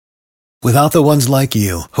Without the ones like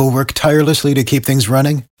you, who work tirelessly to keep things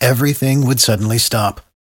running, everything would suddenly stop.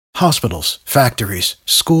 Hospitals, factories,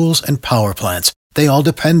 schools, and power plants, they all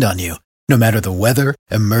depend on you. No matter the weather,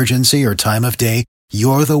 emergency, or time of day,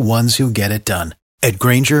 you're the ones who get it done. At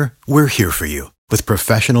Grainger, we're here for you with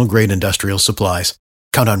professional-grade industrial supplies.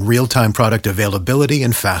 Count on real-time product availability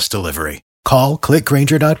and fast delivery. Call,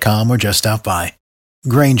 clickgrainger.com, or just stop by.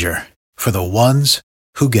 Grainger, for the ones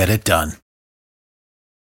who get it done.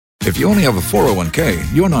 If you only have a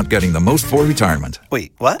 401k, you're not getting the most for retirement.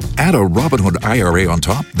 Wait, what? Add a Robinhood IRA on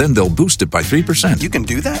top, then they'll boost it by 3%. You can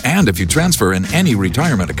do that? And if you transfer in any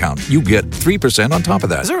retirement account, you get 3% on top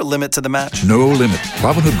of that. Is there a limit to the match? No limit.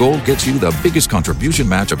 Robinhood Gold gets you the biggest contribution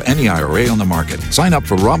match of any IRA on the market. Sign up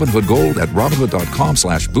for Robinhood Gold at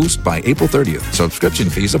Robinhood.com/boost by April 30th. Subscription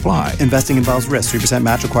fees apply. Investing involves risk. 3%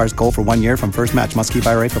 match requires gold for 1 year from first match. Must keep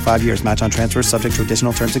IRA for 5 years. Match on transfers subject to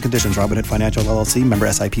additional terms and conditions. Robinhood Financial LLC, member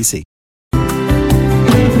SIPC.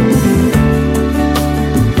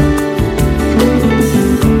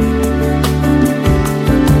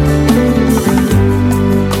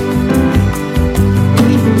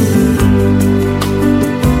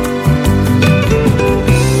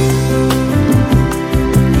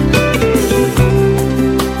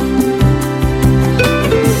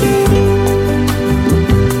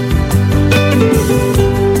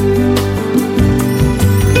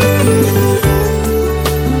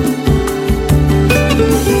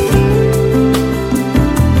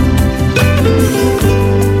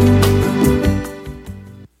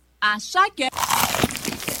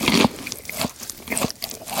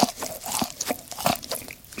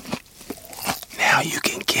 Now you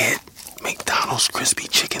can get McDonald's crispy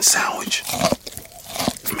chicken sandwich,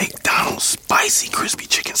 McDonald's spicy crispy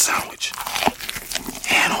chicken sandwich,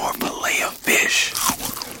 and or fillet of fish.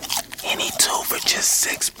 Any two for just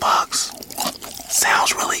 $6.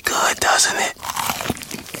 Sounds really good, doesn't it?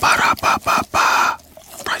 Ba-da-ba-ba-ba.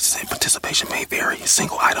 Prices and participation may vary. A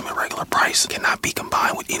single item at regular price cannot be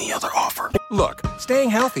combined with any other offer. Look, staying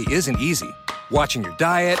healthy isn't easy. Watching your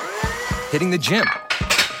diet, hitting the gym,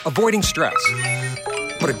 avoiding stress.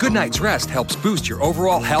 But a good night's rest helps boost your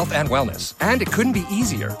overall health and wellness. And it couldn't be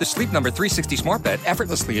easier. The Sleep Number 360 Smart Bed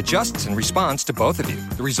effortlessly adjusts and responds to both of you.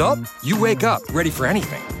 The result? You wake up ready for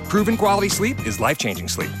anything. Proven quality sleep is life-changing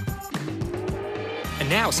sleep. And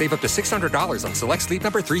now save up to $600 on select Sleep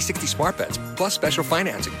Number 360 Smart Beds, plus special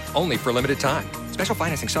financing, only for a limited time. Special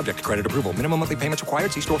financing subject to credit approval. Minimum monthly payments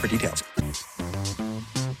required. See store for details.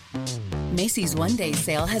 Macy's One Day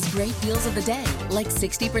Sale has great deals of the day, like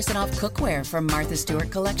 60% off cookware from Martha Stewart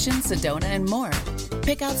Collection, Sedona, and more.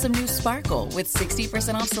 Pick out some new sparkle with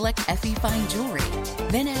 60% off select Effie Fine jewelry.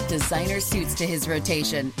 Then add designer suits to his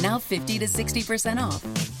rotation, now 50 to 60% off.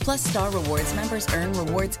 Plus, Star Rewards members earn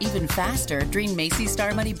rewards even faster during Macy's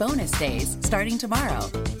Star Money Bonus Days, starting tomorrow.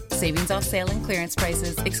 Savings off sale and clearance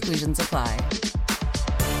prices, exclusions apply.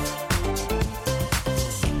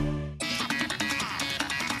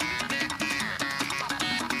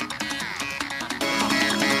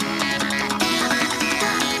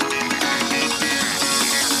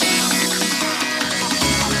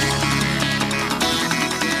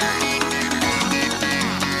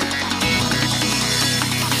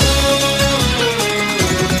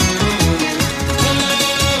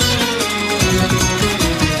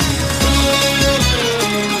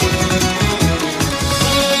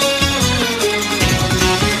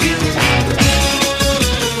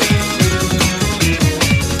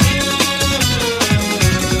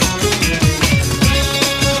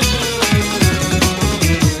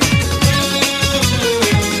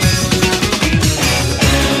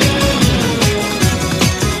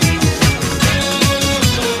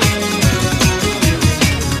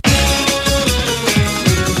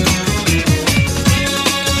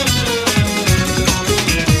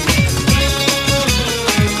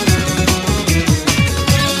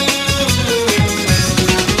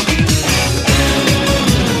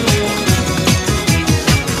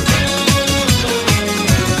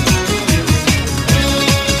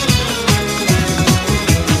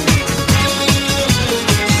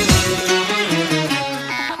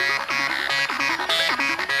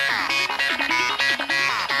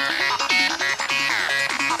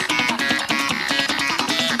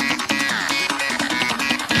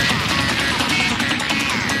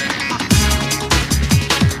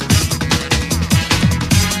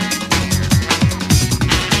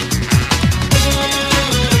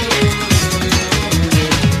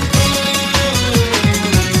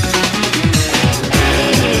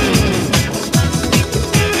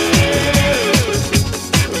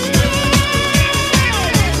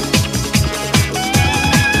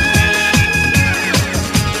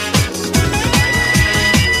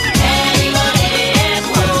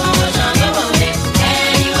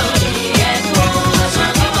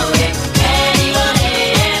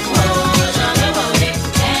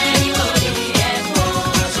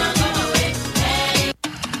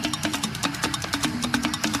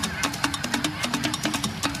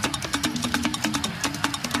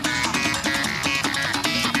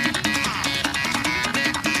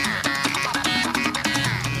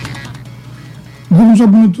 Bonjour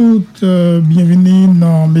pour nous toutes, bienvenue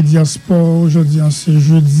dans Mediasport. Aujourd'hui, c'est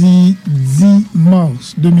jeudi 10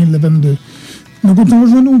 mars 2022. Nous comptons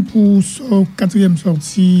rejoindre pour sa quatrième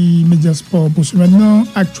sortie Mediasport pour ce maintenant.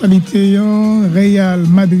 Actualité, Real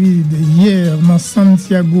Madrid hier dans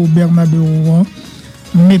Santiago Bernabéu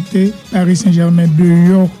mettait Paris Saint-Germain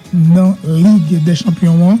dehors dans Ligue des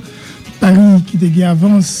Champions. Paris qui te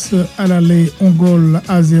avance à l'aller en goal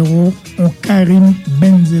à 0, en Karim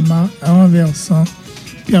Benzema renversant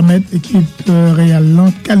permettre l'équipe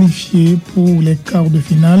Real qualifiée pour les quarts de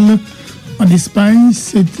finale. En Espagne,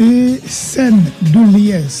 c'était scène de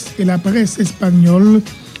liesse et la presse espagnole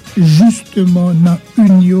justement dans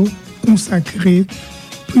Unio consacré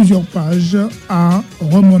plusieurs pages à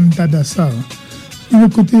remontada. De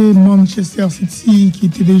l'autre côté, Manchester City, qui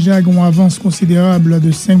était déjà en avance considérable de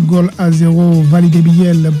 5-0, validé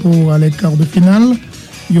Biel pour les quarts de finale.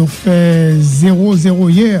 Ils ont fait 0-0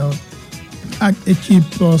 hier avec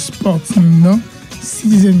l'équipe Sporting.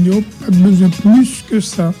 Citizen, pas besoin plus que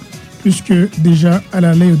ça, puisque déjà à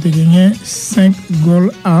l'aller, ils ont gagné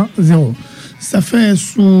 5-0. Ça fait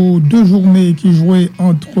sous 2 journées qui jouaient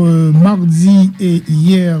entre mardi et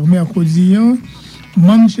hier, mercredi.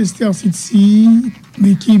 Manchester City,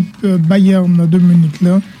 l'équipe Bayern de Munich,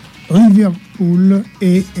 Liverpool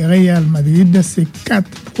et Real Madrid, ces 4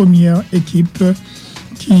 premières équipes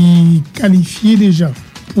qui qualifiaient déjà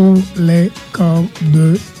pour les quarts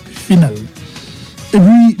de finale. Et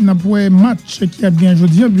puis, nous avons un match qui a bien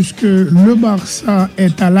joué, puisque le Barça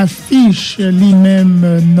est à l'affiche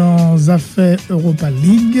lui-même dans les affaires Europa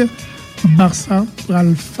League. Barça va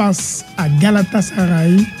face à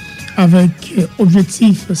Galatasaray avec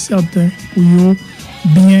objectif certain pour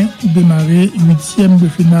bien démarrer 8e de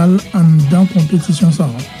finale en dans compétition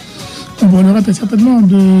sans. On parlera très certainement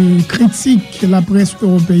de critiques la presse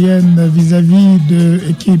européenne vis-à-vis de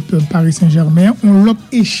l'équipe Paris Saint-Germain. On l'a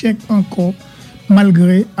échec encore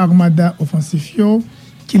malgré Armada offensifio,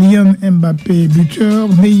 Kylian Mbappé buteur,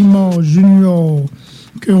 Neymar Junior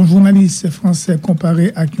que un journaliste français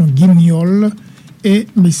comparé à un guignol et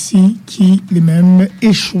Messi qui lui-même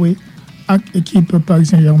échoué avec l'équipe Paris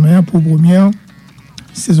Saint-Germain pour première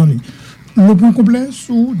saison. Le point complet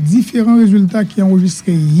sur différents résultats qui ont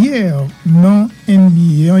enregistré hier dans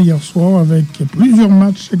NBA hier soir avec plusieurs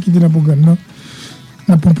matchs qui étaient dans le programme.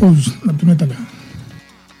 On propose la tournée à l'heure.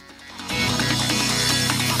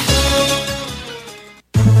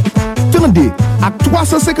 Attendez, à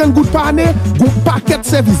 350 gouttes par année, un paquet de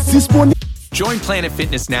services disponibles. Join Planet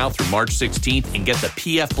Fitness now through March 16th and get the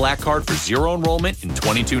PF Black Card for zero enrollment and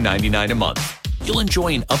 $22.99 a month. You'll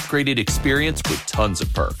enjoy an upgraded experience with tons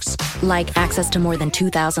of perks. Like access to more than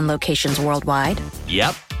 2,000 locations worldwide?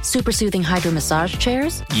 Yep. Super soothing hydro massage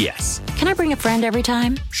chairs? Yes. Can I bring a friend every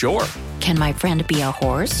time? Sure. Can my friend be a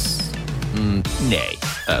horse? Nay.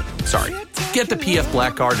 Sorry. Get the PF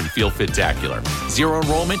Black Card and feel fit-tacular. Zero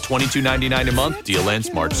enrollment, $22.99 a month. Deal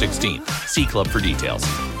ends March 16th. See Club for details.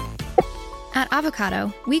 At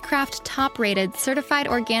Avocado, we craft top-rated certified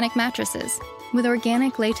organic mattresses with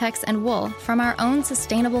organic latex and wool from our own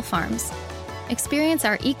sustainable farms. Experience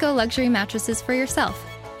our eco-luxury mattresses for yourself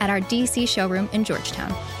at our DC showroom in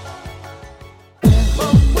Georgetown.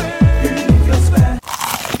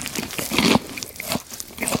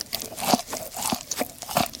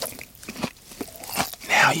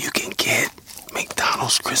 Now you can get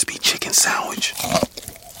McDonald's crispy chicken sandwich,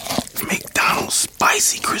 McDonald's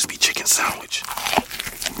spicy crispy chicken sandwich,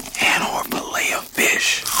 and or fillet of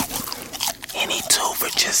fish. Any two for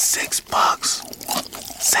just $6.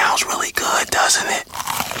 Sounds really good, doesn't it?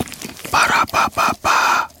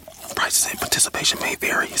 Ba-da-ba-ba-ba. Prices and participation may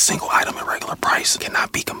vary. A single item at regular price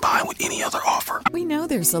cannot be combined with any other offer. We know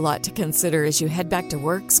there's a lot to consider as you head back to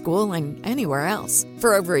work, school, and anywhere else.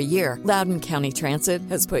 For over a year, Loudoun County Transit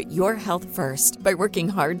has put your health first by working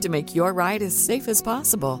hard to make your ride as safe as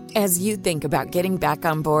possible. As you think about getting back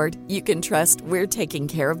on board, you can trust we're taking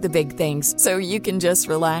care of the big things so you can just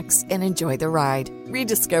relax and enjoy the ride.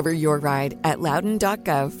 Rediscover your ride at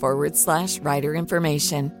loudoun.gov/rider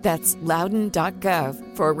information. That's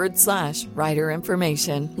loudoun.gov/rider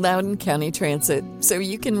information. Loudoun County Transit, so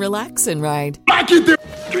you can relax and ride.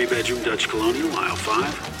 3-bedroom Dutch Colonial, aisle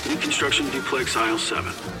 5. New construction duplex, aisle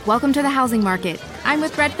 7. Welcome to the housing market. I'm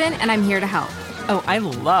with Redfin, and I'm here to help. Oh, I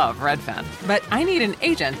love Redfin, but I need an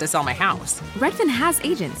agent to sell my house. Redfin has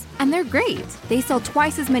agents, and they're great. They sell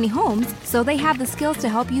twice as many homes, so they have the skills to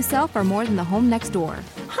help you sell for more than the home next door.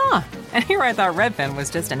 Huh, and here I thought Redfin was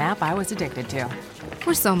just an app I was addicted to.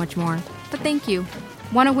 We're so much more, but thank you.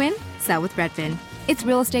 Want to win? Sell with Redfin. It's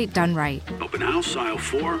real estate done right. Open house, aisle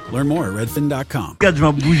 4. Learn more at redfin.com.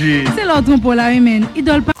 C'est l'autre pour la humaine.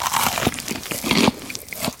 Idole pas.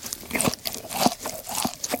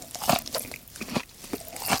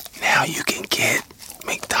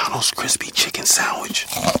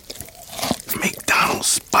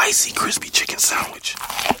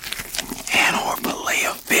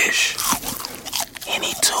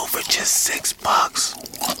 just $6.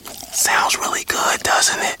 Sounds really good,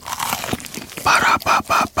 doesn't it?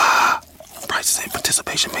 Ba-da-ba-ba-ba. Prices and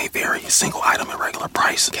participation may vary. A single item at regular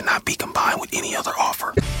price cannot be combined with any other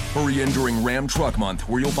offer. Hurry in during Ram Truck Month,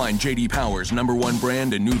 where you'll find J.D. Power's #1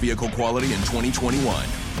 brand and new vehicle quality in 2021.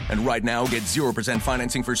 And right now, get 0%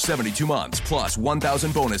 financing for 72 months, plus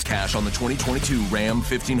 $1,000 bonus cash on the 2022 Ram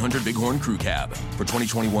 1500 Bighorn Crew Cab. For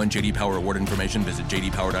 2021 J.D. Power award information, visit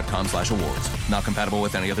jdpower.com/awards. Not compatible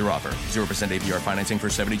with any other offer. 0% APR financing for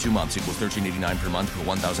 72 months equals $13.89 per month per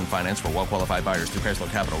 $1,000 finance for well-qualified buyers through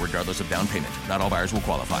Chrysler Capital, regardless of down payment. Not all buyers will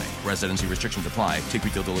qualify. Residency restrictions apply. Take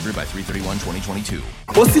retail delivery by 3/31/2022.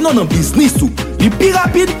 Ou sinon dans business ou, li pi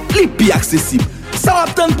rapide, li pi accessible. Ça va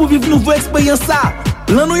attendre pour vivre nouveau expérience ça.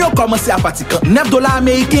 L'an nou yo commencé à partir $9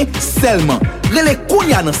 américains seulement. Relais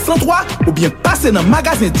Kounia dans 103 ou bien passer dans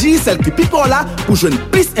magasin Digicel qui pipo là pour joindre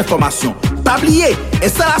plus d'informations. Pas oublier,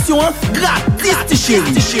 installation gratis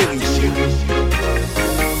chérie.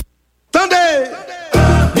 Tendez!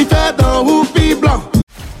 Il fait dans roupi blanc.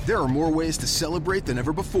 There are more ways to celebrate than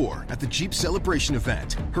ever before at the Jeep Celebration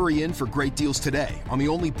event. Hurry in for great deals today on the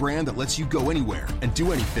only brand that lets you go anywhere and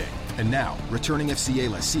do anything. And now, returning FCA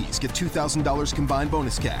lessees get $2,000 combined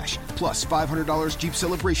bonus cash, plus $500 Jeep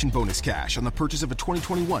Celebration bonus cash on the purchase of a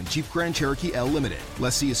 2021 Jeep Grand Cherokee L Limited.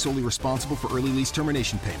 Lessee is solely responsible for early lease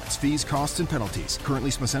termination payments, fees, costs, and penalties. Current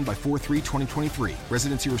lease must end by 4/3/2023.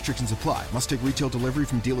 Residency restrictions apply. Must take retail delivery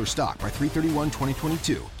from dealer stock by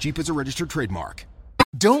 3/31/2022. Jeep is a registered trademark.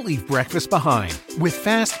 Don't leave breakfast behind. With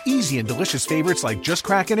fast, easy, and delicious favorites like Just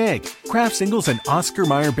Crack an Egg, Kraft Singles, and Oscar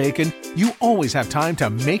Mayer Bacon, you always have time to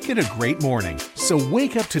make it a great morning. So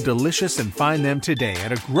wake up to delicious and find them today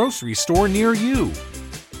at a grocery store near you.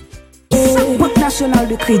 Banque nationale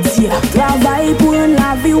de crédit, travail pour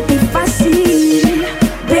la vie ou plus facile.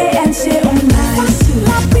 BNC Online,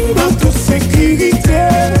 rapide en toute sécurité.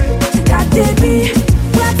 La débit,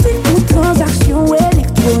 pratique pour transactions électroniques.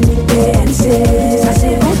 BNC, ça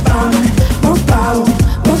c'est on parle.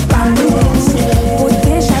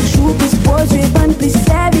 Côté chaque jour, plus produit, banque, plus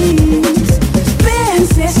service.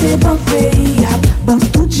 BNC, c'est banque pays,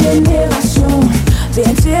 banque toute génération.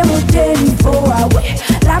 BNC, monter niveau, ah ouais.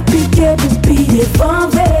 La piquée pour payer,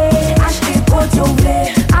 vendre, acheter côté ouvré.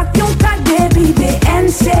 Action, pas de débit,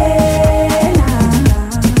 BNC.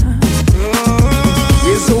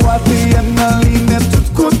 Réseau ATM dans ligne tout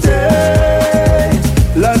côté.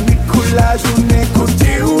 La nuit coule, la journée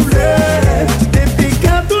côté ouvert. Depuis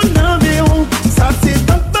quand on environ, ça c'est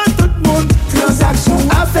pas tout le monde. Transaction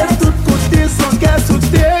à faire tout côté sans casse au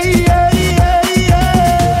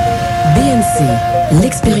BNC,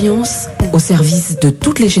 l'expérience au service de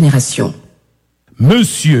toutes les générations.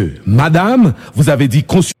 Monsieur, madame, vous avez dit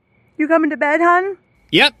You coming to bed, hon?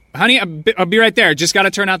 Yep, honey, I'll be right there. Just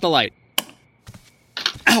gotta turn out the light.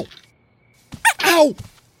 Ow! Ow!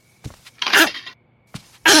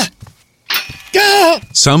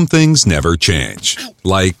 Some things never change.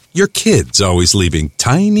 Like your kids always leaving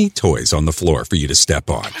tiny toys on the floor for you to step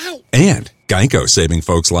on. And Geico saving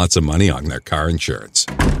folks lots of money on their car insurance.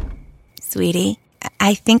 Sweetie,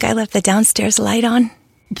 I think I left the downstairs light on.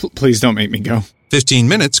 Please don't make me go. 15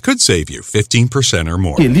 minutes could save you 15% or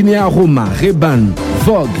more. Linea Roma, Ray-Ban,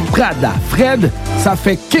 Vogue, Prada, Fred, ça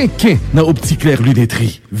fait quinquin dans Optique Claire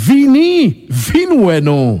Lunetterie. Vini ouais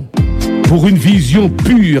non. Pour une vision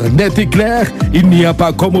pure, nette et claire, il n'y a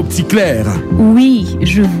pas comme Optique Claire. Oui,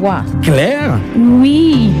 je vois. Clair?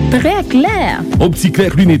 Oui, très clair. Optique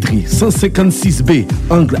Claire Lunetterie, 156B,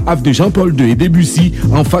 angle Ave de Jean-Paul II et Debussy,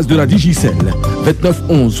 en face de la Digicel. 29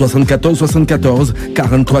 11 74 74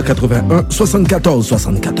 43 81 74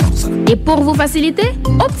 74. Et pour vous faciliter,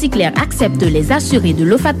 Optique Claire accepte les assurés de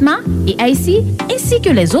l'OFATMA et IC, ainsi que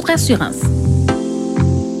les autres assurances.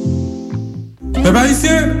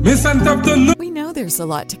 We know there's a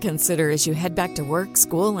lot to consider as you head back to work,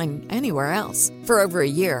 school, and anywhere else. For over a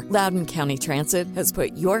year, Loudoun County Transit has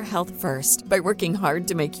put your health first by working hard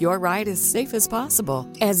to make your ride as safe as possible.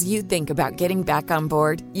 As you think about getting back on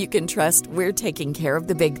board, you can trust we're taking care of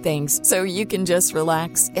the big things so you can just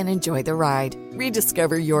relax and enjoy the ride.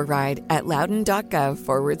 Rediscover your ride at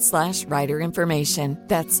loudoun.gov/rider information.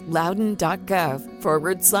 That's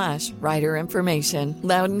loudoun.gov/rider information.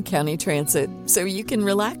 Loudoun County Transit, so you can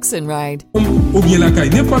relax and ride. Ou bien la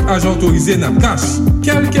caille n'importe agent autorisé n'a cash,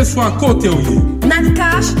 quel que soit côté où il est. N'a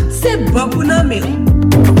cash, c'est bon pour nommer.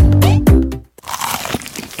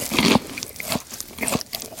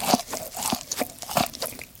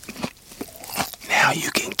 Now you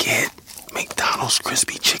can get McDonald's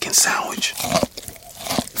crispy chicken sandwich,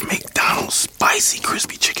 McDonald's spicy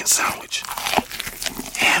crispy chicken sandwich,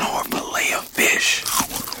 and or filet of fish.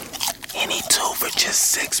 Any two for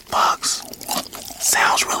just $6.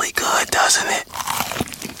 Sounds really good, doesn't it?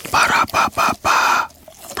 Ba-da-ba-ba-ba.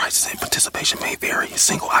 Prices and participation may vary. A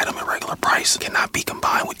single item at regular price cannot be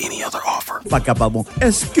combined with any other offer. Pas capable.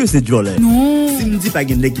 Est-ce que c'est Jolé? Non. Si me dit pas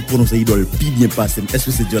qu'il qui prononce idole pi bien passé, est-ce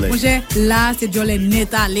que c'est Jolé? Moi, là, c'est Jolé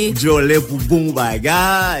net allé. Jolé pour bon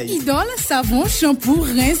bagay. Idole, savon, shampoo,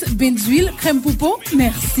 rince, bain d'huile, crème pour peau.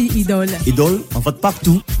 Merci, Idole. Idole, en fait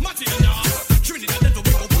partout.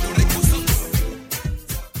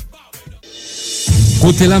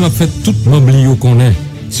 Côté là, m'a fait tout m'oublier qu'on est.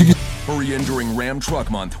 Hurry in during Ram Truck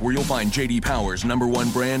Month, where you'll find JD Power's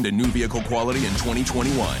 #1 brand and new vehicle quality in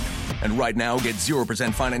 2021. And right now, get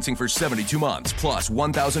 0% financing for 72 months, plus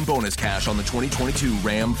 1,000 bonus cash on the 2022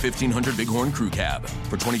 Ram 1500 Bighorn Crew Cab.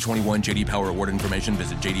 For 2021 JD Power award information,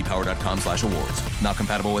 visit jdpower.com/awards. Not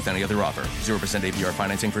compatible with any other offer. 0% APR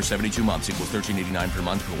financing for 72 months equals $13.89 per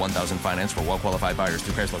month for 1,000 finance for well-qualified buyers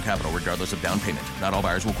through Chrysler Capital, regardless of down payment. Not all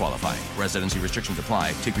buyers will qualify. Residency restrictions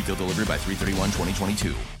apply. Take retail delivery by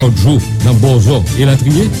 3/31/2022. Jour, dans Bozo et la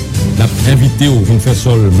trier, l'a invité au vin fait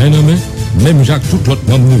sol main en main, même Jacques tout l'autre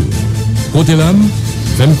membre. Côté l'âme,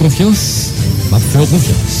 fais-moi confiance, m'a fait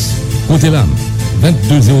confiance. Côté l'âme,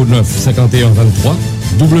 2209 51 23,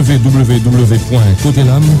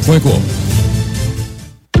 www.cotelame.com.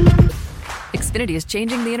 Xfinity is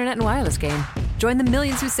changing the internet and wireless game. Join the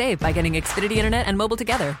millions who save by getting Xfinity internet and mobile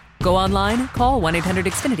together. Go online, call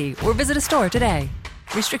 1-800-XFINITY, or visit a store today.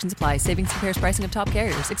 Restrictions apply. Savings compares pricing of top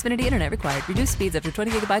carriers. Xfinity internet required. Reduced speeds after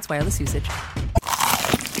 20 gigabytes wireless usage.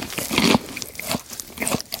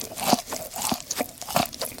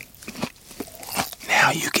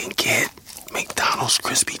 Now you can get McDonald's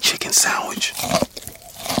crispy chicken sandwich,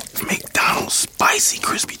 McDonald's spicy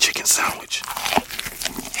crispy chicken sandwich,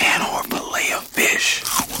 and or Filet-O-Fish.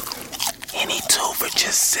 Any two for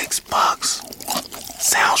just $6.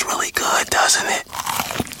 Sounds really good, doesn't it?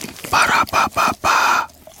 Ba-da-ba-ba-ba.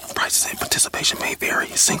 Prices and participation may vary.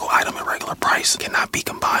 A single item at regular price cannot be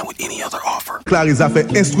combined with any other offer. Clarice a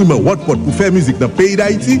fait instrument Wattpot pour faire musique dans le pays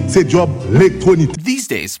d'Haïti, c'est job électronique. These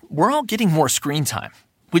days, we're all getting more screen time,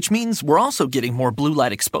 which means we're also getting more blue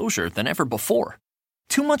light exposure than ever before.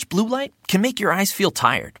 Too much blue light can make your eyes feel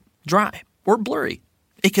tired, dry, or blurry.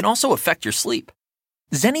 It can also affect your sleep.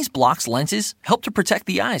 Zenni's Blocks lenses help to protect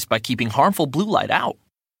the eyes by keeping harmful blue light out.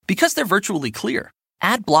 Because they're virtually clear,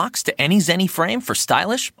 add blocks to any Zenni frame for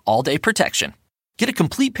stylish, all-day protection. Get a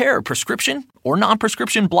complete pair of prescription or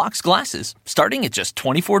non-prescription Blocks glasses starting at just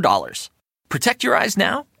 $24. Protect your eyes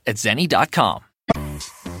now at Zenni.com.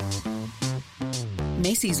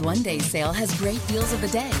 Macy's One Day Sale has great deals of the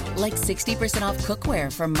day, like 60% off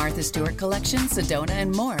cookware from Martha Stewart Collection, Sedona,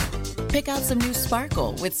 and more. Pick out some new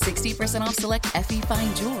sparkle with 60% off select Effie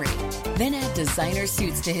Fine jewelry. Then add designer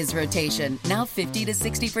suits to his rotation, now 50 to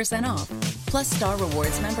 60% off. Plus, Star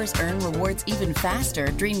Rewards members earn rewards even faster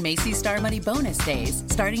during Macy's Star Money Bonus Days,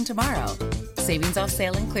 starting tomorrow. Savings off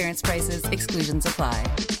sale and clearance prices, exclusions apply.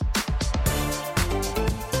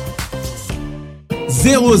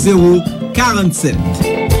 0047.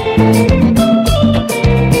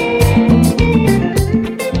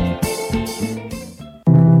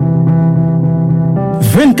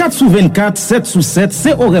 « 24/24, 7/7,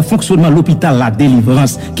 c'est horaire fonctionnement l'hôpital La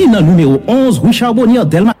Délivrance, qui est dans numéro 11, rue Charbonnier,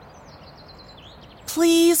 Delma.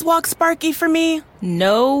 Please walk Sparky for me.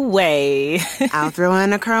 No way. I'll throw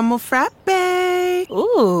in a caramel frappe.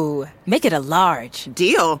 Ooh, make it a large.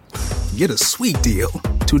 Deal. Get a sweet deal.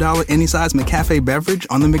 $2 any size McCafe beverage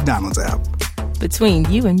on the McDonald's app. Between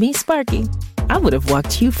you and me, Sparky, I would have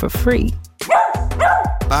walked you for free.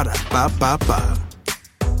 Ba-da-ba-ba-ba.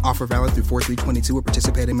 Offer valid through 4/3/22 at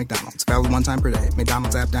participating McDonald's. Valid one time per day.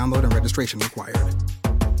 McDonald's app download and registration required.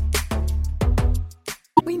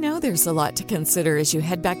 We know there's a lot to consider as you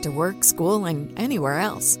head back to work, school, and anywhere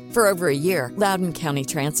else. For over a year, Loudoun County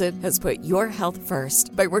Transit has put your health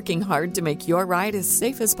first by working hard to make your ride as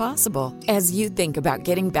safe as possible. As you think about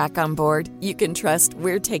getting back on board, you can trust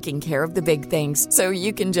we're taking care of the big things so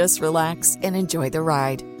you can just relax and enjoy the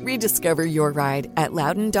ride. Rediscover your ride at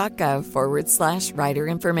loudoun.gov/rider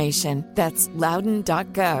information. That's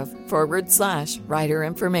loudoun.gov/rider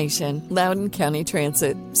information. Loudoun County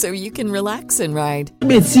Transit, so you can relax and ride.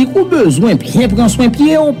 Si ou besoin bien prendre soin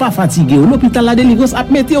pied ou pas fatigué, l'hôpital La Délivrance a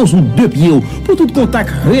metté sous deux pieds pour tout contact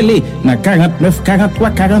relais dans 49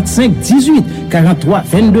 43 45 18 43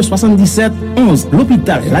 22 77 11.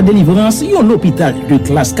 L'hôpital La Délivrance, un hôpital de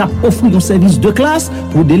classe qui offre un service de classe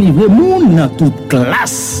pour délivrer moun dans toute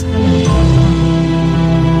classe.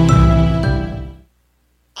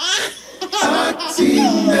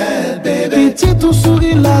 Petit tout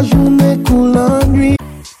sourit la journée coule la nuit.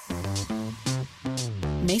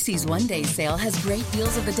 Macy's One Day Sale has great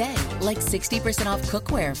deals of the day, like 60% off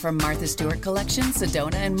cookware from Martha Stewart Collection,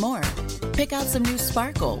 Sedona, and more. Pick out some new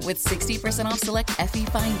sparkle with 60% off select Effie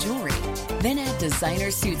Fine jewelry. Then add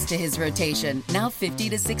designer suits to his rotation, now 50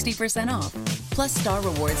 to 60% off. Plus, Star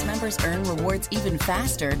Rewards members earn rewards even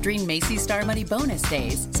faster during Macy's Star Money Bonus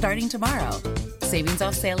Days, starting tomorrow. Savings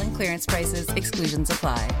off sale and clearance prices, exclusions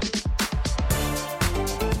apply.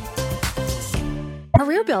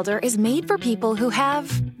 Career Builder is made for people who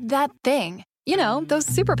have that thing. You know, those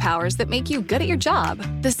superpowers that make you good at your job,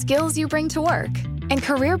 the skills you bring to work. And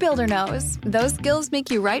Career Builder knows those skills make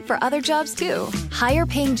you right for other jobs too. Higher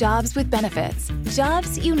paying jobs with benefits,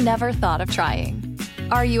 jobs you never thought of trying.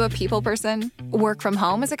 Are you a people person? Work from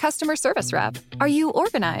home as a customer service rep? Are you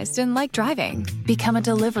organized and like driving? Become a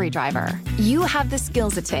delivery driver. You have the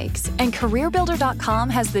skills it takes, and CareerBuilder.com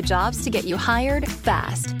has the jobs to get you hired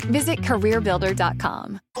fast. Visit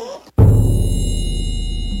CareerBuilder.com.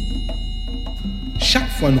 Chaque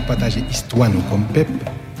fois nous partageons histoire nous comme peuple,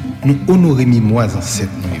 nous honorer mémoires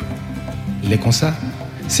ancêtres nous. Les comme ça,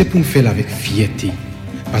 c'est pour nous faire avec fierté,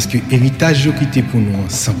 parce que héritage qui était pour nous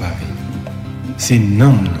sans pareil. C'est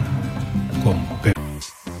non comme peuple.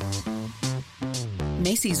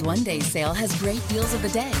 Macy's One Day Sale has great deals of the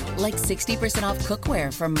day, like 60% off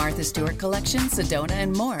cookware from Martha Stewart Collection, Sedona,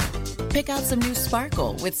 and more. Pick out some new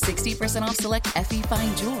sparkle with 60% off select Effie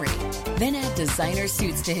Fine jewelry. Then add designer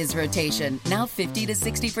suits to his rotation, now 50 to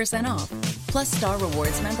 60% off. Plus, Star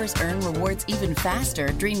Rewards members earn rewards even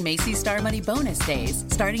faster during Macy's Star Money Bonus Days,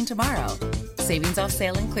 starting tomorrow. Savings off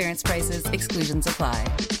sale and clearance prices, exclusions apply.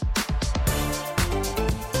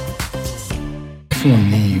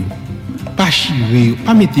 Pas chirer,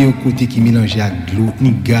 pas mettre au côté qui mélange avec de l'eau,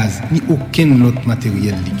 ni gaz, ni aucun autre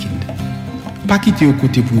matériel liquide. Pas quitter au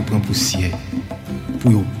côté pour prendre poussière,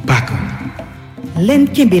 pour pas comme. L'en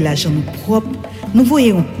kembe l'argent nous propre, nous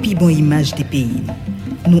voyons une plus bonne image des pays.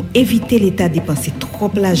 Nous éviter l'État dépenser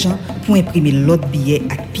trop l'argent pour imprimer l'autre billet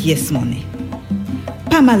à pièce monnaie.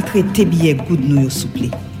 Pas maltraiter billet good nous souple.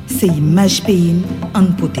 C'est image pays en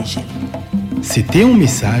protéger. C'était un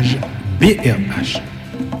message BRH,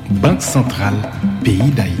 Banque Centrale,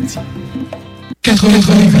 Pays d'Haïti.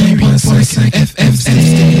 88.5 FM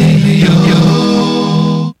Stereo.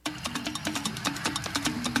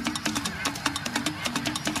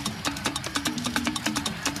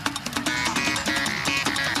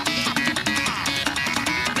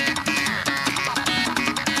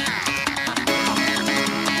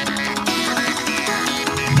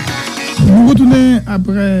 Nous retournons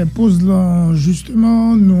après pause là,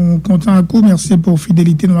 justement, nous comptons un coup, merci pour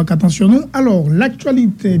fidélité, nous attention nous. Alors,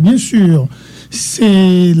 l'actualité, bien sûr,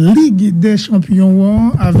 c'est Ligue des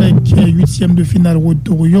Champions avec 8e de finale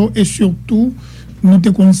Rotorio et surtout, nous te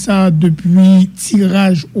comme ça depuis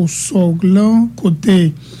tirage au sort là,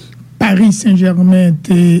 côté Paris Saint-Germain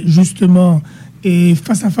était justement et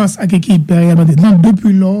face à face avec l'équipe Real Madrid.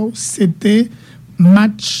 Depuis là, c'était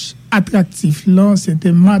match attractif là,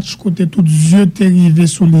 c'était match côté tous yeux arrivé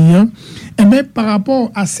sous lien. Et même par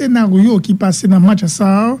rapport à scénario qui passait dans le match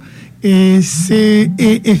ça, et c'est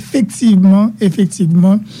effectivement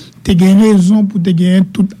tu as raison pour te gagner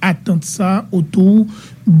toute attente ça autour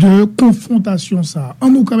de confrontation ça. On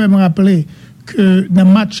nous quand même rappeler que dans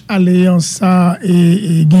le match alliance ça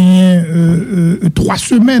et gagné 3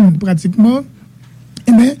 semaines pratiquement.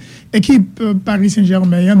 Et bien équipe Paris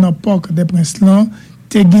Saint-Germain dans Parc des Princes là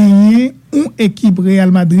t'es gagné une équipe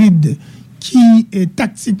Real Madrid qui est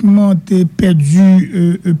tactiquement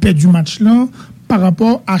perdu match là par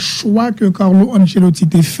rapport à choix que Carlo Ancelotti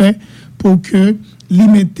t'a fait pour que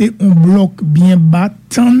limiter un bloc bien bas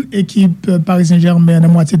tant équipe Paris Saint-Germain à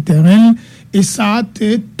moitié de terrain et ça a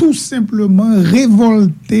tout simplement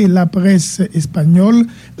révolté la presse espagnole,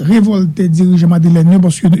 révolté dirigeant madrilène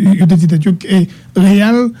parce que il était dit que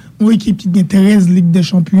Real une équipe qui gagne 13 Ligue des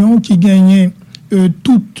Champions qui gagnait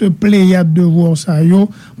toute pléiade de joueurs ça yo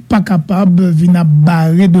pas capable venir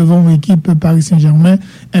barrer devant l'équipe Paris Saint-Germain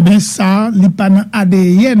et bien ça li pas dans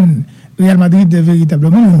ADN Real Madrid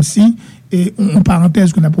véritablement même si et en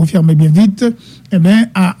parenthèse qu'on a confirmé bien vite et bien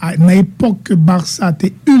à l'époque que Barça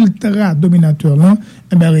était ultra dominateur là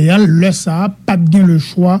et bien Real le ça pas bien le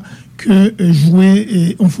choix que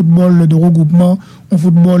jouer en football de regroupement en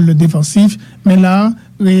football défensif mais là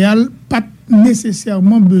Real pas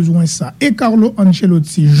nécessairement besoin de ça. Et Carlo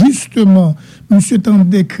Ancelotti, justement, monsieur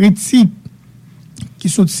Tandé critique qui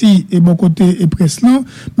sorti et bon côté et presse là,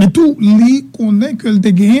 mais tout lui connaît que le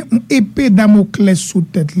gagné une épée Damoclès sous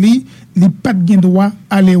tête lui pas de droit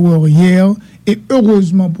à l'erreur hier et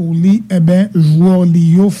heureusement pour lui, joueur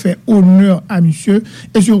Lio fait honneur à monsieur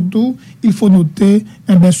et surtout, il faut noter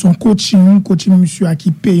son coaching monsieur a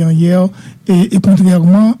qui paye hier et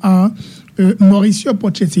contrairement à Mauricio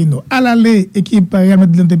Pochettino. À l'aller, équipe Real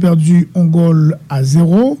Madrid a perdu un goal à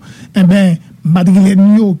 0.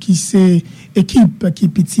 Madrileño qui c'est équipe qui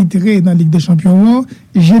est titrée dans la Ligue des Champions,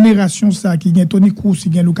 génération ça qui gagne Toni Kroos, qui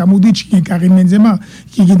gagne Luka Modric, qui gagne Karim Benzema,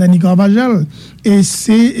 qui gagne Dani Carvajal et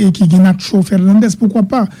qui gagne Nacho Fernandez, pourquoi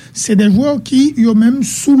pas. C'est des joueurs qui ont même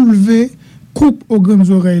soulevé coupe aux grandes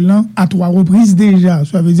oreilles là, à 3 reprises déjà.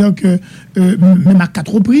 Ça veut dire que même à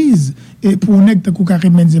 4 reprises, et pour Necte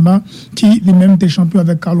Karim Benzema, qui lui-même était champion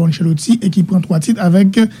avec Carlo Ancelotti et qui prend 3 titres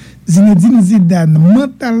avec Zinedine Zidane.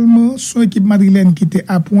 Mentalement, son équipe madrilène qui était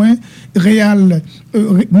à point, ni Real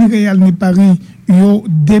ni Paris, ils ont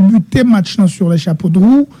débuté match sur les chapeaux de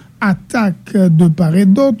roue, attaque de part et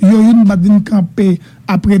d'autre, ils ont une badine campée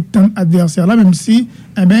après tant adversaire là, même si,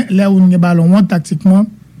 là où il y a ballon, tactiquement,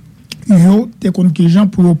 yo te conquérant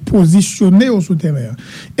pour positionner au souterrain.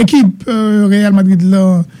 Équipe Real Madrid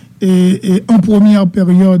là et en première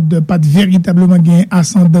période pas de véritablement gain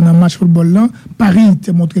ascendant dans le match football là. Paris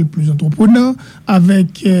t'a montré le plus entrepreneur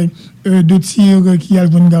avec 2 tirs qui a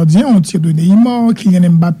joué un gardien, un tir de Neymar,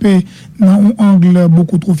 Kylian Mbappé dans un angle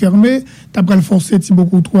beaucoup trop fermé, après le forcer Thibaut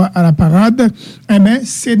Courtois à la parade.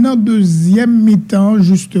 C'est dans deuxième mi-temps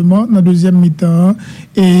justement,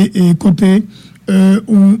 et côté un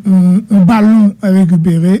ballon à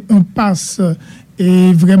récupérer, on passe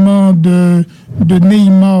et vraiment de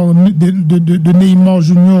Neymar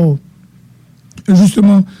Junior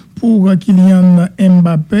justement pour Kylian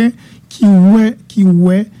Mbappé qui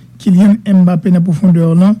Kylian Mbappé dans la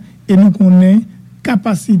profondeur là et nous connaissons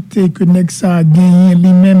capacité que Nexa a gagné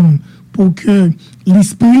lui-même pour que les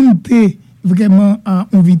sprinter vraiment à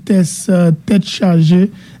une vitesse tête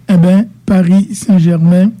chargée. Paris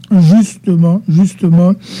Saint-Germain justement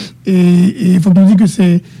et il faut nous dire que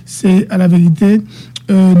c'est à la vérité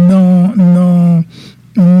non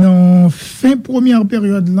fin première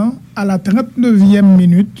période là à la 39e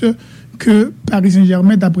minute que Paris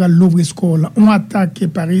Saint-Germain d'après l'ouvre score là on attaque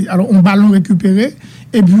Paris alors on ballon récupéré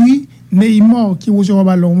et puis Neymar qui reçoit le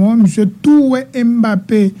ballon monsieur Toué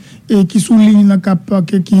Mbappé et qui souligne la cap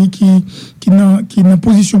qui dans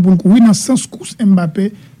position pour le courir dans sens course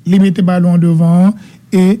Mbappé les mettait ballon devant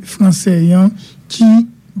et français qui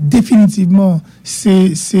définitivement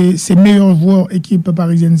c'est meilleur joueur équipe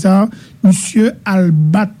parisienne ça monsieur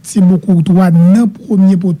Albat Thibaut Courtois dans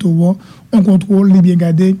premier poteau on contrôle les bien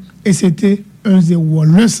gardé et c'était 1-0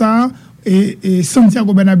 le ça et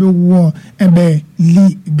Santiago Bernabéu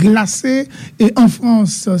li glacé et en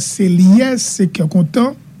France c'est l'IS c'est qui est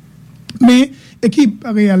content mais équipe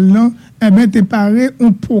Real là t'es paré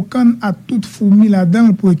on pocan à toute fourmi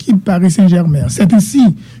là-dedans pour équipe Paris Saint-Germain. C'est ici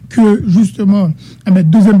que justement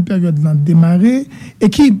deuxième période là démarré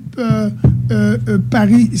équipe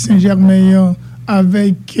Paris Saint-Germain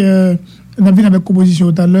avec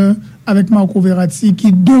composition tout à l'heure avec Marco Verratti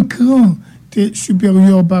qui 2 crans était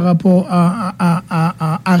supérieur par rapport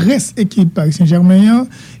à reste équipe Paris Saint-Germain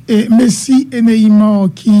et Messi et Neymar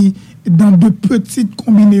qui dans de petites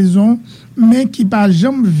combinaisons mais qui pas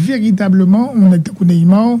jamais véritablement on est avec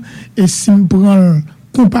Neymar et si on prend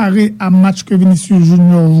comparé à match que Vinicius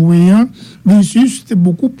Junior jouait Vinicius c'était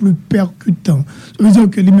beaucoup plus percutant ça veut dire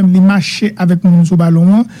que lui-même il marchait avec mon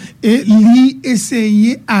ballon et il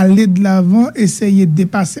essayait aller de l'avant essayer de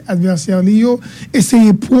dépasser adversaire Lio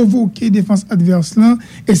essayer provoquer défense adverse là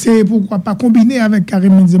essayer pourquoi pas combiner avec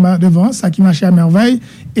Karim Benzema devant ça qui marchait à merveille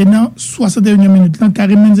et dans 61e minute là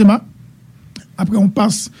Karim Benzema après on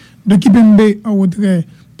passe de Kipembe en retrait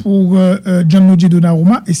pour Gianluigi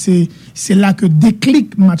Donnarumma et c'est là que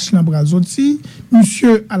déclic match là Brazotti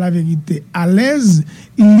monsieur à la vérité à l'aise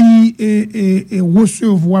il et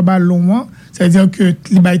recevoir ballon c'est-à-dire que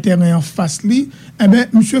il va terrain en face lui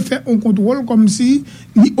monsieur fait un contrôle comme si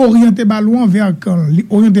il orientait ballon vers le camp il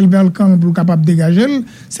orientait vers le camp pour capable dégager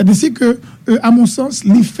c'est ainsi que à mon sens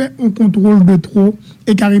il fait un contrôle de trop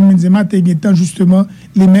et Karim Benzema était justement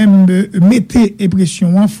les mêmes mettez et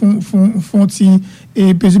pression font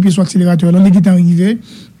et peser sur accélérateur là il est arrivé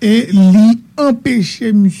et lui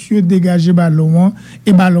empêcher monsieur dégager ballon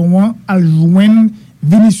et ballon à joindre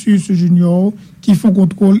Vinicius Junior qui font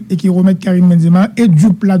contrôle et qui remettent Karim Benzema et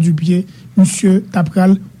du plat du pied monsieur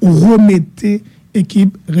Tapral remettait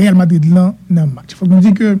équipe Real Madrid là dans le match. Faut nous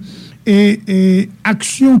dire que et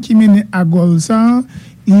action qui mène à goal ça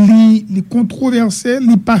les controversé,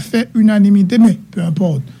 il pas fait unanimité mais peu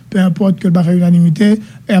importe que le pas fait unanimité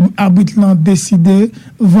arbitre l'a décidé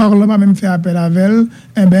voir là pas même fait appel à elle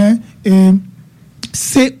et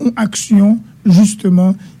c'est une action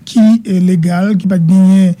justement qui est légal, qui pas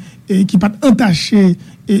gagner et qui pas entaché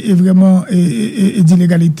et vraiment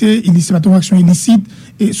d'illégalité, illicite, pas action illicite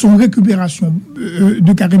et son récupération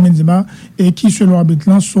de Karim Benzema et qui selon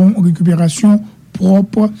l'arbitre son récupération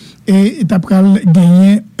propre et après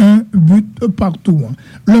gagner un but partout.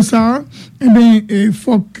 Le ça, il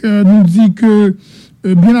faut que nous dit que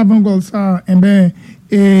bien avant goal ça,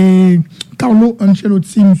 et Carlo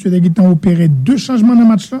Ancelotti, monsieur Deguitan, opéré 2 changements dans le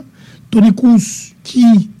match là. Toni Kroos, qui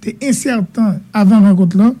était incertain avant la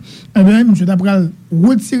rencontre là, monsieur Dabral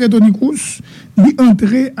retiré Toni Kroos, lui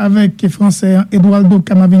entrer avec Français Eduardo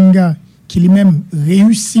Camavinga, qui lui-même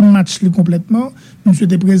réussit le match complètement. Monsieur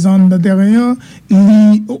était présent dans le terrain,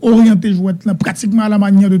 il orienté jouette là pratiquement à la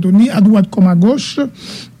manière de Toni, à droite comme à gauche,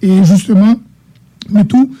 et justement, mais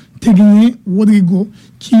tout, t'es gagné Rodrigo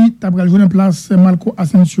qui t'a joué en place Marco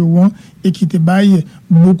Asensio et qui te baille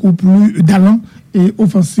beaucoup plus d'allant et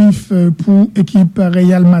offensif pour l'équipe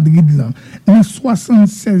Real Madrid là. Dans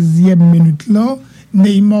 76e minute là,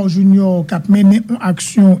 Neymar Junior qui a mené une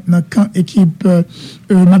action dans camp équipe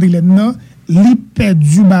madrilène, il perd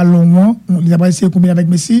du ballon, il a pas essayé de combiner avec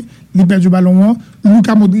Messi, il perd du ballon,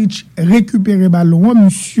 Luka Modric récupère le ballon,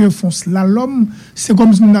 monsieur font slalom, c'est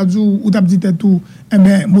comme si on a dit ou t'as dit tout,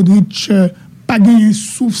 Modric pas gagné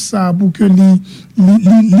souffle ça pour que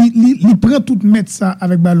il prend tout mettre ça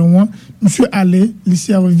avec ballon, monsieur allé, il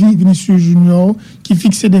servi Vinicius Junior qui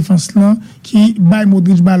fixe défense là, qui baille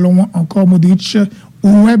Modric ballon encore Modric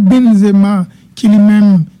ou Benzema qui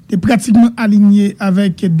lui-même est pratiquement aligné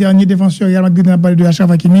avec le dernier défenseur Real Madrid dans la balle de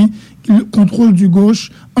Achraf Hakimi, le contrôle du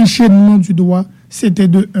gauche, enchaînement du droit, c'était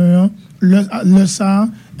de 1-1. Le ça,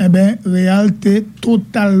 Real était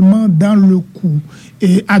totalement dans le coup.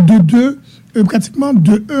 Et à 2-2, pratiquement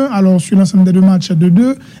 2-1, alors sur l'ensemble des 2 matchs à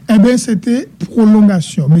 2-2, c'était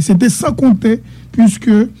prolongation. Mais c'était sans compter,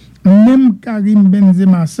 puisque même Karim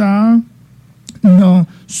Benzema, ça, dans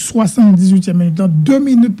 78e minute, 2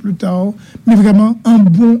 minutes plus tard, mais vraiment un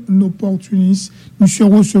bon opportuniste, monsieur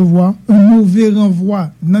recevoir un mauvais renvoi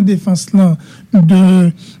dans la défense là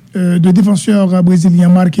de défenseur brésilien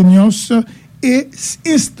Marquinhos et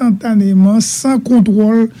instantanément, sans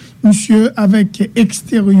contrôle, monsieur avec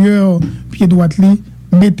extérieur pied droit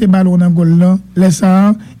mettez ballon dans goal là, laisse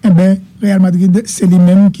ça, Real Madrid c'est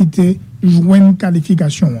lui-même qui était joindre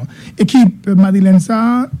qualification. Équipe madrilène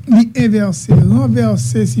ça,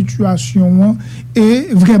 renverser situation et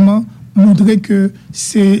vraiment montrer que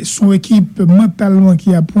c'est son équipe mentalement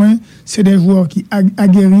qui a point, c'est des joueurs qui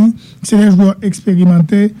aguerris, c'est des joueurs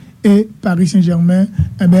expérimentés et Paris Saint-Germain,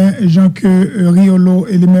 gens que Riolo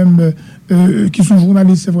et les mêmes qui sont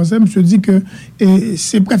journalistes français, je me dis que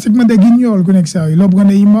c'est pratiquement des guignols qu'on ça. Ils prennent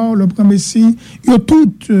Neymar, ils prennent Messi, ils ont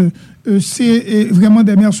toutes c'est vraiment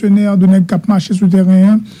des mercenaires de notre cap marché sur le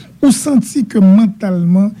terrain. On sentit que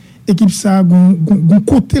mentalement équipe ça gon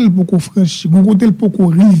côté le beaucoup franchi, gon côté le beaucoup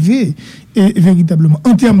rivé et véritablement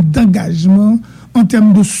en termes d'engagement, en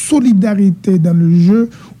termes de solidarité dans le jeu,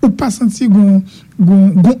 on pas senti gon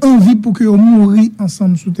envie pour que on mourir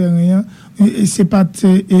ensemble sur le terrain et c'est pas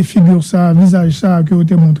et figure ça, visage ça que on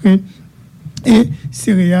t'a montré. Et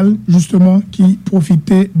c'est Real, justement, qui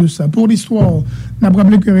profitait de ça. Pour l'histoire, on a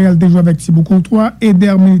rappelé que Real déjà avec Thibaut Courtois,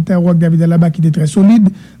 Eder Militao avec David Alaba qui était très solide,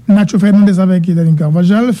 Nacho Fernandez avec Eden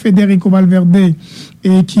Carvajal, Federico Valverde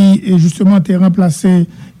et qui est justement été remplacé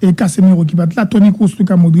et Casemiro qui bat là, Toni Kroos,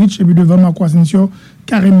 Luka Modric et puis devant Marco Asensio,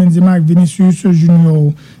 Karim Benzema avec Vinicius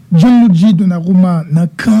Junior, Gianluigi Donnarumma dans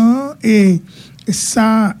camp et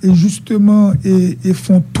ça justement et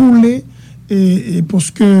font tourner et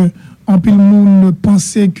parce que en pile monde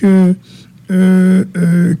pensait que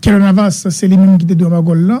Keylor Navas c'est lui-même qui était dans la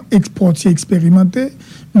goal là, exportier expérimenté,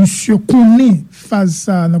 monsieur connaît phase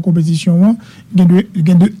ça dans la compétition, il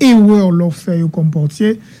y a de erreurs leur fait comme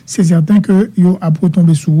portier, c'est certain que yo après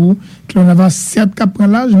tomber sous vous. Keylor Navas certes qu'a prend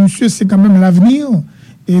l'âge, monsieur c'est quand même l'avenir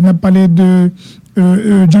et on a parlé de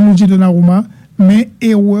Gianluigi Donnarumma, mais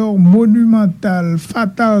erreur monumentale,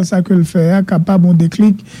 fatale, ça que le fait, capable de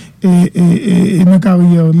déclic et dans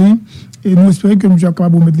carrière là. Et nous espérons que nous sommes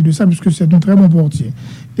capables de mettre de ça, puisque c'est un très bon portier.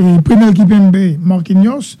 Et première équipe MB,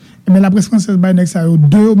 Marquinhos, mais la presse française, Baynex a eu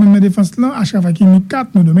 2 au même défense là, Achraf Hakimi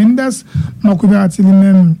 4, Nuno Mendes, Marco Verratti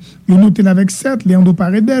lui-même, il noté avec 7, Leandro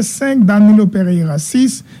Paredes 5, Danilo Pereira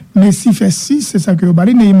 6, Messi fait 6, c'est ça que vous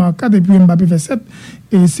parlez, Neymar 4, et puis Mbappé fait 7.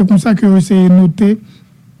 Et c'est comme ça que c'est noté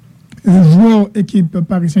joueur équipe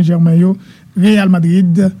Paris Saint-Germain, Real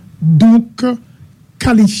Madrid, donc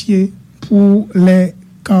qualifié pour les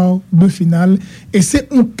quart de finale et c'est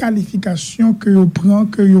une qualification que vous prend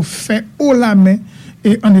que vous fait haut la main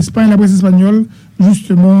et en Espagne la presse espagnole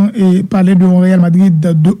justement et parler de Real Madrid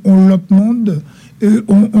de l'autre monde,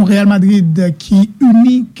 un Real Madrid qui est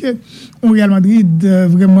unique, un Real Madrid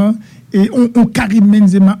vraiment et on Karim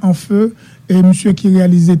Benzema en feu, et monsieur qui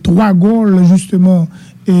réalisait 3 goals justement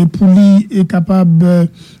et pour lui est capable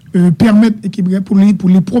permettre équipe pour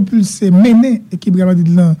les propulser mener équipe Real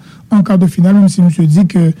Madrid là en quart de finale, même si monsieur dit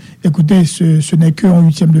que écoutez ce n'est que en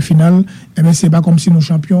 8e de finale, et bien c'est pas comme si nos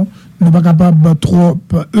champions ne pas capable trop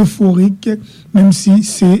euphorique, même si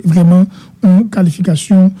c'est vraiment une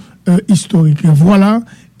qualification historique. Voilà,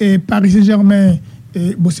 et Paris Saint-Germain,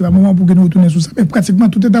 bon c'est pas le moment pour que nous retournions sur ça, mais pratiquement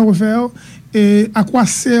tout est à refaire. Et à quoi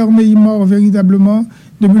sert Neymar véritablement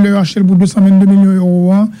depuis le HL pour 222 millions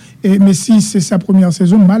d'euros, et Messi c'est sa première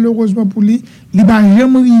saison, malheureusement pour lui, il va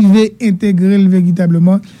jamais arriver à intégrer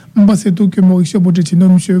véritablement. Je pense tout que Mauricio Pochettino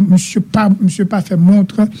monsieur pas fait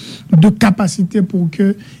montre de capacité pour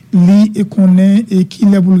que lui et qu'on ait et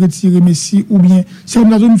qu'il est pour le retirer Messi, ou bien c'est comme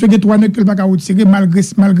dans une monsieur qui est 3 nègres qu'il pas qu'à retirer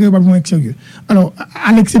malgré pas bon sérieux. Alors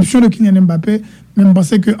à l'exception de Kylian Mbappé, même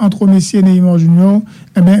pensé que entre Messi et Neymar Junior,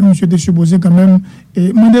 eh bien monsieur était supposé quand même et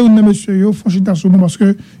demander au monsieur yo franchir ta somme parce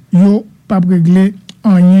que yo pas réglé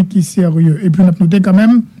en rien qui sérieux. Et puis on a noté quand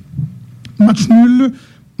même match nul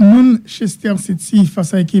Manchester City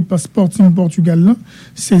face à l'équipe Sporting Portugal là,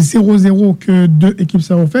 c'est 0-0 que deux équipes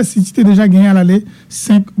ça ont fait. City était déjà gagné à l'aller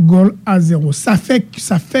 5-0. Ça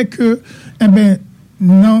fait que eh ben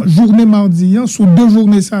dans journée mardi sur 2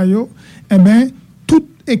 journées ça yo, eh ben toute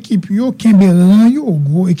équipe yo Kimberan yo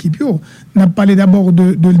gros équipe yo. On a parlé d'abord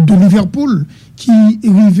de Liverpool qui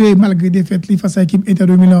arrivait malgré défaite face à l'équipe Inter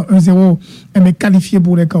de Milan 1-0 mais qualifié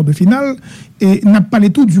pour les quarts de finale, et n'a parlé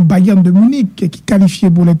tout du Bayern de Munich qui qualifié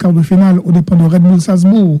pour les quarts de finale au dépend de Red Bull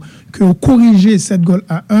Salzbourg qui a corrigé 7-1.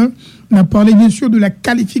 N'a parlé bien sûr de la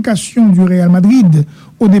qualification du Real Madrid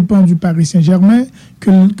au dépend du Paris Saint-Germain que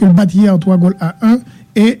le bat hier 3-1,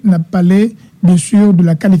 et n'a parlé bien sûr de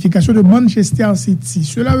la qualification de Manchester City.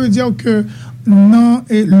 Cela veut dire que non,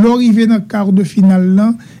 et l'arrivée dans le quart de finale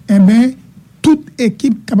là, eh bien toute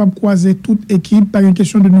équipe capable de croiser toute équipe, pas une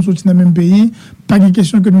question de nous sortir dans le même pays, pas une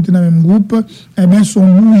question que nous sommes dans le même groupe, eh bien sont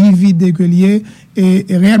nous vide que liés, et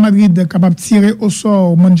Real Madrid capable de tirer au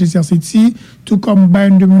sort Manchester City, tout comme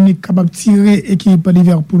Bayern de Munich capable de tirer équipe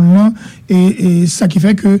Liverpool là, et ça qui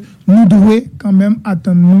fait que nous devons quand même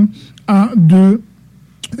attendre nous à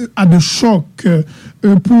de chocs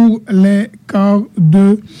pour les quarts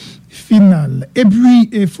de finale. Et puis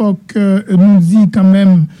il faut que nous dit quand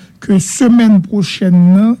même que semaine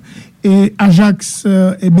prochaine et Ajax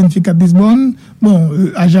et Benfica de Lisbonne. Bon,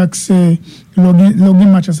 Ajax le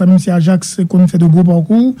match ça même si Ajax qu'on fait de gros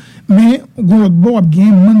parcours, mais l'autre bord a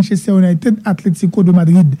bien Manchester United Atlético de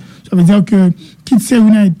Madrid. Ça veut dire que quitte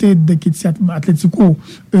United quitte Atlético,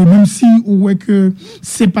 même si on voit que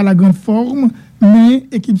c'est pas la grande forme, mais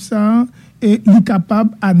équipe ça est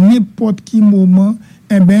capable à n'importe quel moment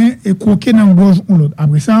eh ben et croquer dans gorge ou l'autre.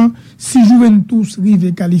 Après ça, si Juventus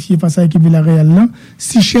rive qualifié face à l'équipe Villarreal là,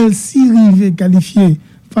 si Chelsea rive qualifié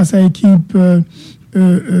face à l'équipe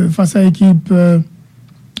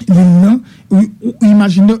Lille,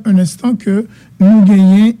 imaginez un instant que nous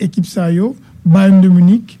gagnons équipe Sayo, Bayern de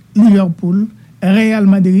Munich, Liverpool, Real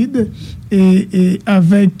Madrid et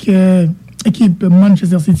avec équipe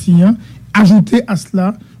Manchester City, ajouter à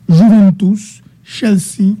cela Juventus,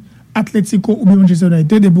 Chelsea, Atlético ou bien Manchester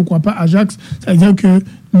United, et pourquoi pas Ajax. Ça veut dire que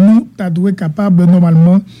nous devons être capables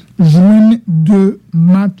normalement jouer 2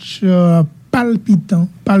 matchs palpitants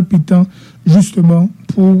justement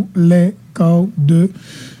pour les quarts de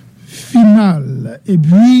finale. Et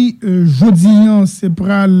puis jeudi c'est pour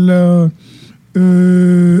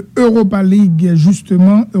Europa League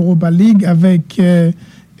justement, Europa League avec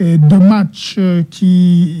 2 matchs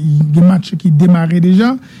qui démarraient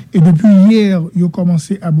déjà, et depuis hier ils ont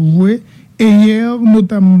commencé à jouer, et hier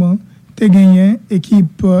notamment tu as gagné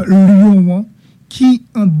équipe Lyon qui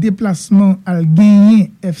en déplacement a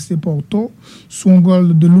gagné FC Porto son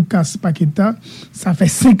goal de Lucas Paqueta. Ça fait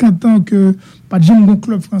 50 ans que pas de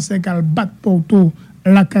club français qui a battu Porto,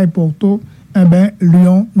 la caille Porto. Eh ben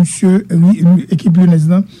Lyon, monsieur, équipe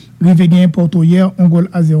lyonnaise, rive gagné Porto hier,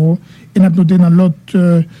 1-0. Et on a noté dans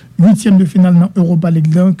l'autre 8e de finale dans Europa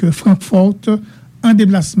League que Francfort, en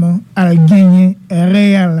déplacement, a gagné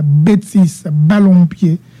Real Betis, ballon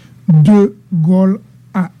pied, 2-1.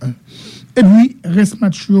 Et puis, reste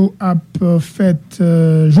match a fait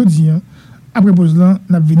jeudi. Après pause là,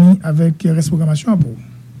 on a venu avec reste programmation à pour.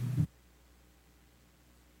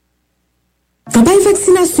 Campagne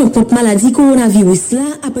vaccination contre maladie coronavirus là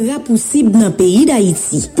après possible dans pays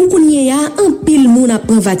d'Haïti. Pour qu'on y a un pile moun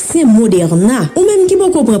apprend vaccin Moderna. Ou même qui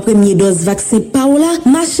bon comprend première dose vaccin Paola,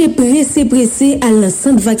 marcher pressé à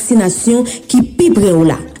l'enceinte de vaccination qui pi près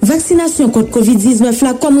là. Vaccination contre COVID-19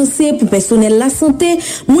 là commencé pour personnel la santé,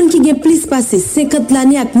 moun qui gen plus passé 50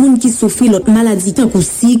 l'année ak moun qui souffre l'autre maladie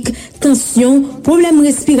tankousik, tension, problème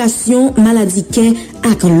respiration, maladie cœur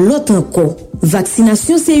ak l'autre encore.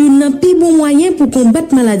 Vaccination c'est un pi bon moyen pour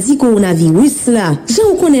combattre maladie coronavirus là.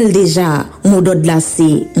 J'en connais déjà. Mon dode là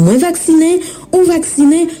c'est moins vacciné ou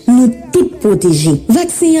vacciné nous toutes protégés.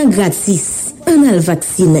 Vaccin gratis. Un al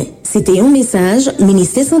vacciné. C'était un message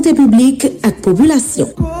ministère santé publique à population.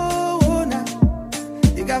 Corona,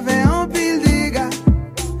 il y avait un pile de gars.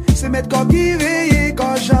 C'est mettre corps qui veille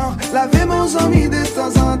quand genre laver mon ami de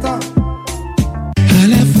temps en temps.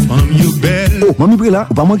 Oh, Mamie Brilla,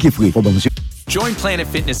 pas moi qui est frais. Oh, bah, monsieur. Join Planet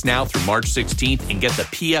Fitness now through March 16th and get the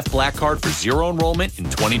PF Black Card for zero enrollment and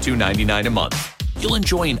 $22.99 a month. You'll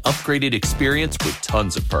enjoy an upgraded experience with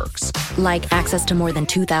tons of perks. Like access to more than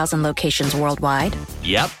 2,000 locations worldwide?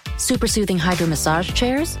 Yep. Super soothing hydro massage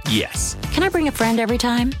chairs? Yes. Can I bring a friend every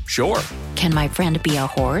time? Sure. Can my friend be a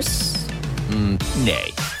horse?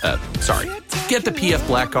 Nay. Sorry. Get the PF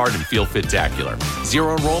Black Card and feel fit-tacular.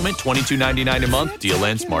 Zero enrollment, $22.99 a month. Deal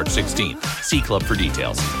ends March 16th. See Club for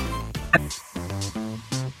details.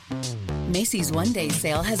 Macy's One Day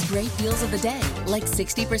Sale has great deals of the day, like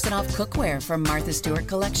 60% off cookware from Martha Stewart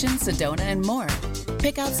Collection, Sedona, and more.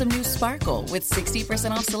 Pick out some new Sparkle with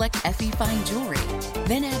 60% off select FE Fine Jewelry.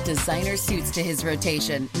 Then add designer suits to his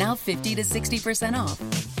rotation, now 50 to 60% off.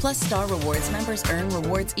 Plus, Star Rewards members earn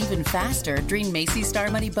rewards even faster during Macy's Star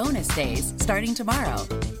Money Bonus Days, starting tomorrow.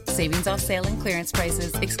 Savings off sale and clearance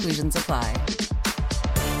prices, exclusions apply.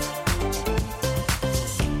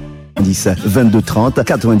 22 30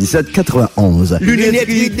 97 91.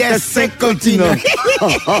 Lunetterie des 5 continents.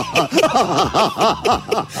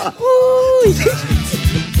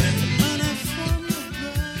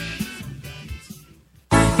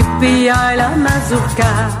 Puis la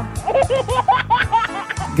mazurka.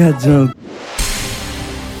 Gadjan.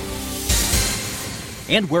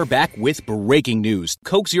 And we're back with breaking news.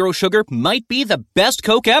 Coke Zero Sugar might be the best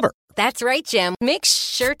Coke ever. That's right, Jim. Make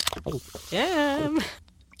sure. Jim.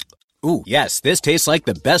 Ooh, yes, this tastes like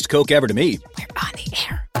the best Coke ever to me. We're on the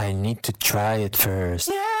air. I need to try it first.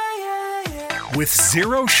 With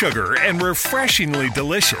zero sugar and refreshingly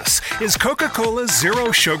delicious, is Coca-Cola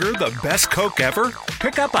Zero Sugar the best Coke ever?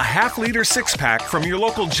 Pick up a half-liter six-pack from your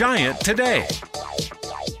local Giant today.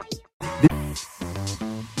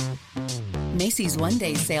 Macy's One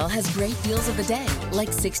Day Sale has great deals of the day,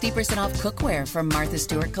 like 60% off cookware from Martha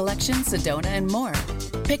Stewart Collection, Sedona, and more.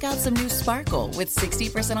 Pick out some new Sparkle with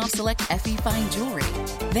 60% off select FE Fine Jewelry.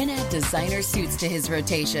 Then add designer suits to his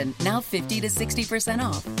rotation, now 50 to 60%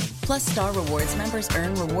 off. Plus, Star Rewards members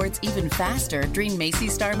earn rewards even faster during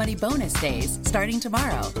Macy's Star Money Bonus Days, starting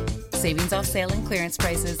tomorrow. Savings off sale and clearance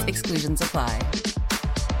prices, exclusions apply.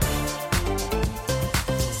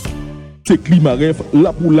 C'est Climaref,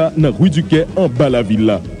 la poula, dans rue du Quai, en bas la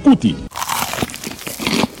villa. Kouti.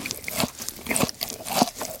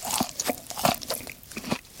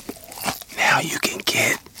 Now you can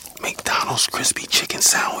get McDonald's Crispy Chicken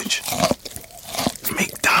Sandwich,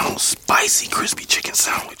 McDonald's Spicy Crispy Chicken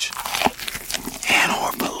Sandwich, and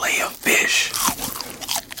or Filet-O-Fish.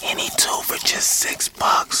 Any two for just $6.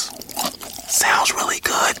 Sounds really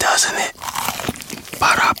good, doesn't it?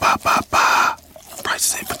 Ba-da-ba-ba-ba.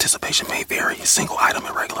 Prices and participation may vary. A single item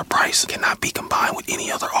at regular price cannot be combined with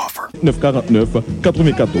any other offer. 949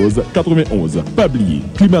 94 91. Pas oublier,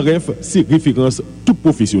 Climaref, c'est référence tout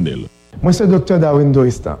professionnel. Moi, c'est Dr. Darwin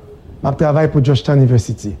Doristan. Je travaille pour Georgetown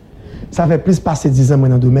University. Ça fait plus passer 10 ans dans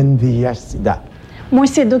le domaine VIH-Sida. Moi,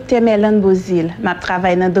 c'est Dr. Mélane Bozil. Je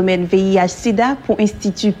travaille dans le domaine VIH-Sida pour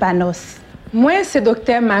l'Institut Panos. Moi, c'est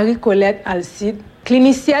Dr. Marie-Colette Alcide,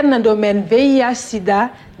 clinicienne dans le domaine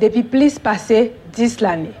VIH-Sida depuis plus passé 10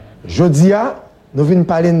 l'année. Jodi, nous venons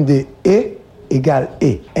parler de E égale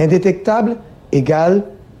E. Indétectable égale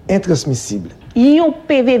intransmissible. Yon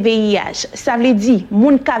PVVIH, ça veut dire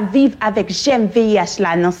moun ka vive avec gène VIH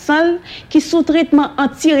là nan sang qui sous traitement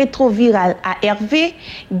antirétroviral ARV,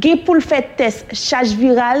 gen pour le faire test charge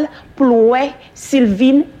virale pour ouais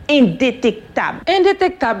Sylvine indétectable.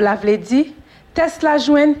 Indétectable la veut dire test la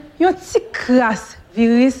joine yon ti crasse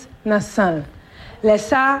virus nan sang. Les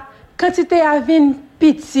ça quantité avine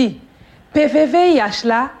petit PVVIH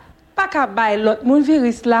là pas ka bay l'autre moun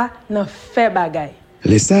virus là nan fait bagay.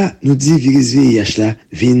 Ça nous dit virus VIH là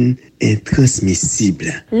vin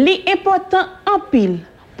intransmissible. Li important en pile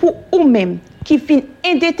pour ou même qui fin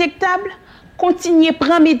indétectable continuer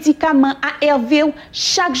prendre médicaments ARV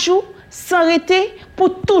chaque jour sans arrêter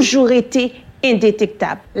pour toujours être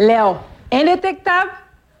indétectable. Léo, indétectable,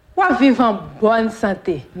 ou vivre en bonne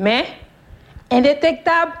santé. Mais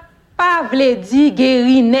indétectable, pas vle dire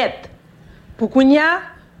guéri net. Pour qu'on y a,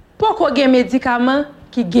 pourquoi gen médicament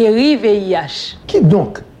qui guérit VIH? Qui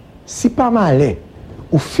donc, si pas mal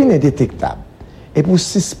ou fin indétectable, et pour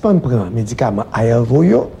suspendre prendre médicament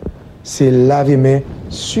ARV, c'est laver main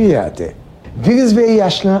sur la terre. Virus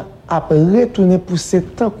VIH là a retourné pousser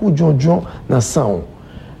tant coup de jonjon dans sang.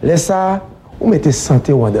 Laisse ça ou mettez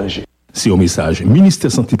santé ou en danger. C'est un message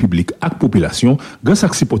ministère santé publique et population grâce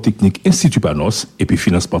à support technique Institut Panos et puis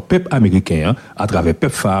financement PEP américain à travers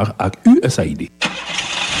PEPFAR et USAID.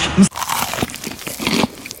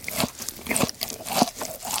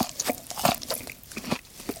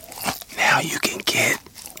 Now you can get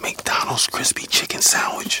McDonald's crispy chicken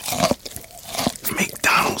sandwich,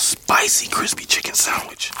 McDonald's spicy crispy chicken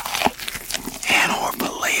sandwich, and or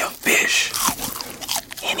Filet-O-Fish.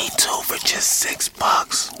 Any two for just $6.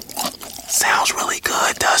 Sounds really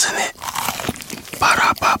good, doesn't it?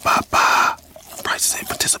 Ba-da-ba-ba-ba. Prices and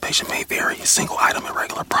participation may vary. A single item at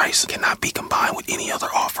regular price cannot be combined with any other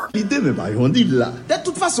offer. L'idée me va yon dit là. De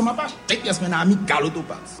toute façon, ma page tek pièce men Amical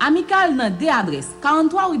Autopass. Amical nan deux adresses.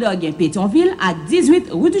 43 rue d'Orguin Pétionville à 18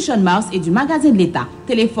 rue du Champ-Mars et du magasin de l'État.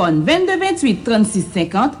 Téléphone 22 28 36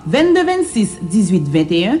 50, 22 26 18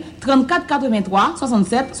 21, 34 83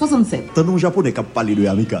 67 67. T'as un japonais qui parle de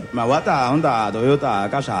Amical. Mawata, Honda, Toyota,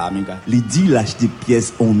 Kasha, Amical. Li dit l'acheter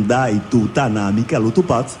pièces Honda et Toyota na Amical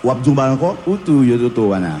Autopass. Ou abdouba encore?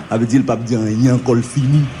 A veut dire pas dire rien encore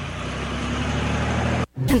fini.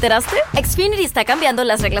 ¿Te enteraste? Xfinity está cambiando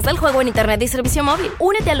las reglas del juego en Internet y servicio móvil.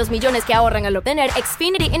 Únete a los millones que ahorran al obtener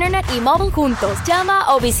Xfinity Internet y móvil juntos.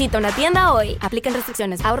 Llama o visita una tienda hoy. Aplican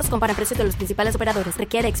restricciones. Ahorros comparan precios de los principales operadores.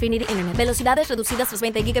 Requiere Xfinity Internet. Velocidades reducidas tras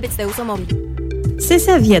 20 gigabits de uso móvil. C'est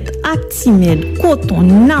serviette Actimel, coton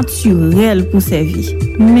naturel pour servir.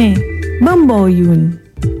 Mais, bamboyoun.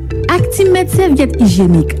 Actimel serviette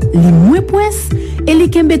hygiénique, les moins poisses et les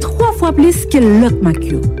kembe 3 fois plus que l'autre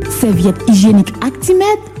macure. Serviette hygiénique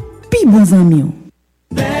Actimel, pi bon amis.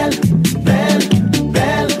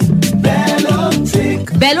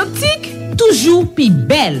 Belle optique, toujours pi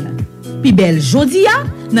belle. Pi belle jodia,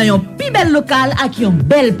 nan yon pi belle local ak yon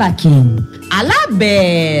belle parking. À la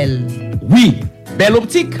belle. Oui, Belle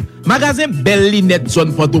Optique, magasin Belle Linette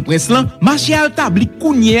zone Port-au-Prince lan, marché Altabli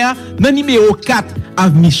Kounière, nan numéro 4,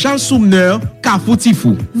 avenue Charles Soumner,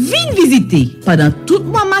 Kafoutifou. Vin visiter. Pendant tout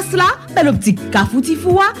mois mars là, Belle Optique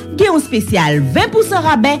Kafoutifou a gen un spécial 20%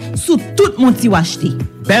 rabais sous tout mon ti acheté.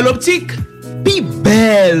 Belle Optique, pi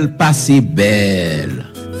belle passé belle.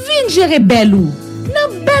 Vin gérer belle ou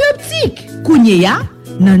nan Belle Optique. Kounière,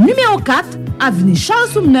 nan numéro 4, avenue Charles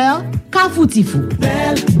Soumner, Kafoutifou.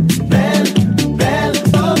 Belle Optique.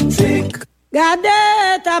 Gade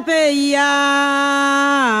ta pays,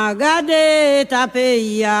 gade ta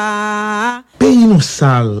pays. Pays nous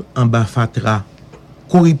sale en bas fatra,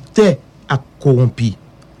 corrupté ak corrompi,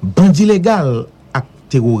 bandi légal ak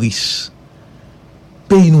terroriste.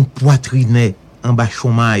 Pays nous poitriné en bas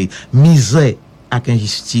chômage, misère ak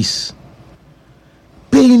injustice.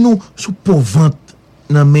 Pays nous sous pauvante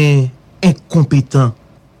nan men incompétent.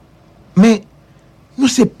 Mais nous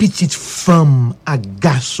ces petites femmes à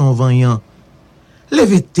garçons vaillants.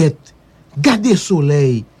 Levez tête, gardez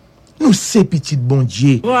soleil. Nous ces petites bon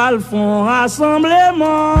Dieu. Pour font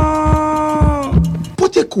rassemblement. Pour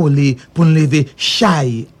te coller pour nous lever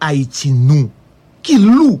chai Haïti nous qui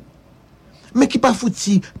loup. Mais qui pas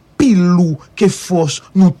fouti pile loup que force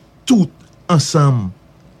nous toutes ensemble.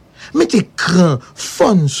 Mettez cran,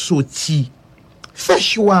 fon sorti. Fais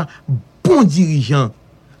choix bon dirigeant.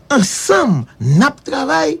 Ensemble, nap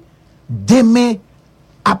travail, demain,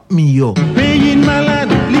 ap miyo. Pays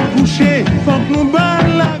malade, li couché, faut que nous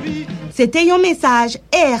bonne la vie. C'était un message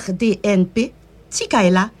RDNP,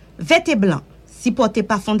 Tikaela, Vete Blanc, supporté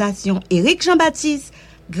par Fondation Éric Jean-Baptiste,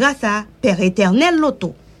 grâce à Père Éternel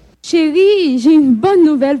Loto. Chérie, j'ai une bonne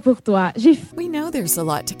nouvelle pour toi. We know there's a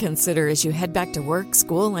lot to consider as you head back to work,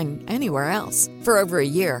 school, and anywhere else. For over a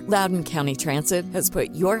year, Loudoun County Transit has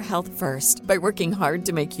put your health first by working hard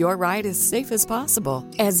to make your ride as safe as possible.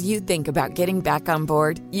 As you think about getting back on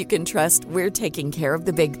board, you can trust we're taking care of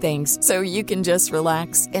the big things, so you can just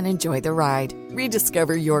relax and enjoy the ride.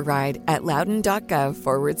 Rediscover your ride at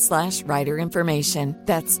loudoun.gov/rider information.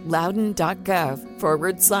 That's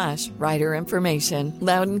loudoun.gov/rider information.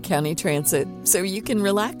 Loudoun County Transit, so you can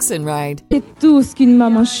relax and ride. C'est tout ce qu'une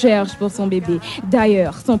maman cherche pour son bébé.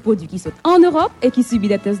 D'ailleurs, son produit qui saute en Europe et qui subit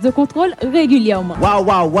des tests de contrôle régulièrement.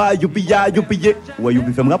 Waouh, youpi, youpi. Ouais,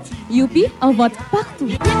 youpi, fais rap. Youpi, en vente partout.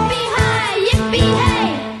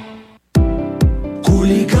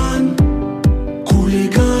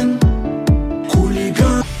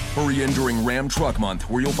 Hurry in during Ram Truck Month,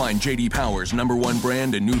 where you'll find J.D. Power's #1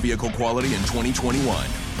 brand in new vehicle quality in 2021.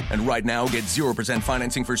 And right now, get 0%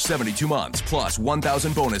 financing for 72 months, plus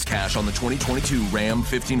 $1,000 bonus cash on the 2022 Ram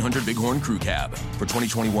 1500 Bighorn Crew Cab. For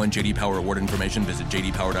 2021 J.D. Power award information, visit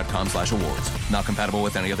jdpower.com/awards. Not compatible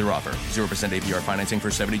with any other offer. 0% APR financing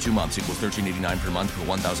for 72 months equals $13.89 per month for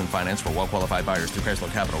 $1,000 finance for well-qualified buyers through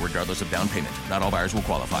Chrysler Capital, regardless of down payment. Not all buyers will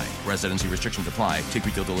qualify. Residency restrictions apply. Take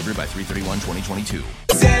retail delivery by 3/31/2022.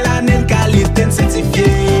 C'est l'année qualité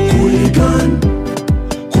certifiée. Hooligan.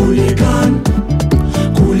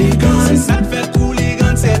 C'est ça que fait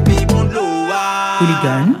Hooligan, c'est pipon de l'eau.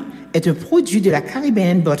 Hooligan est un produit de la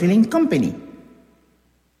Caribbean Bottling Company.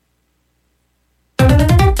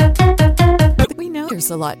 We know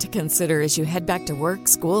there's a lot to consider as you head back to work,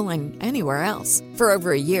 school, and anywhere else. For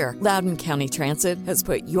over a year, Loudoun County Transit has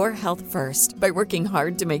put your health first by working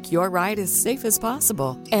hard to make your ride as safe as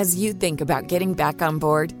possible. As you think about getting back on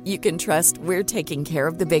board, you can trust we're taking care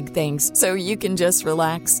of the big things, so you can just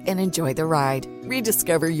relax and enjoy the ride.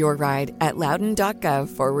 Rediscover your ride at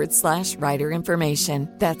loudoun.gov/rider information.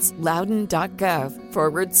 That's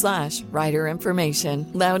loudoun.gov/rider information.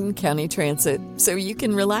 Loudoun County Transit, so you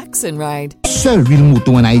can relax and ride. Seule ville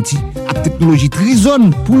moto en Haïti, avec technologie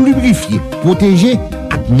Trizone pour lubrifier, protéger et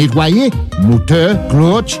nettoyer moteur,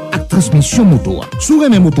 clutch et transmission moto. Sur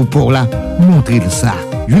les motos pour là, montrez-le ça.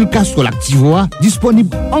 Huile Castrol Activoa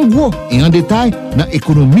disponible en gros et en détail dans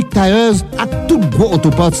Economic Tires et tout gros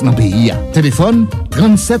autoparts dans le pays. Téléphone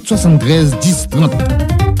 37 73 10 30.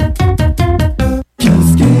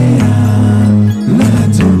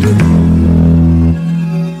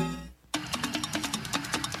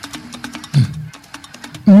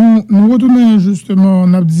 Nous retournons justement,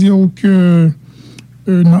 on a dit que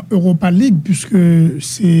dans Europa League, puisque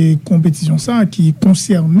c'est compétition ça qui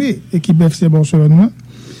concernait l'équipe FC Barcelone.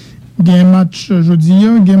 Il y a un match jeudi,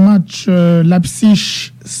 il y a un match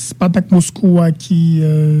Leipzig Spartak Moscou qui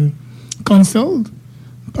cancelled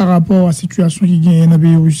par rapport à la situation qui gagne dans le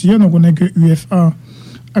pays russien. Donc on a que UEFA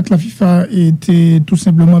avec la FIFA était tout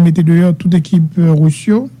simplement metté dehors toute équipe russe.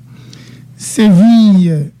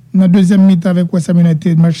 Séville dans la deuxième mi-temps avec West Ham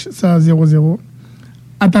United, match ça 0-0.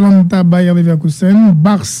 Atalanta Bayer Leverkusen,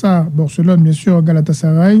 Barça Barcelone bien sûr,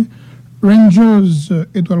 Galatasaray, Rangers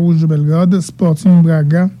Étoile Rouge de Belgrade, Sporting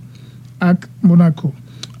Braga avec Monaco.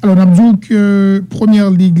 Alors on a dit que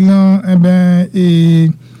première ligue là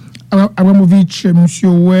et Abramovich monsieur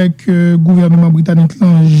ouais que gouvernement britannique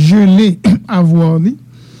là gelé à voir lui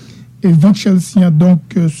et Van Chelsea a donc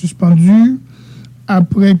suspendu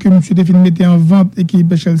après que monsieur défini mettait en vente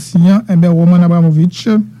équipe Chelsea Roman Abramovich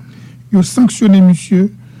il a sanctionné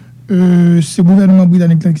monsieur ce gouvernement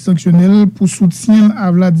britannique qui sanctionné pour soutien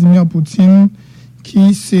à Vladimir Poutine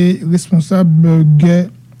qui c'est responsable guerre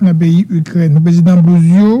dans le pays Ukraine. Le président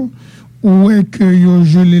Bouzio ouais que yo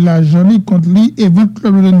gelé l'argent contre lui et 20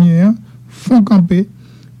 clubs londoniens font camper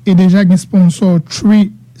et déjà un sponsor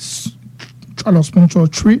Tree ce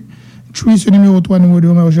numéro 3 numéro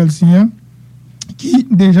 2 Chelsea qui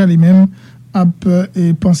déjà les mêmes a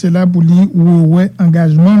pensé là pour lui ouais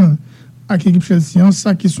engagement avec l'équipe Chelsea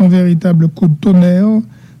ça qui sont véritables coups de tonnerre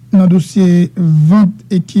dans le dossier vente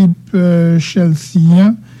équipe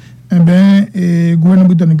Chelsea et gouvernement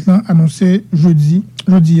britannique a annoncé jeudi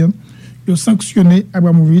il a sanctionné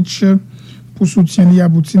Abramovich pour soutien lié à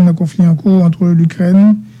Poutine dans le conflit en cours entre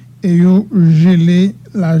l'Ukraine et il a gelé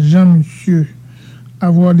l'argent monsieur à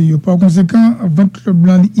voir les par conséquent 20 clubs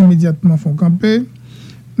blancs immédiatement font camper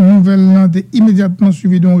nouvelle immédiatement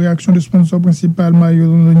suivi d'une réaction de sponsor principal Mario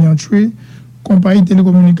Londonian Tree compagnie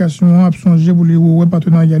télécommunication a songé pour les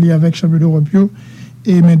partenariats avec champion d'Europe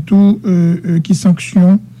et mais tout qui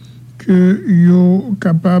sanction que yo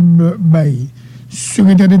capable bailler.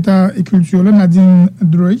 Secrétaire d'État et culture Nadine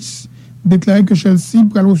Droyce déclaré que Chelsea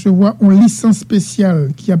pourra recevoir une licence spéciale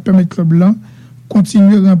qui a permis au club blanc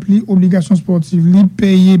continuer à remplir obligations sportives li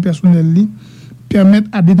payer personnel li permettre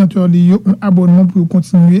à détenteurs li un abonnement pour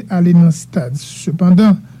continuer à aller dans le stade.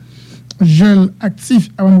 Cependant, gel actif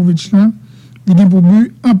Abramovich là, il a pour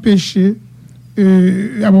but empêcher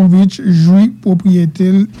Abramovich jouer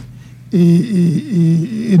propriété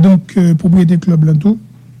et donc propriété club blanc tout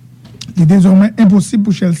Il est désormais impossible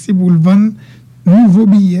pour Chelsea pour le vendre nouveaux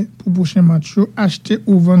billets pour prochain match, acheter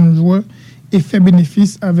ou vendre joueurs et faire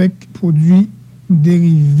bénéfice avec produits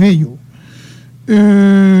dérivés.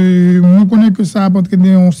 On connaît que ça a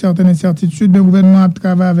entraîné une certaine incertitude. Le gouvernement a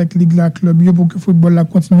travaillé avec Ligue la Club pour que le football la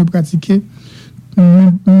continue à pratiquer.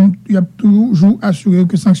 Il a toujours assuré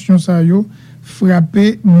que sanctions ça yo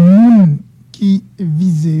frapper moun qui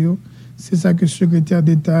visé. C'est ça que le secrétaire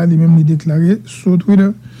d'État lui-même a déclaré sur Twitter.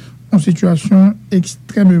 Une situation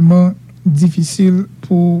extrêmement difficile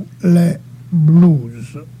pour les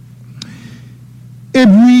Blues. Et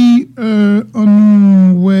puis,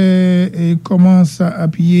 on commence à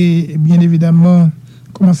appuyer, bien évidemment,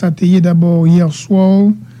 commence à tailler d'abord hier soir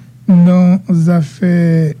dans les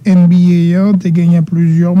affaires NBA. Tu as gagné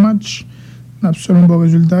plusieurs matchs, absolument bon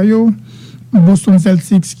résultat. Boston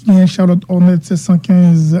Celtics qui gagne Charlotte Hornets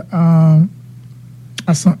 115 à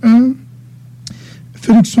 101.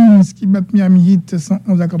 Phoenix Suns qui bat Miami Heat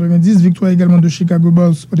 111 à 90. Victoire également de Chicago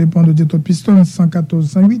Bulls au dépend de Detroit Pistons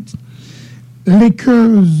 114-108.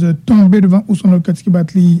 Lakers tombés devant Houston Rockets qui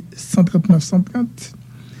battent 139-130.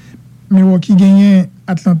 Milwaukee gagnait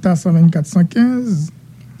Atlanta 124-115.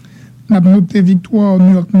 On a noté victoire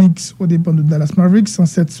New York Knicks au dépend de Dallas Mavericks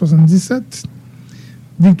 107-77.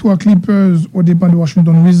 Victoire Clippers au dépend de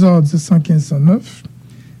Washington Wizards 115-109.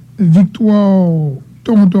 Victoire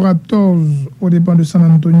Toronto Raptors au dépend de San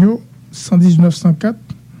Antonio 119-104.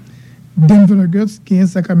 Denver Nuggets qui est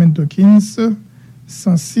Sacramento Kings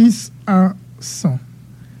 106 à 100.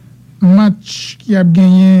 Match qui a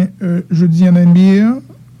gagné jeudi en NBA.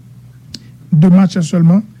 2 matchs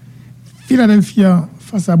seulement. Philadelphia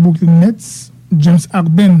face à Brooklyn Nets. James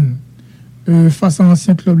Harden face à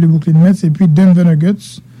l'ancien club les Brooklyn Nets. Et puis Denver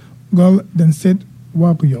Nuggets, Golden State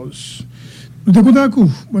Warriors. Nous t'écoutons un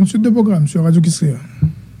coup. Bonne suite de programme sur Radio Kisria.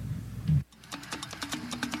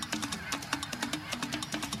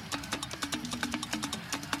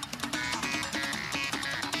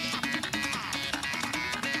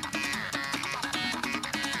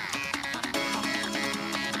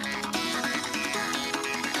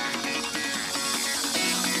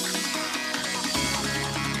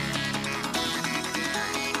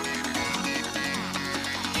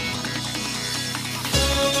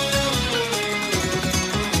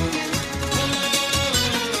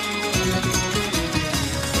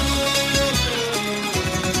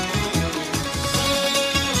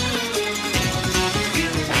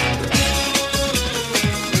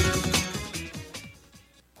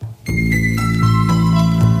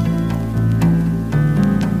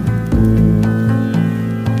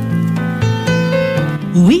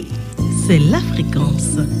 Oui, c'est la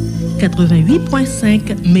fréquence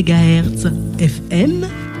 88.5 MHz FM,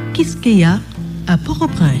 Kiskeya à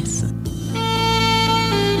Port-au-Prince.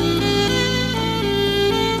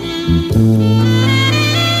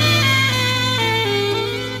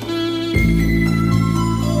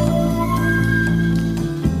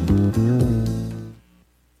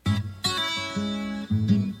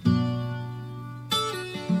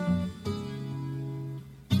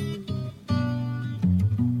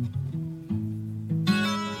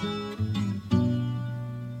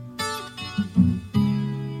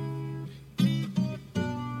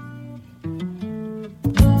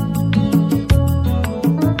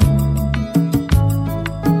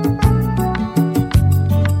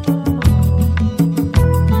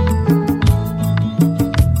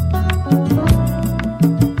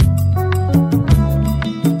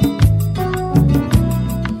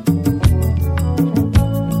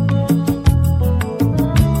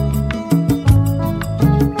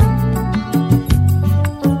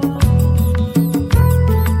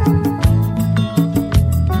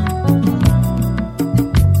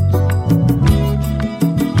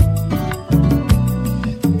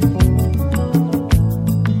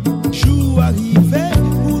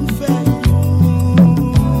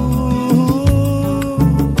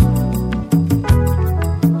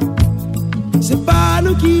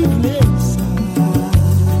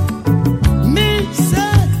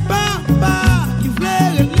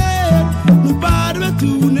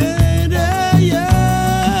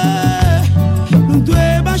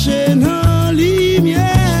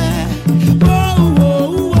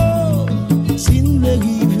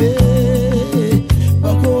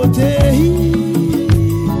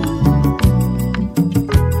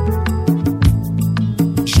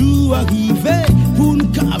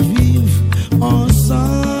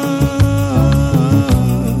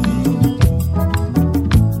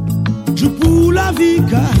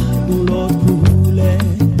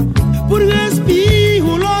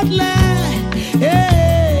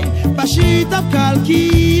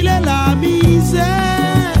 Calcule la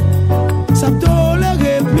misère.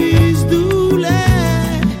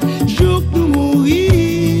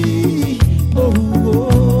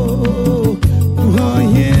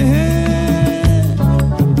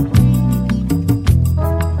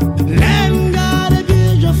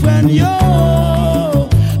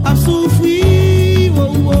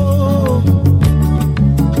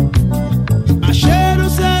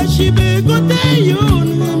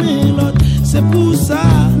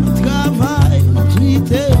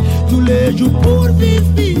 jou pour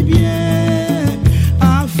vivre bien,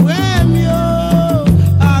 à frère yo,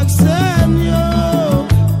 à sœur yo,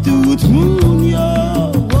 tout moun yo.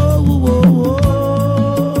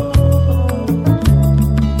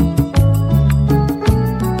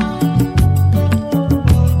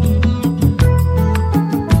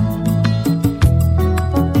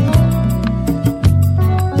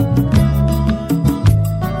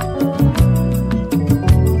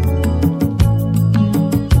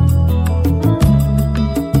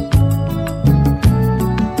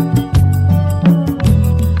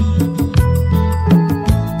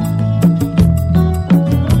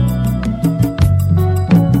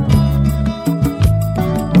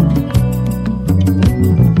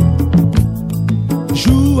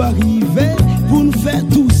 Arrivé pour nous faire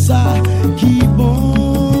tout ça qui bon.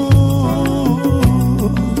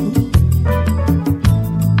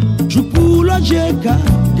 Je pour le jeka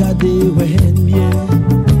garder ouais bien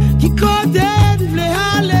qui côté vle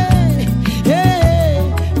aller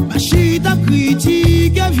ma chita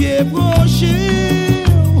critique vieux prochain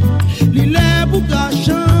li lè pour ka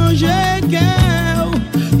changer cœur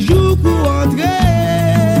jou pour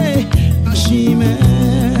entrer en chimé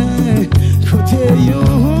côté yo.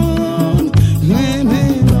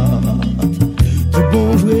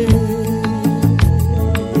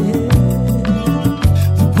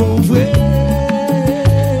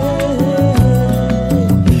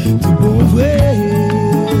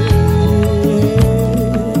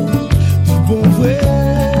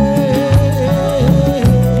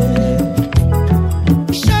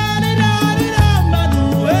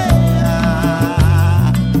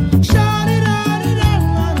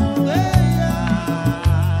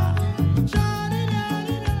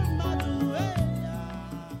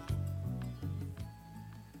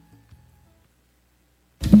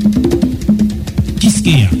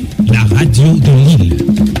 La radio de l'île.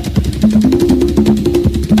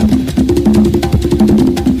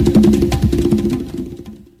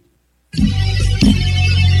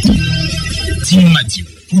 Tim Madiou,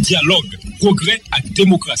 pour dialogue, progrès et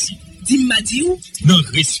démocratie. Tim Madiou, non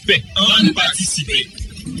respect, en participer.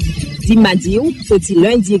 Tim Madiou, sorti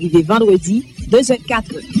lundi arrivé vendredi, 2h04.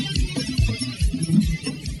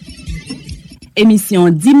 Émission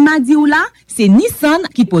Dim Madiou là, c'est Nissan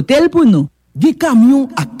qui potel pour nous. Des camions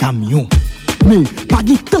à camions. Mais pas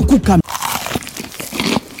des tant que camions.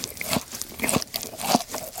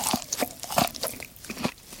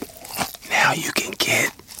 Now you can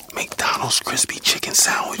get McDonald's crispy chicken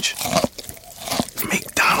sandwich,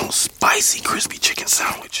 McDonald's spicy crispy chicken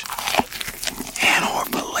sandwich, and or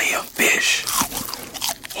fillet of fish.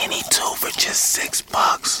 Any two for just $6.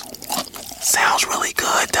 Sounds really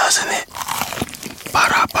good, doesn't it?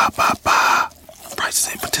 Ba-da-ba-ba-ba. Prices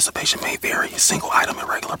and participation may vary. A single item at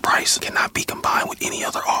regular price cannot be combined with any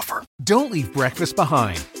other offer. Don't leave breakfast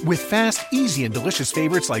behind. With fast, easy, and delicious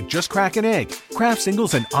favorites like Just Crack an Egg, Kraft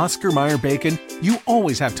Singles, and Oscar Mayer Bacon, you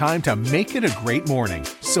always have time to make it a great morning.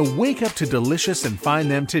 So wake up to delicious and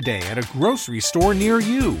find them today at a grocery store near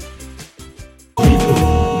you.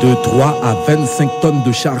 De 3 à 25 tonnes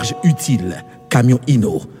de charge utile. Camion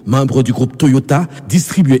Hino, membre du groupe Toyota,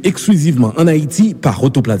 distribué exclusivement en Haïti par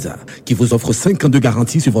Autoplaza, qui vous offre 5 ans de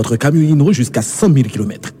garantie sur votre camion Hino jusqu'à 100 000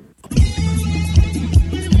 km.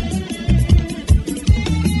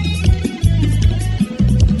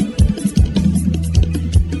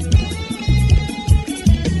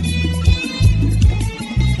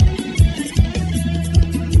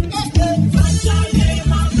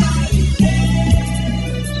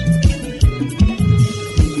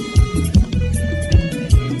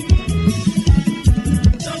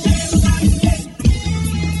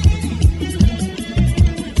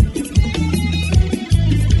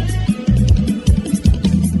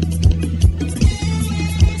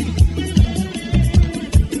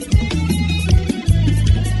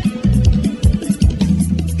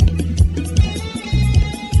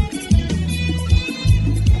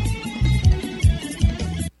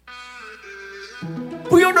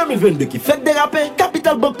 Pour 2022 qui fait déraper,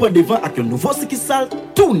 Capital Bank prend devant avec un nouveau succursale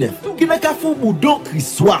tout neuf qui n'a qu'à faire boudon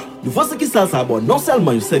crissoir. Nouveau succursale ça bon non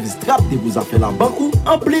seulement un service trap de vous a fait la banque,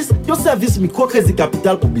 en plus un service microcrédit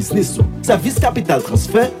capital pour business, service capital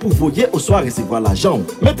transfert pour voyer au soir recevoir l'argent.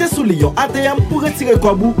 Mettez sous lion ATM pour retirer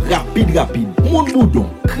quoi bout rapide. Moun boudon,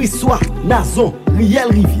 crissoir, Nazon, Riel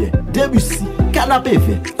Rivière, Debussy, Canapé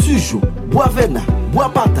Vert, Tujo, Boisvena, Bois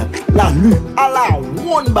Patate, La Lue, Ala,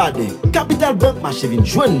 Wonbade, Capital Bank marché vin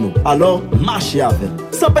joindre nous. Alors, marchez avec.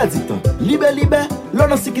 Sans perdre du temps. Libé, l'on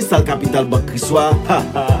a qui sale Capital Bank Crissoir.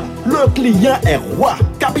 Le client est roi.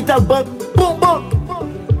 Capital Bank, bon banque.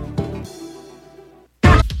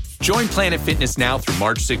 Join Planet Fitness now through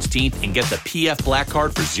March 16th and get the PF Black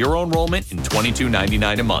Card for zero enrollment and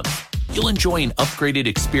 $22.99 a month. You'll enjoy an upgraded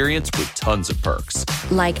experience with tons of perks.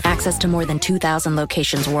 Like access to more than 2,000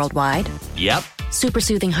 locations worldwide? Yep. Super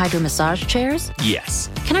soothing hydro massage chairs?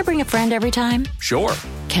 Yes. Can I bring a friend every time? Sure.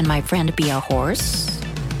 Can my friend be a horse?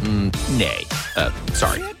 Nay.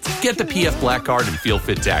 Sorry. Get the PF Black Card and feel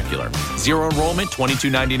fit-tacular. Zero enrollment,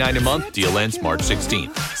 $22.99 a month. Deal ends March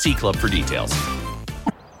 16th. See Club for details.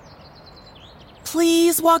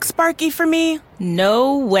 Please walk Sparky for me.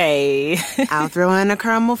 No way. I'll throw in a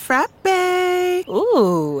caramel frappe.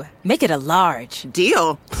 Ooh, make it a large.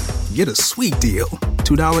 Deal. Get a sweet deal.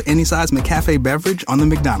 $2 any size McCafe beverage on the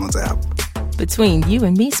McDonald's app. Between you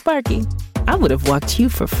and me, Sparky, I would have walked you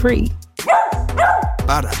for free.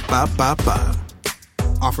 Ba-da-ba-ba-ba.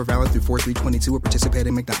 Offer valid through 4/3/22 at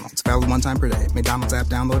participating McDonald's. Valid one time per day. McDonald's app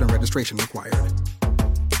download and registration required.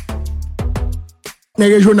 We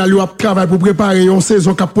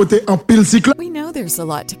know there's a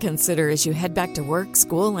lot to consider as you head back to work,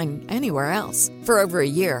 school, and anywhere else. For over a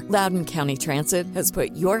year, Loudoun County Transit has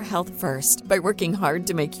put your health first by working hard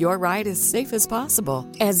to make your ride as safe as possible.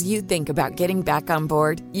 As you think about getting back on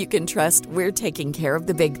board, you can trust we're taking care of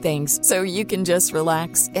the big things, so you can just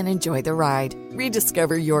relax and enjoy the ride.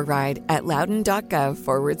 Rediscover your ride at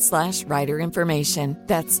loudoun.gov/rider information.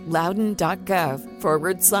 That's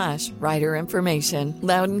loudoun.gov/rider information.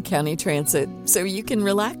 Loudoun County Transit, so you can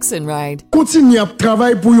relax and ride. Continue à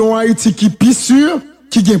travailler pour un Haïti qui plus sûr,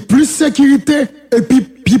 qui gagne plus sécurité et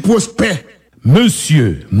puis prospère.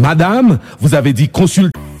 Monsieur, madame, vous avez dit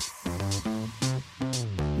consulter.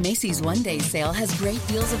 Macy's One Day Sale has great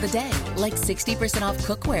deals of the day, like 60% off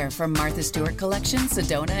cookware from Martha Stewart Collection,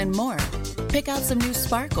 Sedona, and more. Pick out some new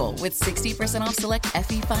sparkle with 60% off select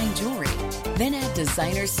Effie Fine jewelry. Then add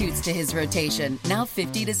designer suits to his rotation, now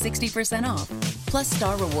 50 to 60% off. Plus,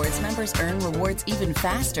 Star Rewards members earn rewards even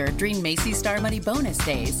faster during Macy's Star Money Bonus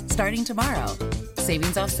Days, starting tomorrow.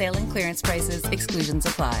 Savings off sale and clearance prices, exclusions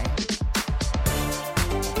apply.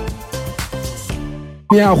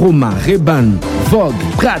 Aroma, Ray-Ban, Vogue,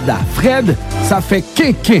 Prada, Fred, ça fait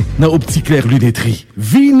quinquin dans Optique Claire Lunetterie.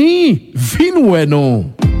 Vini, ouais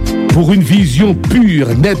non. Pour une vision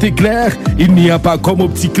pure, nette et claire, il n'y a pas comme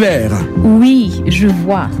Optique Claire. Oui, je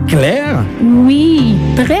vois. Clair? Oui,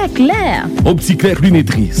 très clair. Optique Claire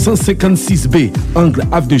Lunetterie, 156B, angle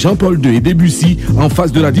avenue Jean-Paul II et Debussy, en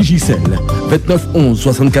face de la Digicel. 29 11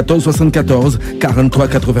 74 74 43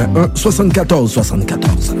 81 74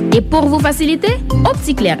 74. Et pour vous faciliter,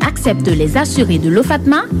 Optique Claire accepte les assurés de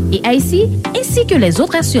l'OFATMA et IC, ainsi que les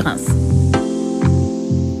autres assurances.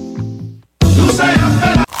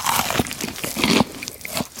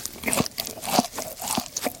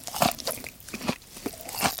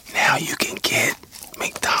 Now you can get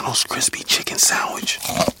McDonald's crispy chicken sandwich,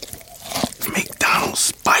 McDonald's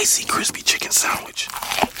spicy crispy chicken sandwich,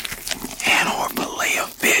 and or fillet of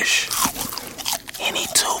fish. Any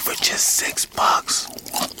two for just $6.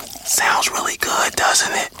 Sounds really good,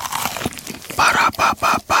 doesn't it?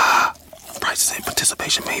 Ba-da-ba-ba-ba. Prices and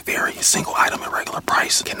participation may vary. A single item at regular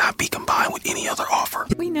price cannot be combined with any other offer.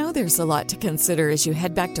 We know there's a lot to consider as you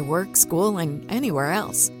head back to work, school, and anywhere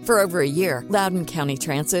else. For over a year, Loudoun County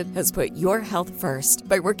Transit has put your health first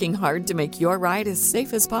by working hard to make your ride as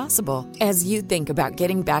safe as possible. As you think about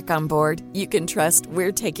getting back on board, you can trust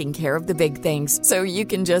we're taking care of the big things, so you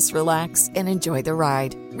can just relax and enjoy the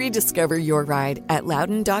ride. Rediscover your ride at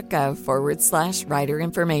loudoun.gov/rider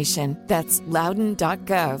information. That's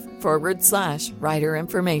loudoun.gov/rider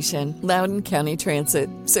information. Loudoun County Transit,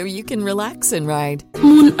 so you can relax and ride.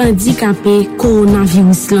 Moun handicapé,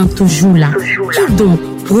 coronavirus lan toujours là. Qui donc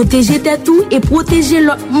protéger tête tout et protéger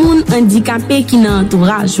l'autre moun handicapé qui nan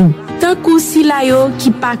entourage ou. Tant kou si la yo qui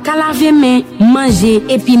pa ka laver main, manger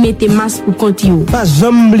et puis mettre masque pour compte yo. Pas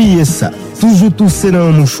jamais oublier ça. Toujours tousser dans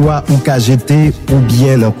un mouchoir ou ka jeter ou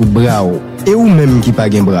bien dans coup de bras et ou même qui pa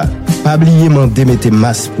gen bras. Pas oublier de mettre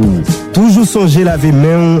masque pour vous. Toujours songer laver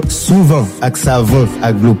main souvent avec savon,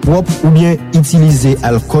 avec l'eau propre ou bien utiliser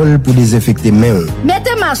alcool pour désinfecter main.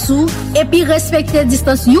 Mettez masque et puis respectez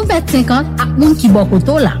distance 1,50 m avec moun qui bon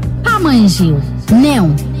koto là. Pas manger.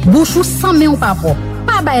 Néon, bouchou sans main ou pas propre.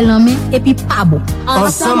 Pas bail l'homme et puis pas beau.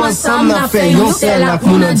 Ensemble n'a fait yon seul avec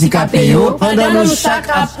moun handicapé yo pendant nous chaque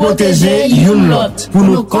à protéger yon l'autre pour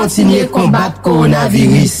nous continuer combattre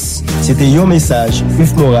coronavirus. C'était yon message,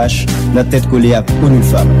 Yves Morache, la tête collée à une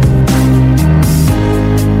femme.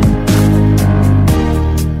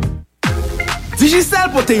 Digicel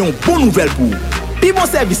pour te yon bon nouvelle pour. Pi bon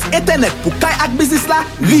service internet pour kay ak business la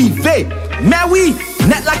rive. Mais oui,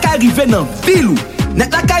 net la kay rive nan vilou.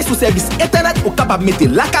 Net Lakay sou servis internet ou kapab mette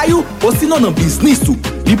lakayou ou sinon nan business ou.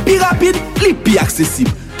 Li pi rapide, li pi aksesib.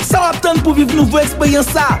 Sa wap tan pou viv nouvo eksperyans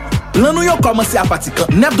sa. Plan nou yo komanse a pati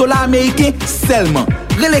 $9 Ameriken selman.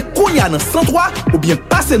 Rele kounya nan 103 ou bien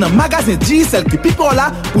pase nan magasin Digicel ki pi por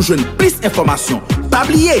la pou jwenn plis informasyon.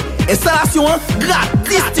 Pabliye, instalasyon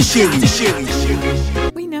gratis ti chéri.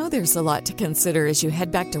 We know there's a lot to consider as you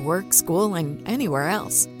head back to work, school, and anywhere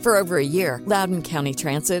else. For over a year, Loudoun County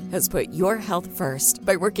Transit has put your health first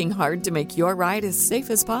by working hard to make your ride as safe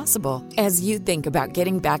as possible. As you think about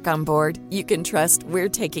getting back on board, you can trust we're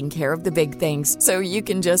taking care of the big things so you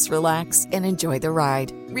can just relax and enjoy the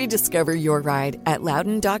ride. Rediscover your ride at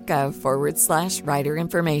loudoun.gov/rider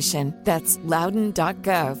information. That's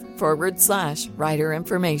loudoun.gov/rider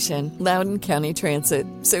information. Loudoun County Transit,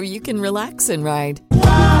 so you can relax and ride.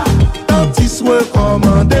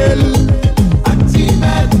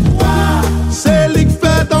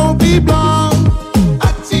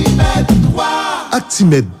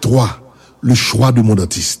 Actimède droit, le choix de mon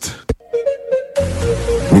dentiste.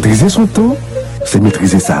 Maîtriser son temps, c'est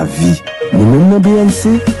maîtriser sa vie. Nous-mêmes dans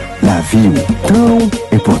BNC, la vie est tant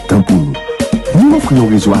important pour nous. Nous offrons un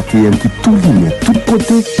réseau ATM qui tout limite, tout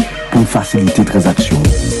côté pour faciliter les transactions.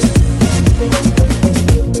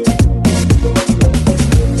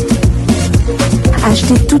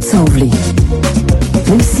 Achetez tout ça en voulez.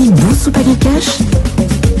 Même si vous sous pas de cash,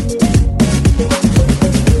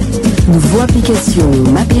 nouveau application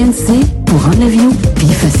MaPNC pour rendre la vie plus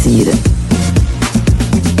facile.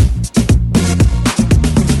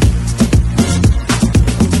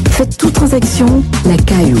 Faites toute transaction, la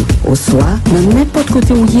caillou, au soir, dans n'importe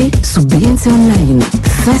côté où y est, sous BNC Online.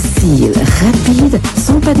 Facile, rapide,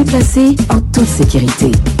 sans pas déplacer, en toute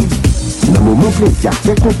sécurité. Dans le moment plaisir,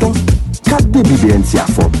 très content, 4 débits BNC à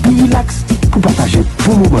fond, plus relax, pour partager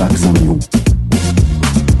pour nos bras amis.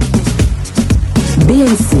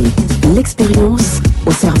 BNC, l'expérience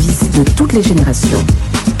au service de toutes les générations.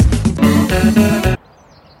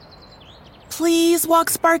 Please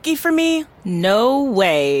walk Sparky for me. No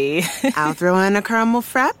way. I'll throw in a caramel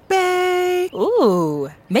frappe. Ooh,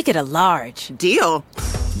 make it a large. Deal.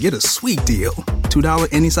 Get a sweet deal. $2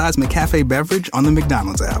 any size McCafe beverage on the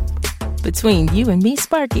McDonald's app. Between you and me,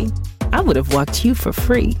 Sparky, I would have walked you for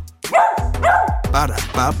free.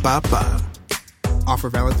 Ba-da-ba-ba-ba. Offer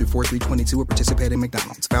valid through 4/3/22 at participating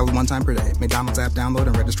McDonald's. Valid one time per day. McDonald's app download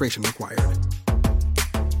and registration required.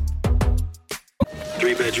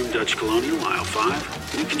 3-bedroom Dutch Colonial, aisle 5.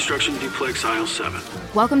 New construction duplex, aisle 7.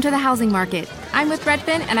 Welcome to the housing market. I'm with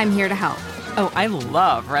Redfin and I'm here to help. Oh, I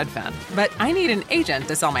love Redfin, but I need an agent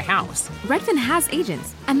to sell my house. Redfin has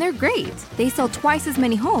agents, and they're great. They sell twice as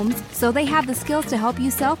many homes, so they have the skills to help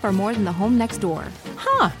you sell for more than the home next door.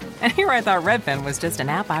 Huh, and here I thought Redfin was just an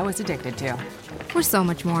app I was addicted to. We're so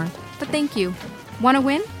much more, but thank you. Want to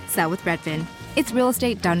win? Sell with Redfin. It's real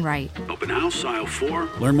estate done right. Open house, aisle 4.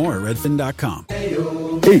 Learn more at redfin.com.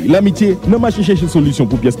 Hey, l'amitié, non ma chercher une solution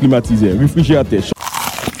pour pièces climatisées, réfrigérateur.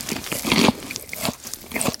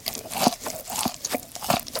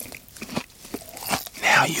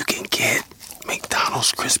 Now you can get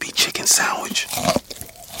McDonald's crispy chicken sandwich,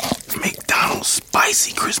 McDonald's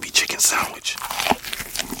spicy crispy chicken sandwich,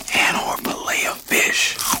 and or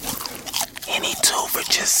Filet-O-Fish. Any two for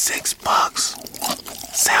just $6.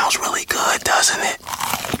 Sounds really good, doesn't it?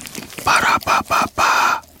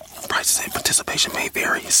 Ba-da-ba-ba-ba. Prices and participation may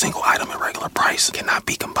vary. A single item at regular price cannot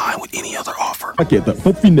be combined with any other offer. Paquette,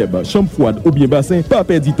 pompe funèbre, chambre froide ou bien bassin, pas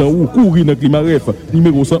perdre temps ou courir dans Climaref,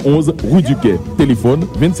 numéro 111, rue du Quai. Téléphone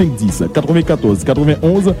 2510 94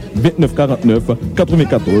 91 29 49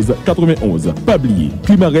 94 91. Pas oublier,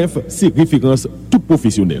 Climaref, c'est référence toute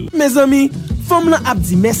professionnelle. Mes amis, femme là a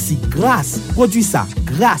dit merci grâce, produit ça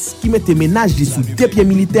grâce qui mette ménage sous deux pieds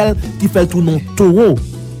militaires qui fait tout non taureau.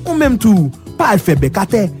 Ou même tout, pas le fait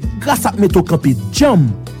becate, grâce à mettre au campé jam,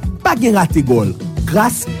 pas gen raté gol,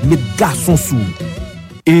 grâce mettre garçon sous.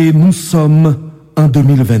 Et nous sommes en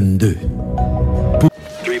 2022.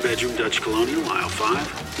 3-bedroom Dutch Colonial, aisle 5.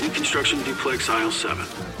 New construction duplex, aisle 7.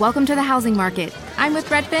 Welcome to the housing market. I'm with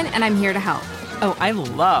Redfin and I'm here to help. Oh, I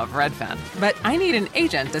love Redfin, but I need an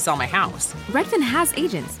agent to sell my house. Redfin has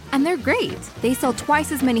agents, and they're great. They sell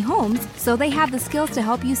twice as many homes, so they have the skills to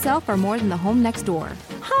help you sell for more than the home next door.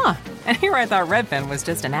 Huh, and here I thought Redfin was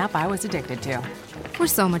just an app I was addicted to. We're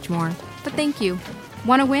so much more, but thank you.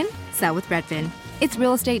 Want to win? Sell with Redfin. It's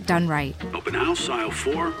real estate done right. Open house, aisle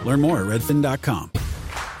 4. Learn more at redfin.com.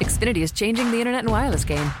 Xfinity is changing the internet and wireless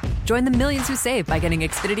game. Join the millions who save by getting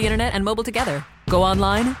Xfinity internet and mobile together. Go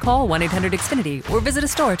online, call 1-800-XFINITY, or visit a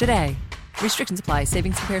store today. Restrictions apply.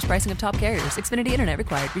 Savings compares pricing of top carriers. Xfinity Internet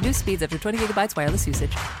required. Reduced speeds after 20 gigabytes wireless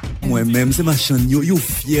usage. Moi-même, c'est ma chaîne. You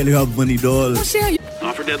fier le bon idole.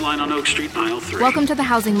 Offer deadline on Oak Street, aisle 3. Welcome to the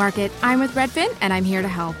housing market. I'm with Redfin, and I'm here to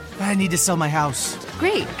help. I need to sell my house.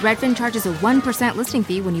 Great. Redfin charges a 1% listing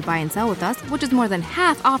fee when you buy and sell with us, which is more than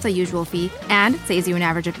half off the usual fee, and saves you an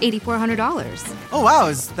average of $8,400. Oh, wow.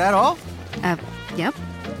 Is that all? Yep.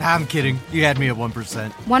 I'm kidding. You had me at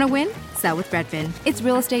 1%. Want to win? Sell with Redfin. It's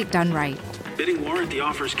real estate done right. Bidding war at the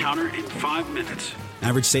offers counter in 5 minutes.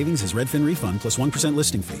 Average savings is Redfin refund plus 1%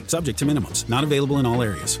 listing fee. Subject to minimums. Not available in all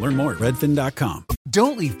areas. Learn more at redfin.com.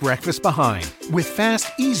 Don't leave breakfast behind. With fast,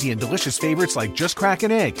 easy, and delicious favorites like Just Crack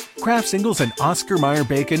an Egg, Kraft Singles, and Oscar Mayer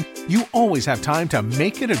Bacon, you always have time to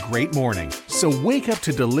make it a great morning. So wake up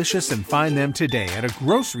to delicious and find them today at a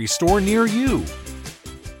grocery store near you.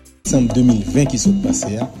 Décembre 2020 qui s'est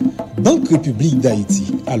passé, Banque République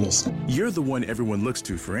d'Haïti, alors. You're the one everyone looks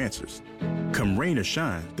to for answers. Come rain or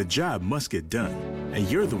shine, the job must get done, and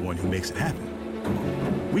you're the one who makes it happen.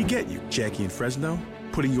 We get you, Jackie in Fresno,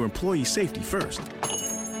 putting your employee safety first.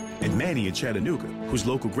 And Manny in Chattanooga, whose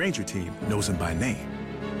local Grainger team knows him by name.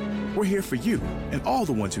 We're here for you and all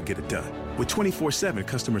the ones who get it done, with 24/7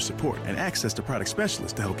 customer support and access to product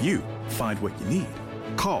specialists to help you find what you need.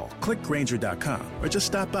 Call, click Grainger.com, or just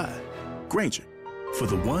stop by. Grainger, for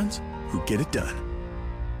the ones who get it done.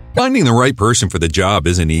 Finding the right person for the job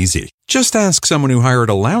isn't easy. Just ask someone who hired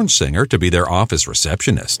a lounge singer to be their office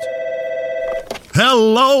receptionist.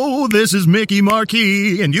 Hello, this is Mickey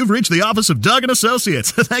Marquis, and you've reached the office of Doug &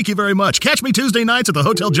 Associates. Thank you very much. Catch me Tuesday nights at the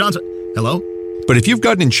Hotel Johnson. Hello? But if you've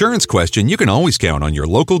got an insurance question, you can always count on your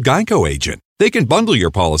local Geico agent. They can bundle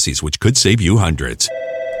your policies, which could save you hundreds.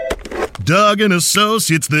 Doug &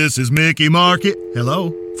 Associates, this is Mickey Marquis.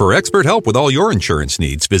 Hello? For expert help with all your insurance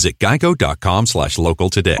needs, visit geico.com/local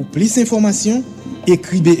today. Pour plus d'informations,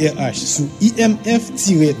 écris BRH sur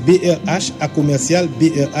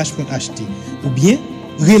imf-brh@commercial-brh.ht ou bien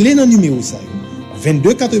relais dans numéro ça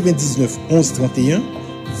 22 99 11 31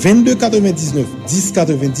 22 99 10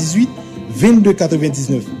 98 22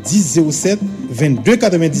 99 10 07 22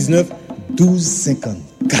 99 12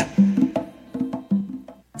 54.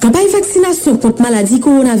 Campagne vaccination contre maladie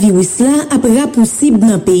coronavirus là après possible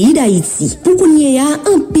dans pays d'Haïti. Pour qu'on y a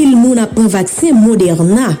un pile moun a prend vaccin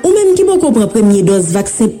Moderna ou même qui bon comprend première dose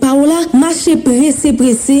vaccin Paola, marcher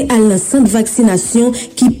pressé à l'enceinte vaccination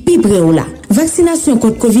qui pi près là. Vaccination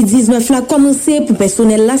contre COVID-19 là commencé pour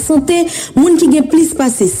personnel la santé, moun qui gen plus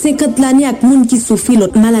passé 50 l'année ak moun qui souffre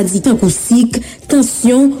l'autre maladie tant que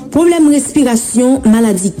tension, problème respiration,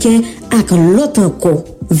 maladie cœur ak l'autre encore.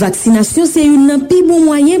 Vaccination c'est une pi bon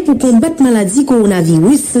moyen pour combattre maladie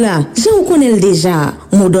coronavirus là. J'en connais déjà.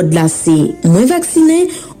 Mot d'ordre là c'est moins vacciné,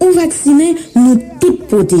 ou vacciné, nous tout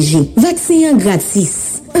protéger. Vaccin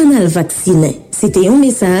gratis. Un al vacciné. C'était un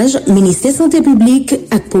message ministère santé publique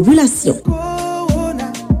à population.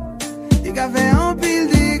 Corona, il avait un pile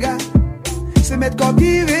dégâts. C'est mettre corps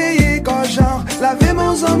qui veille quand genre laver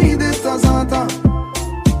mon ami de temps en temps.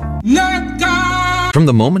 From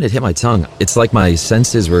the moment it hit my tongue, it's like my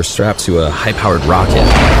senses were strapped to a high-powered rocket.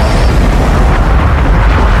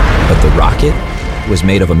 But the rocket was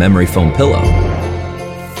made of a memory foam pillow.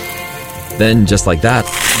 Then, just like that,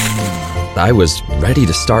 I was ready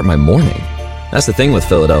to start my morning. That's the thing with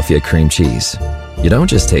Philadelphia cream cheese. You don't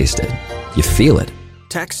just taste it, you feel it.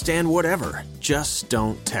 Text and whatever. Just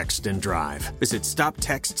don't text and drive. Visit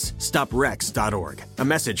StopTextsStopWrecks.org. A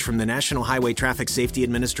message from the National Highway Traffic Safety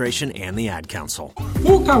Administration and the Ad Council.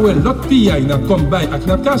 Pour kawel lot PI na combine ak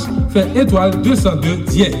Natcash, fait étoile 202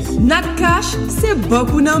 dièse. Natcash, c'est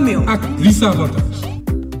beaucoup nan men. Ak glisse avantage.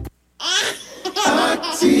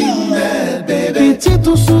 Actimel, baby. Petit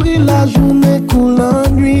tout sourit la journée, coule la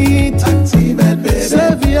nuit. Actimel, baby.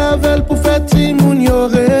 C'est vie avec pour faire ti moun yo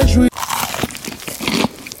réjoui.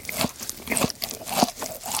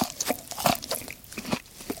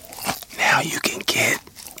 Now you can get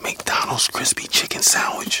McDonald's crispy chicken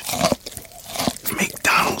sandwich,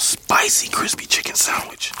 McDonald's spicy crispy chicken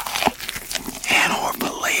sandwich, and or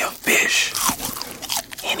Filet-O-Fish.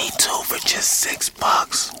 Any two for just $6.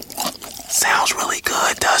 Sounds really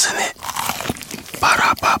good, doesn't it?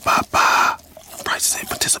 Ba-da-ba-ba-ba. Prices and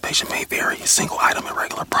participation may vary. A single item at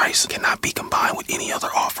regular price cannot be combined with any other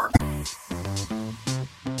offer.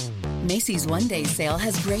 Macy's One Day Sale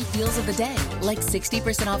has great deals of the day, like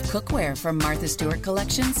 60% off cookware from Martha Stewart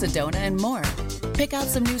Collection, Sedona, and more. Pick out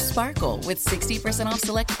some new Sparkle with 60% off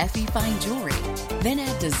select Effie Fine jewelry. Then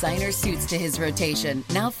add designer suits to his rotation,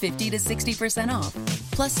 now 50 to 60% off.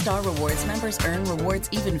 Plus, Star Rewards members earn rewards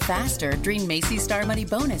even faster during Macy's Star Money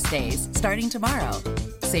Bonus Days, starting tomorrow.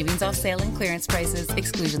 Savings off sale and clearance prices.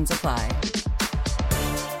 Exclusions apply.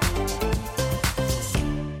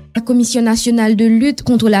 La Commission nationale de lutte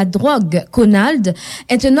contre la drogue, CONALD,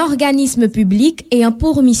 est un organisme public ayant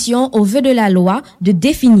pour mission, au vu de la loi, de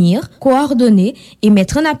définir, coordonner et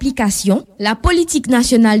mettre en application la politique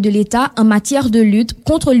nationale de l'État en matière de lutte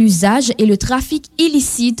contre l'usage et le trafic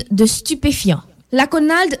illicite de stupéfiants. La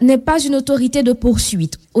CONALD n'est pas une autorité de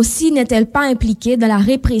poursuite, aussi n'est-elle pas impliquée dans la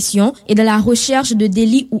répression et dans la recherche de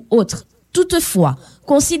délits ou autres. Toutefois,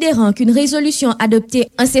 considérant qu'une résolution adoptée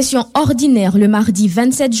en session ordinaire le mardi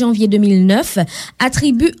 27 janvier 2009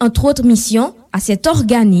 attribue entre autres missions à cet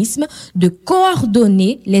organisme de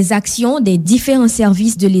coordonner les actions des différents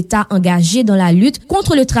services de l'État engagés dans la lutte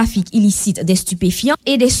contre le trafic illicite des stupéfiants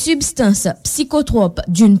et des substances psychotropes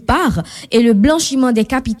d'une part et le blanchiment des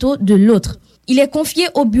capitaux de l'autre. Il est confié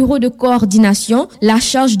au bureau de coordination la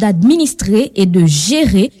charge d'administrer et de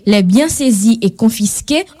gérer les biens saisis et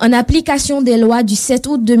confisqués en application des lois du 7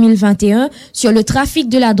 août 2021 sur le trafic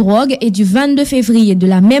de la drogue et du 22 février de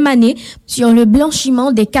la même année sur le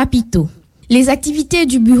blanchiment des capitaux. Les activités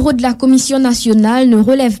du bureau de la Commission nationale ne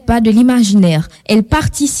relèvent pas de l'imaginaire. Elles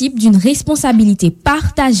participent d'une responsabilité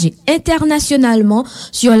partagée internationalement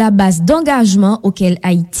sur la base d'engagements auxquels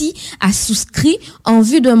Haïti a souscrit en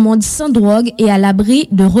vue d'un monde sans drogue et à l'abri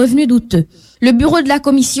de revenus douteux. Le bureau de la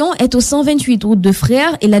commission est au 128 route de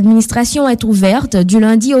Frères et l'administration est ouverte du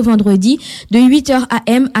lundi au vendredi de 8h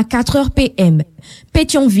AM à 4h PM.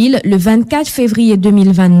 Pétionville, le 24 février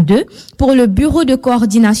 2022, pour le bureau de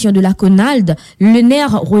coordination de la CONALD, Lener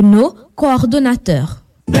Renaud, coordonnateur.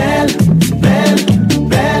 Belle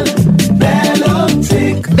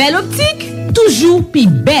optique. Belle optique, toujours pi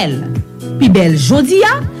belle. Pi belle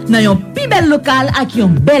jodia, nan yon pi belle local ak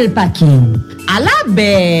yon bel parking. À la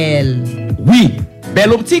belle. Oui,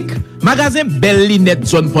 Belle Optique, magasin Belle Linette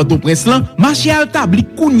zone Port-au-Prince lan, marché al tabli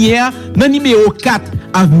Kounière nan numéro 4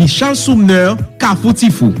 avenue Charles Soumneur,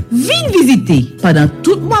 Kafoutifou. Vin visiter. Pendant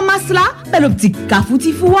tout mois mars là, Belle Optique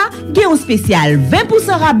Kafoutifou a gen un spécial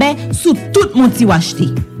 20% rabais sous tout mon ti acheté.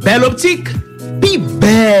 Belle Optique, pi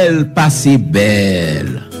belle passé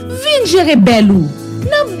belle. Vin gérer Belle ou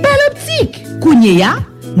nan Belle Optique. Kounière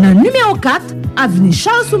nan numéro 4 avenue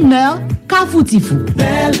Charles Soumneur, Kafoutifou.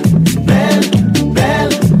 Belle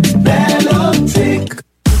optique.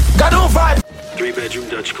 Got on vibe. 3-bedroom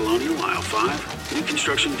Dutch Colonial, aisle 5. New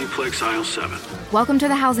construction duplex, aisle 7. Welcome to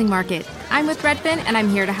the housing market. I'm with Redfin and I'm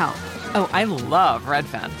here to help. Oh, I love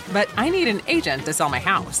Redfin, but I need an agent to sell my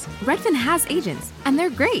house. Redfin has agents, and they're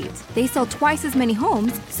great. They sell twice as many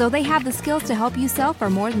homes, so they have the skills to help you sell for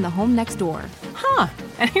more than the home next door. Huh,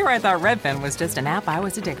 and here I thought Redfin was just an app I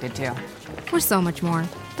was addicted to. We're so much more,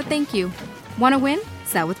 but thank you. Want to win?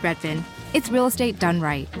 Sell with Redfin. It's real estate done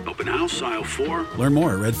right. Open house, aisle 4. Learn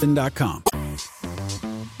more at redfin.com.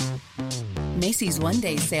 Macy's One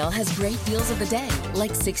Day Sale has great deals of the day,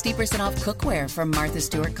 like 60% off cookware from Martha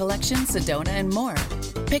Stewart Collection, Sedona, and more.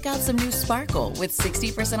 Pick out some new Sparkle with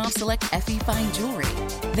 60% off select Effie Fine Jewelry.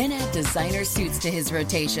 Then add designer suits to his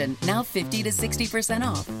rotation, now 50 to 60%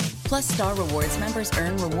 off. Plus, Star Rewards members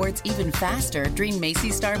earn rewards even faster during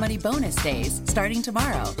Macy's Star Money Bonus Days, starting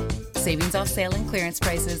tomorrow. Savings off sale and clearance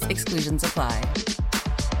prices. Exclusions apply.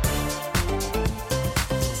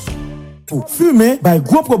 Fumer, bah,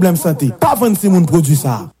 gros problème santé. Pas 26 moun produit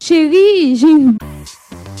ça. Chérie, j'ai une...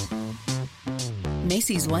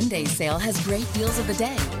 Macy's One Day Sale has great deals of the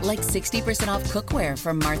day, like 60% off cookware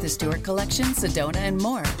from Martha Stewart Collection, Sedona, and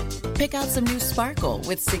more. Pick out some new Sparkle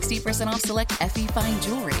with 60% off select Effie Fine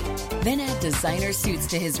Jewelry. Then add designer suits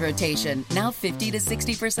to his rotation, now 50 to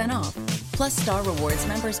 60% off. Plus, Star Rewards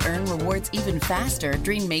members earn rewards even faster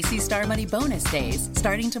during Macy's Star Money Bonus Days,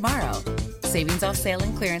 starting tomorrow. Savings off sale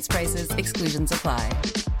and clearance prices. Exclusions apply.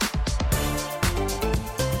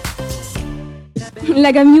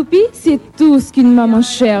 La gamme Youpi, c'est tout ce qu'une maman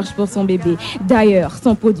cherche pour son bébé. D'ailleurs,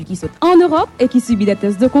 son produit qui saute en Europe et qui subit des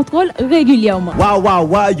tests de contrôle régulièrement. Waouh, waouh,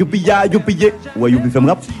 waouh, Youpi, ya, Youpi, ya. Ouais, Youpi,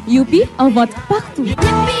 fais-moi rap. Youpi, en vente partout. Yippee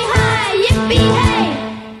hi, yippee hey.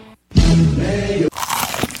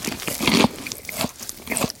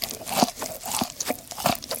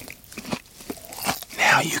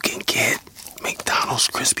 Now you can get McDonald's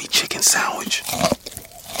crispy chicken sandwich,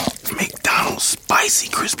 McDonald's spicy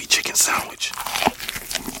crispy chicken sandwich,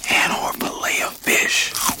 and or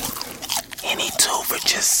Filet-O-Fish. Any two for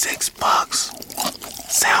just $6.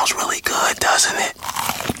 Sounds really good, doesn't it?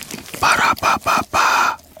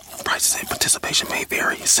 Ba-da-ba-ba-ba. Prices and participation may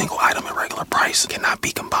vary. A single item at regular price cannot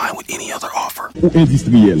be combined with any other offer. Ou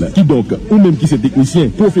industriel, qui donc, ou même qui c'est technicien,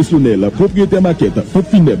 professionnel, propriétaire maquette, pompe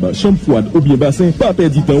funèbre, chambre froide ou bien bassin, pas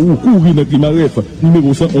perdre temps ou courir dans Climaref,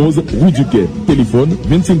 numéro 111, rue du Quai. Téléphone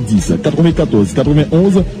 2510 94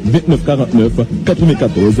 91 29 49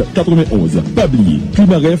 94 91. Pas oublier,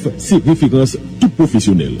 Climaref, c'est référence tout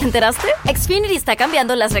professionnel. ¿Te enteraste? Xfinity está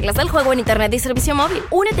cambiando las reglas del juego en Internet y servicio móvil.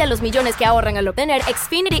 Únete a los millones que ahorran al obtener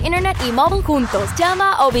Xfinity Internet y móvil juntos.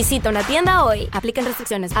 Llama o visita una tienda hoy. Aplican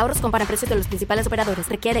restricciones. Ahorros comparan precios de los principales operadores.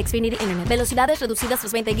 Requiere Xfinity Internet. Velocidades reducidas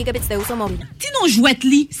tras 20 gigabits de uso móvil. Si non jouet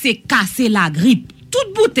li, c'est casser la grippe.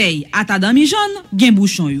 Toute bouteille à ta demi jaune, gen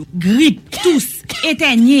bouchon yo. Grippe, tous,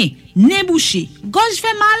 éteigné, nez bouché, gorge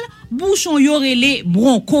fait mal, bouchon yo relé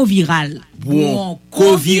bronchoviral.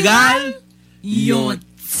 Bronchoviral? Yon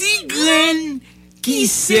ti graine qui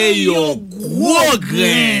c'est yon gros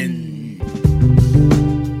graine.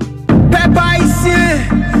 Papa ici.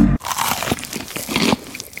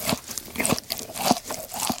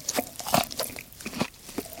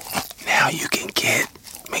 Now you can get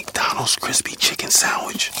McDonald's crispy chicken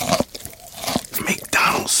sandwich,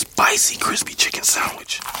 McDonald's spicy crispy chicken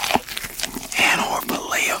sandwich, and or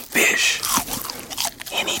Filet-O-Fish.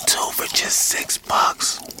 Any two for just $6.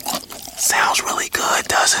 Sounds really good,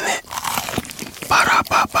 doesn't it?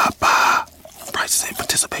 Ba-da-ba-ba-ba. Prices and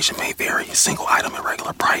participation may vary. A single item at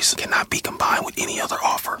regular price cannot be combined with any other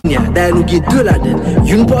offer. D'ailleurs, nous avons deux là-dedans.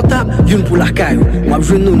 Une portable, une pour la caille. Moi,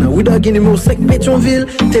 je nous dans Ouidogue numéro 5 Pétionville.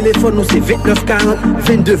 Téléphone, nous c'est 29 40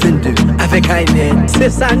 22 22. Avec iNet,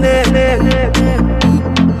 c'est ça net.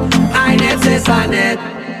 iNet, c'est ça net.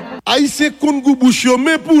 Aïe, c'est Kongo Bouchio,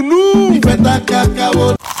 mais pour nous, il fait ta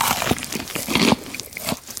cacao.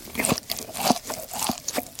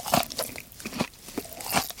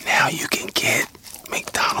 Now you can get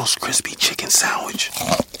McDonald's crispy chicken sandwich,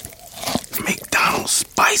 McDonald's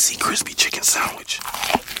spicy crispy chicken sandwich,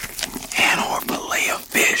 and or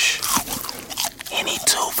Filet-O-Fish. Any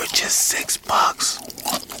two for just $6.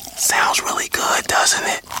 Sounds really good, doesn't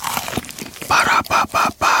it?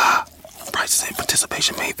 Ba-da-ba-ba-ba. Prices and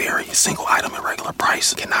participation may vary. A single item at regular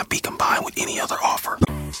price cannot be combined with any other offer.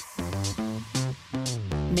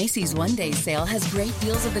 Macy's One Day Sale has great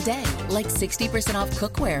deals of the day, like 60% off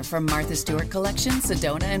cookware from Martha Stewart Collection,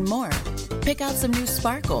 Sedona, and more. Pick out some new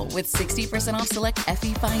Sparkle with 60% off select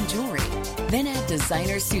Effie Fine jewelry. Then add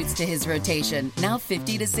designer suits to his rotation, now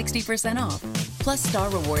 50 to 60% off. Plus, Star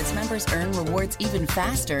Rewards members earn rewards even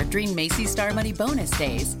faster during Macy's Star Money Bonus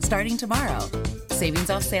Days, starting tomorrow. Savings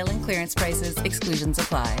off sale and clearance prices, exclusions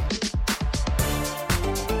apply.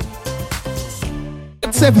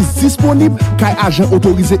 Service disponible, car agent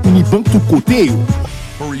autorisé Unibank tout côté.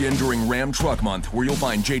 Hurry in during Ram Truck Month, where you'll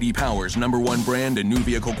find J.D. Power's #1 brand and new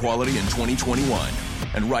vehicle quality in 2021.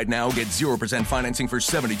 And right now, get 0% financing for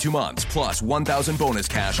 72 months, plus $1,000 bonus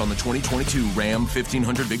cash on the 2022 Ram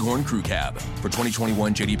 1500 Bighorn Crew Cab. For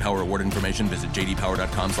 2021 J.D. Power award information, visit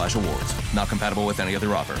jdpower.com/awards. Not compatible with any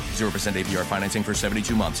other offer. 0% APR financing for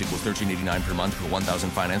 72 months equals $13.89 per month for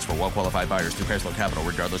 $1,000 finance for well-qualified buyers through Chrysler Capital,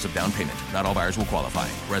 regardless of down payment. Not all buyers will qualify.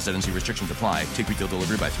 Residency restrictions apply. Take retail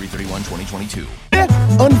delivery by 3/31/2022.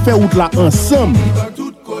 On fait route là ensemble.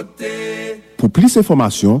 Pour plus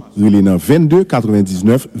d'informations, relez dans 22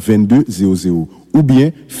 99 22 00 ou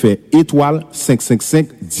bien fait étoile 555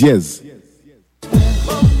 dièse.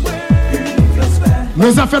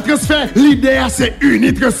 Nos affaires transfert, l'idée c'est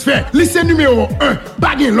Unitransfert. Lycée numéro 1,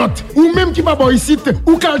 pas de l'autre. Ou même qui va voir ici,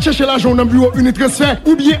 ou quand chercher l'argent dans le bureau Unitransfert,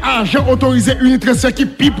 ou bien agent autorisé Unitransfert qui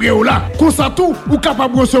pipe là. Comme ça tout, ou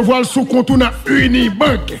capable de recevoir sous compte dans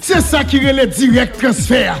Unibank. C'est ça qui est le direct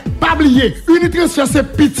transfert. Pas oublier, Unitransfert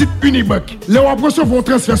c'est petit Unibank. Là où recevoir un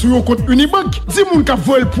transfert sur votre compte Unibank, 10 moun qui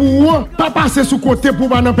veulent pour pas passer sous côté pour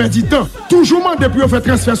pas perdre du temps. Toujours demander pour faire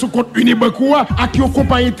transfert sur compte Unibank ou à qui une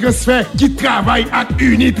compagnie transfert qui travaille à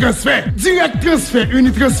Unitransfert. Direct transfert,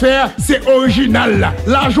 Unitransfert, c'est original là.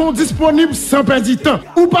 L'argent disponible sans perdre du temps.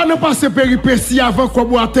 Ou pas ne passer péripéties avant qu'on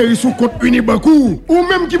vous atterrir sur compte Unibank ou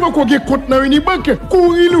même qui veut qu'on ait compte dans Unibank,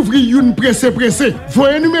 courir l'ouvrir une pressé.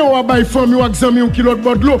 Voyez numéro à bail famille ou examen ou qui l'autre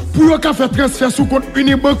bord de l'eau pour qu'on faire transfert sur compte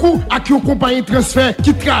Unibank ou à qui une compagnie transfert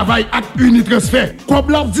qui travaille à Unitransfert. Comme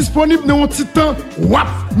là disponible dans un petit temps, wap,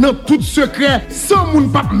 dans tout secret, sans moun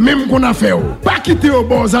pas même qu'on a fait. Pas quitter au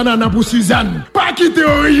bon zanana pour Suzanne. Pas quitter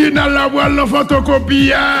original la voile la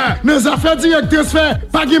photocopie. Nos affaires direct transfert,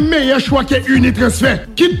 pas de meilleur choix que Unitransfert.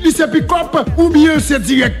 Quitte lycée pick-up ou bien c'est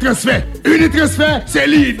direct transfert. Unitransfert, c'est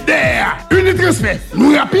l'idée. Unitransfert,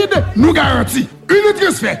 nous rapide, nous garantis.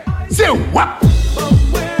 Unitransfert, c'est wap.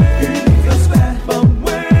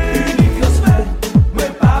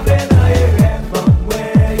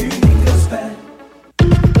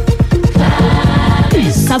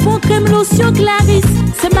 crème lotion Clarisse,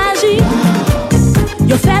 c'est magique.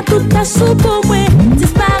 Yo fait toute ta soupe pour moi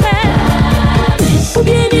disparaître. Ou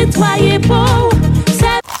bien nettoyer peau.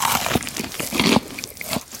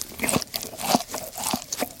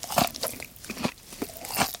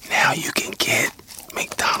 Now you can get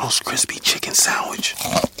McDonald's crispy chicken sandwich,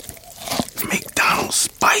 McDonald's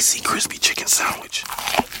spicy crispy chicken sandwich,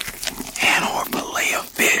 and or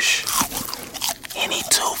Filet-O-Fish. Any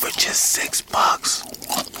two for just $6.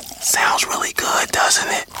 Sounds really good, doesn't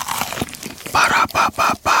it?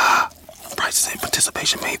 Ba-da-ba-ba-ba. Prices and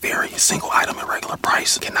participation may vary. A single item at regular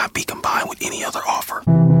price cannot be combined with any other offer.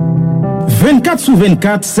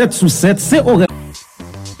 24/24, 7/7, c'est horaire.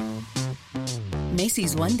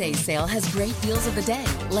 Macy's One Day Sale has great deals of the day,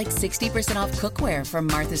 like 60% off cookware from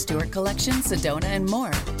Martha Stewart Collection, Sedona, and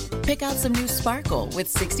more. Pick out some new sparkle with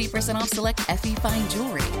 60% off select Effie Fine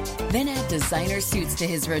jewelry. Then add designer suits to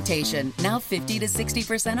his rotation, now 50 to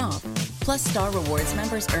 60% off. Plus, Star Rewards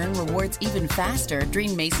members earn rewards even faster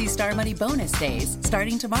during Macy's Star Money Bonus Days,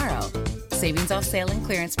 starting tomorrow. Savings off sale and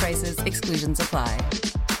clearance prices, exclusions apply.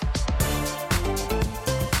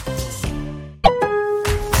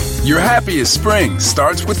 Your happiest spring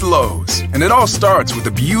starts with Lowe's, and it all starts with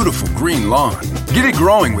a beautiful green lawn. Get it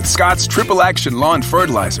growing with Scott's Triple Action Lawn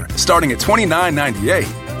Fertilizer, starting at $29.98.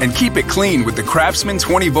 And keep it clean with the Craftsman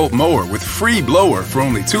 20-volt mower with free blower for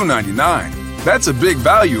only $2.99. That's a big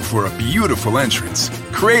value for a beautiful entrance.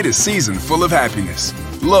 Create a season full of happiness.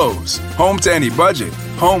 Lowe's, home to any budget,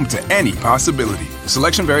 home to any possibility.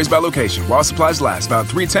 Selection varies by location. While supplies last, about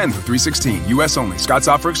 310 to 316. U.S. only. Scott's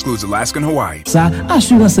offer excludes Alaska and Hawaii. Ça,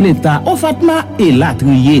 assurance l'État, au Fatma et la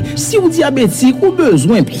trier. Si vous diabétique ou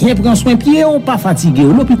besoin bien prendre soin pied ou pas fatigué,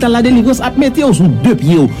 l'hôpital La Délivrance a metté sous deux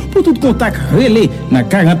pieds. Pour tout contact, relais dans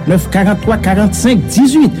 49 43 45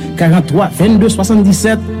 18 43 22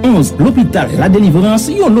 77 11. L'hôpital La Délivrance,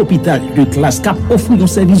 yon l'hôpital de classe cap offre un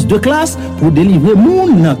service de classe pour délivrer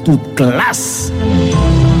moun dans toute classe.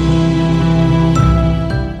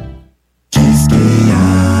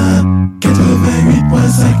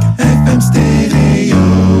 FM Stereo.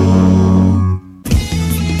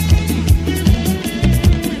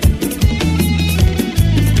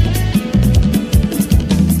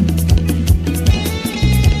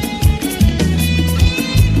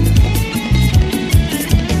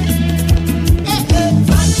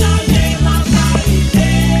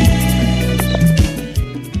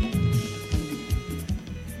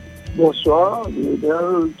 Bonsoir,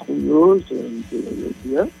 le trio, c'est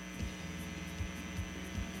bien.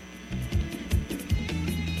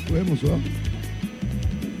 Oui, bonsoir.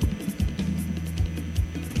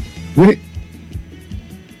 Oui.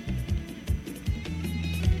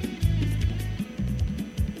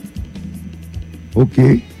 Ok.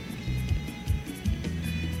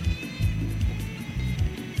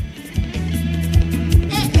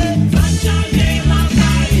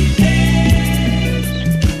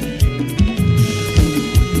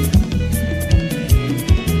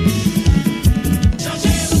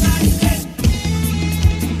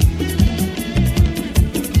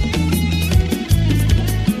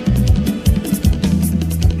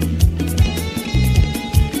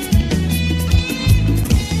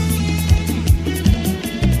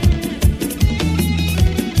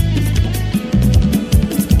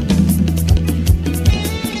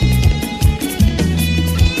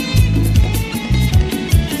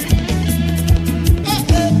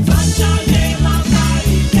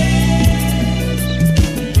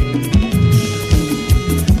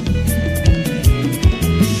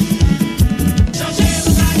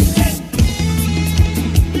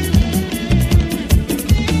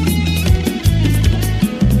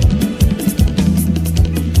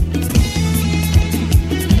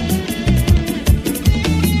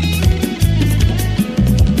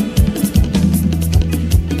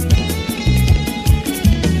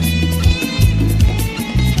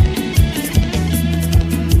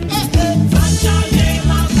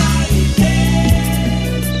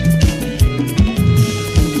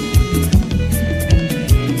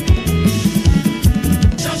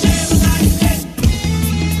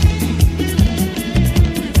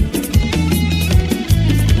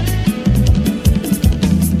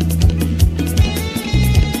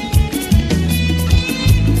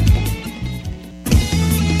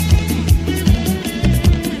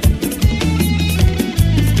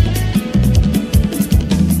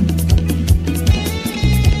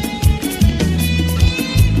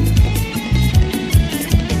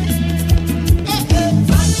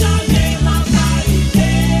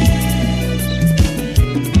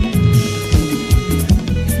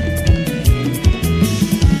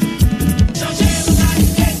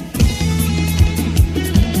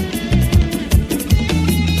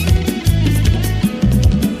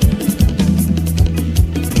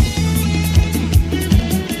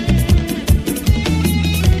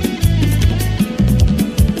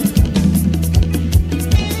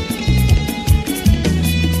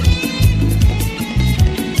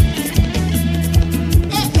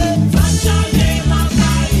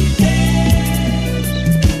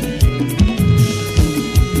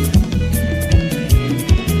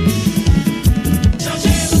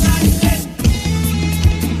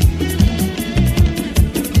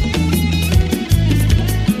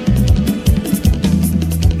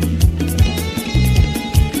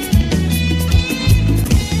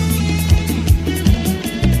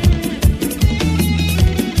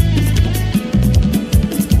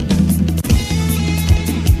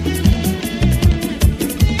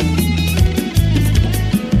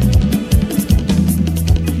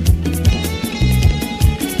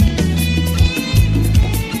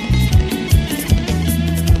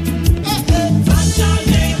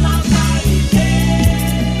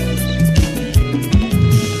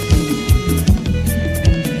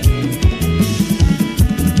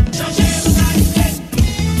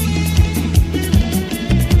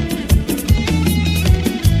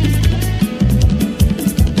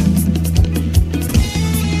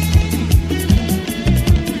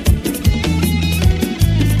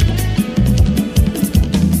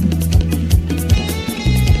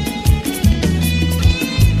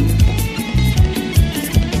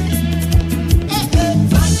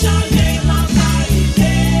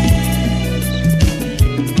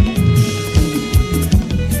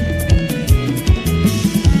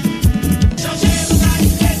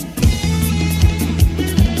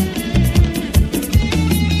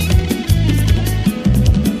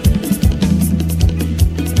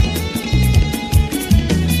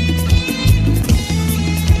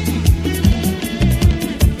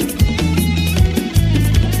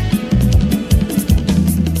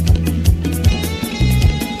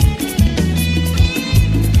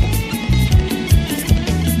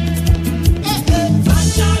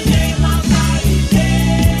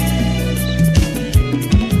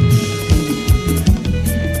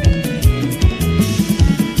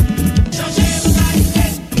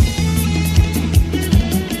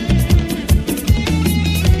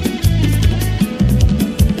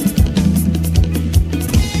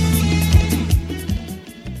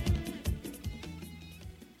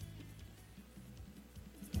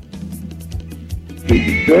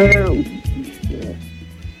 auditeurs,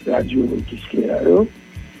 radio Kiskeya.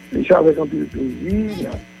 Et ça avec un peu de plaisir,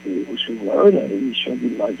 recevoir dans l'émission du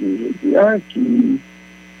mardi aujourd'hui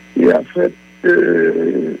qui est fait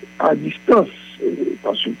à distance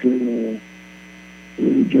parce que nous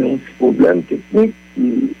avons un problème technique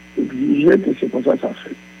qui exigeait que c'est comme ça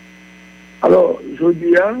fait. Alors,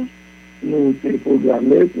 aujourd'hui, nous avons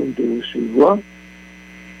programmé pour nous recevoir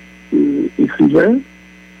écrivain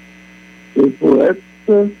et poète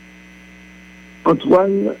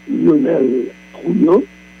Antoine Lionel Trouillot,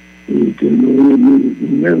 et que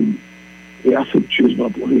nous-mêmes et affectueusement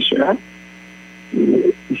professeur,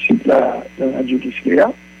 ici là, dans la radio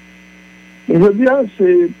Kiskeya. Mais je veux dire,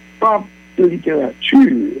 c'est pas de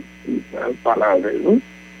littérature, il parle avec nous.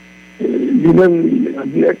 Lui-même, il est en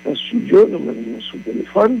direct en studio, nous-mêmes sous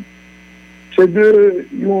téléphone. C'est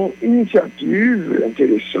une initiative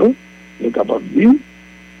intéressante, on est capable de dire,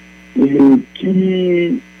 et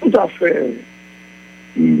qui tout à fait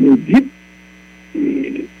inédite,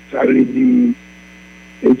 et ça veut dire,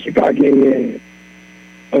 et qui n'a pas gagné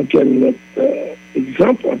aucun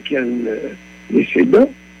exemple, aucun précédent,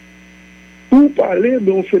 pour parler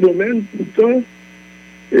d'un phénomène pourtant,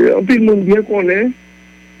 un peu de monde bien connaît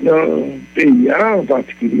dans le pays, en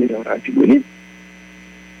particulier dans la Tibonite,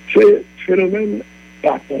 c'est le phénomène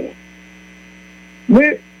bâton.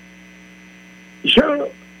 Mais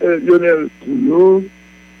Jean-Lionel Trouillot,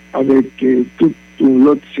 avec toute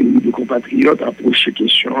l'autre série de compatriotes, approche ces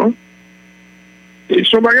questions. Et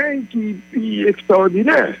son bagage qui est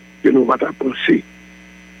extraordinaire que nous avons pensé.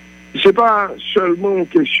 Ce n'est pas seulement une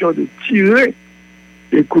question de tirer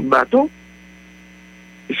des coups de bâton,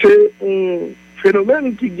 c'est un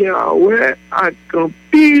phénomène qui vient à un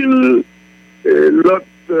pile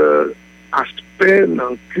l'autre aspect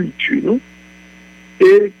dans la culture, nous,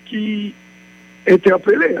 et qui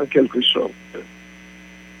interpellait en quelque sorte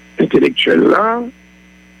intellectuel là,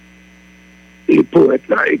 et poète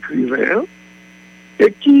là, écrivain,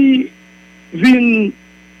 et qui vient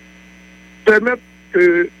permettre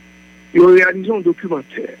que nous réalisons un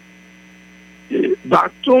documentaire.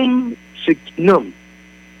 Bâton, c'est qui nomme.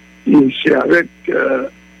 Et c'est avec le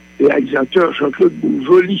réalisateur Jean-Claude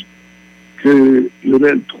Bourjoli que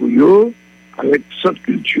Lionel Trouillot, avec Centre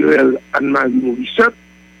culturel Anne-Marie Morissette,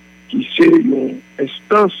 qui c'est une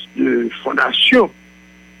instance de fondation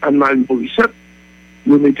Anne-Marie Morissette,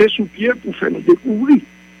 nous mettait sous pied pour faire nous découvrir.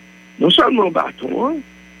 Non seulement bâton, hein,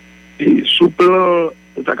 et sous plan,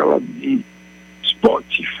 on est capable de dire,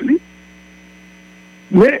 sportif,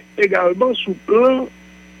 mais également sous plan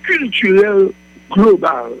culturel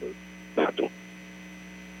global, bâton.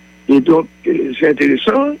 Et donc, c'est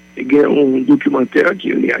intéressant, il y a un documentaire qui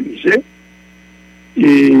est réalisé,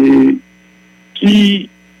 et qui,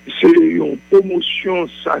 c'est une promotion,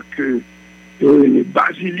 ça que les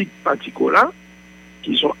basiliques particulières,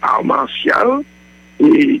 qui sont arts martiaux,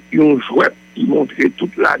 et ils ont joué, ils montraient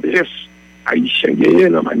toute l'adresse haïtienne gagnée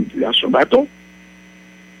dans la manipulation bâton.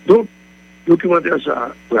 Donc, le documentaire,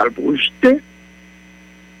 ça va le projeter,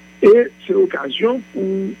 et c'est l'occasion pour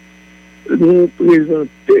nous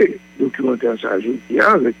présenter le documentaire, ça aujourd'hui,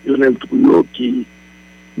 avec Lionel Trouillot qui,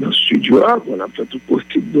 dans le studio, on a fait tout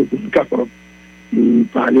possible, donc on est capable de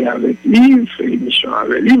parler avec lui, faire l'émission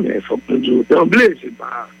avec lui, mais il faut que nous disions d'emblée, c'est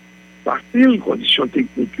pas facile, conditions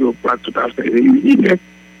techniques qui ne sont pas tout à fait réunies, mais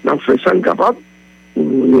on fait ça capable pour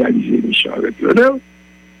réaliser l'émission avec Lionel.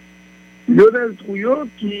 Lionel Trouillot,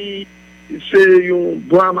 qui c'est un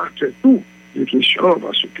bon amateur tout de questions,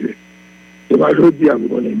 parce que c'est pas aujourd'hui à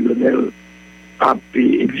Lionel a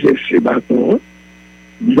exercé bâton.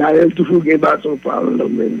 Il a toujours un bâton par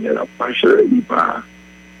l'homme, mais il n'a pas pas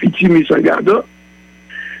petit misangado.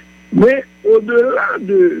 Mais au-delà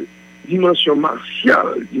de dimension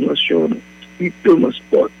martiale, dimension strictement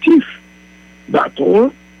sportive,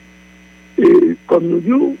 bâton, et comme nous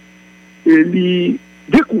disons, il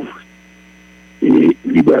découvre. Et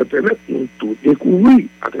il va permettre de nous tout découvrir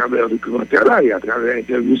à travers le documentaire-là et à travers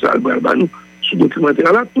l'interview de Albert Banou sur le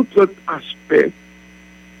documentaire-là, tout autre aspect,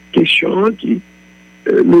 question qui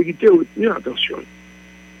méritait retenir attention.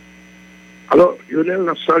 Alors, Lionel,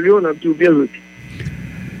 nous saluons, nous avons bien reçu.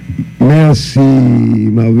 Merci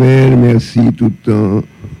Marvel, merci tout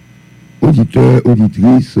auditeur,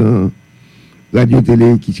 auditrice,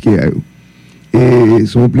 radio-télé Kiskeya. Et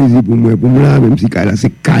c'est un plaisir pour moi, même si là, c'est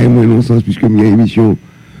carrément non sens, puisque mes émissions,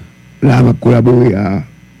 là, m'a collaboré à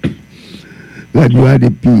Radio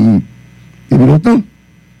depuis longtemps.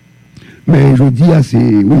 Mais je dis,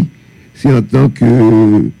 c'est en tant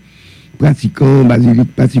que pratiquant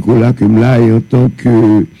basilique particola que là, et en tant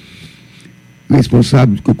que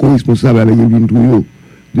responsable, co-responsable avec Lionel Trouillot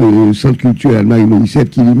de Centre culturel Marie Morissette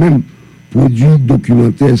qui lui-même produit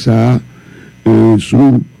documentaire ça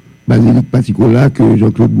sur Basilique Paticola que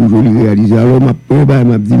Jean-Claude Bourgeois réalisé. Alors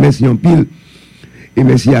m'a dit merci en pile et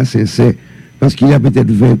merci à sincère parce qu'il y a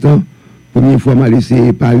peut-être 20 ans, première fois m'a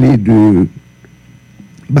laissé parler de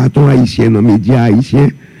bâton haïtien dans les médias haïtiens.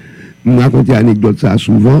 Je raconte anecdote ça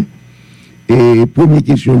souvent. Et première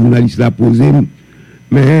question journaliste l'a posée,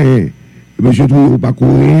 mais monsieur trouve pas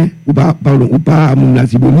coréen ou pas pardon ou pas mon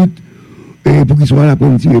natibonite et pour qu'il soit là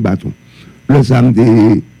pour tirer bâton. Le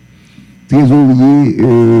samedi trésorier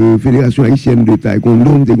fédération haïtienne de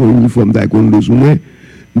taekwondo, t'es un uniforme taekwondo sous moi,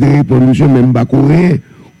 de répondre monsieur même pas coréen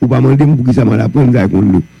ou pas demander pour qu'il ça m'a apprendre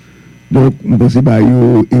taekwondo. Donc on pense pas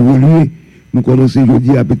évoluer, nous commençons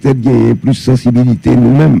aujourd'hui à peut-être gagner plus sensibilité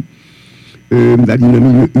nous-mêmes. Dans le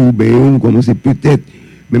milieu urbain, nous commençons peut-être,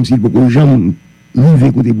 même si beaucoup de gens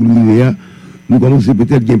vivent côté pour nous commençons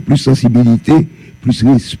peut-être à gagner plus sensibilité, plus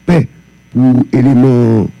respect pour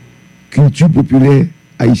éléments culture populaire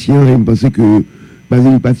haïtien. Et je pense que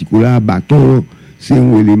Basilique Paticola, bâton, c'est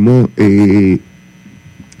un élément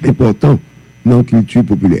important dans la culture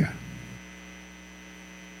populaire.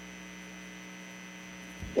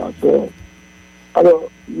 D'accord. Alors,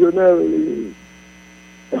 Lionel,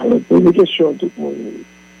 poser des questions, tout le monde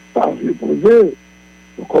pas vu poser.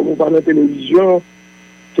 Comme on parle de la télévision,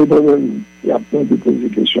 c'est même, il y a plein de poser des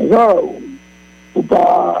questions là, ou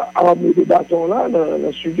pas amener des bâtons là dans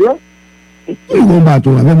le studio. Oui, bon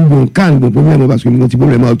bâton, avec un bon calme, premièrement, parce que nous avons un petit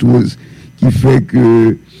problème arthrose qui fait que,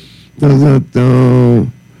 de temps en temps,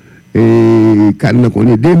 et quand on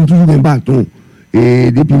est toujours un bâton,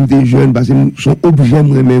 et depuis que j'étais jeune, parce que nous sommes obligés de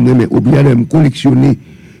me collectionner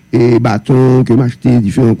et bâtons que m'acheter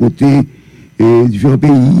différents côtés et différents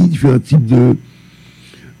pays, différents types de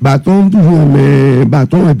bâtons, toujours mais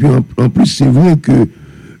bâtons. Et puis en plus, c'est vrai que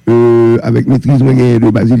avec maîtrise de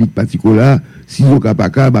Basilique Paticola, si vous n'avez pas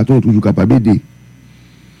de bâton, toujours capable d'aider.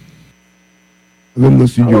 Même dans le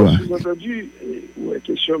studio. Alors, j'ai entendu,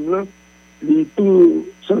 question là, les tout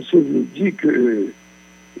censés dire que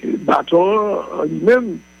bâton en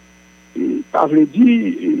lui-même, pas veut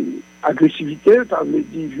dire agressivité, ça veut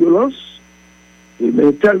dire violence,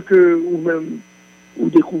 mais tel que vous-même vous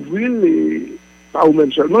découvrez, et pas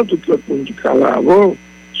vous-même seulement, tout le monde qui travaille avant,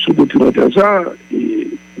 sous documentaire ça, et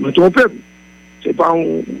me trompez. C'est pas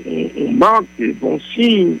on marque, c'est bon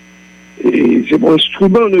signe, et c'est bon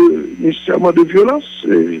instrument nécessairement de violence.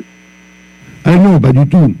 Ah non, pas du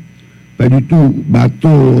tout. Pas du tout.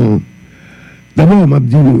 Bâton. D'abord, on m'a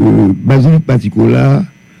dit Basilique Paticola,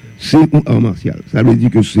 c'est un art martial. Ça veut dire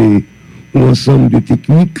que c'est un ensemble de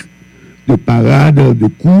techniques, de parades, de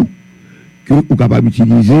coups que vous êtes capable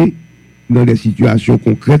d'utiliser dans des situations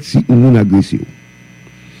concrètes si on est agressé.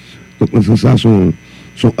 Donc, dans ça, son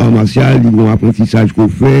art martial, il y a un apprentissage qu'on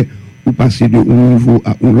fait, ou passer de un niveau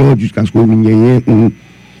à un autre jusqu'à ce qu'on ait une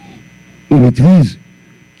maîtrise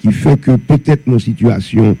qui fait que peut-être dans une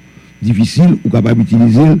situation difficile, vous êtes capable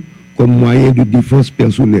d'utiliser comme moyen de défense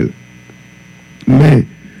personnelle. Mais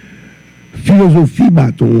philosophie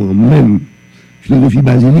bâton même, philosophie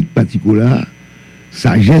Basilique Paticola,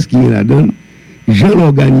 sagesse qui est là-dedans, j'ai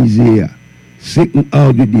organisé, c'est un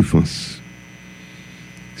art de défense.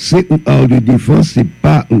 C'est un art de défense, c'est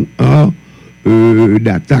pas un art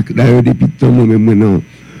d'attaque. D'ailleurs, depuis le temps, moi-même, maintenant,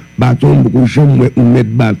 bâton, beaucoup de gens, on met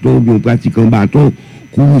bâton, bien on pratique un bâton,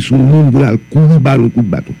 courir sur le monde, pour courir ballon, coup de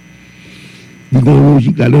bâton. Il y a une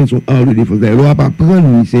logique là-dedans, son art de défense. D'ailleurs, on va pas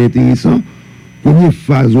prendre, c'est intéressant, première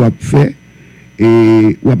phase, on va faire,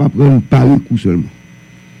 et on va pas prendre pareil coup seulement.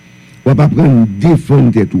 On va pas prendre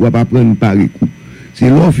défendre tête, on va pas prendre pareil coup. C'est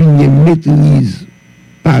lorsqu'on maîtrise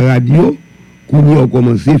par radio, qu'on a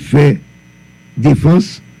commencé à faire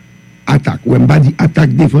défense, attaque. On ne pas dire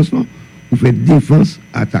attaque, défense, non. On fait défense,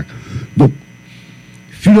 attaque. Donc,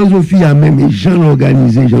 philosophie a même, gens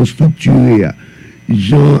organisés, gens structurés,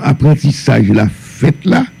 gens apprentissage, la fête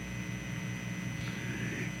là.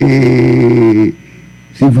 Et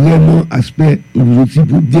c'est vraiment aspect aussi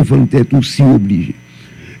pour défendre tête aussi obligé.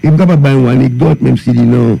 Et je ne peux pas faire une anecdote, même si il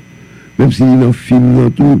y a un film dans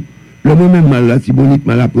tout. Le moi-même, la Tibonite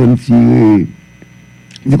m'a appris à tirer.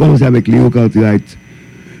 J'ai commencé avec Léo Cartwright,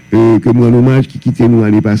 que moi, un hommage qui quittait nous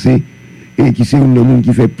l'année passée, et qui c'est un homme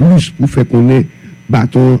qui fait plus pour faire connaître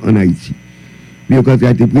bâton en Haïti. Léo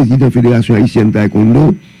Cartwright était président de la Fédération haïtienne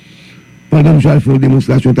Taekwondo. Pendant que j'ai fait une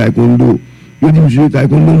démonstration Taekwondo, je dis, monsieur,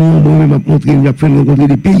 Taekwondo, non, moi-même, j'ai fait rencontrer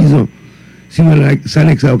des paysans. Sinon, ça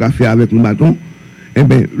n'est que ça a fait avec un bâton. Eh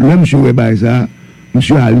bien, là, monsieur Weber, ça,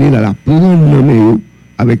 monsieur allé là, la prendre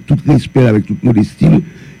avec tout respect, avec toute modestie.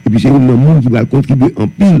 Et puis, c'est un monde qui va contribuer en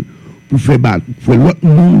pile pour faire battre, pour faire l'autre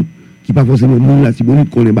monde qui pas forcément monde la Tibonite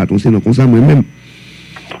qu'on est bâton, c'est non comme ça moi-même.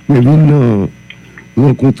 Je viens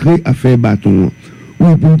rencontrer à faire bâton.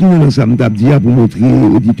 Oui, pour tout dans ça, je dit pour montrer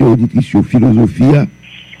auditeurs auditrices sur philosophie.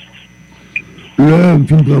 Là,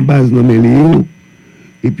 je prends base dans mes léos.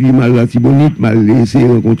 Et puis, mal la Tibonite, mal laissé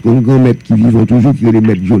rencontrer un grand maître qui vivent toujours, qui est le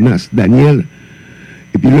maître Jonas Daniel.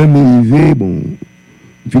 Et puis là, m'arrivé, bon,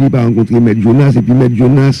 je finis par rencontrer maître Jonas. Et puis, maître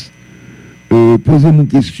Jonas, posez une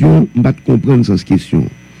question, je ne vais pas comprendre sans question.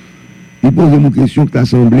 Il pose une question que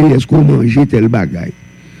l'Assemblée, est-ce qu'on mange tel bagaille?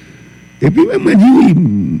 Et puis, même, moi, dit oui,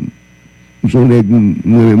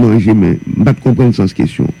 moi, manger, mais je ne vais pas comprendre sans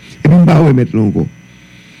question. Et puis, je ne vais pas remettre là encore.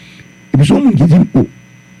 Et puis, son monde qui dit, oh,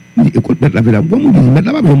 il dit, écoute, mettre la fait là. Pourquoi on dit, mettre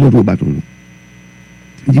là, pas besoin de monter au bâton.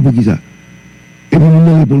 Il dit, pour qui ça? Et puis,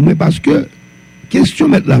 je réponds, mais parce que, question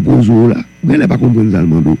mettre la pose là, vous n'allez pas comprendre ça, le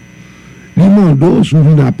mando. Le mando, si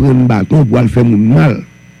vous apprenez un bâton, pour le faire mal.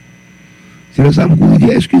 C'est là ça que je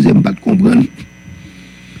dis, excusez-moi, pas de comprendre.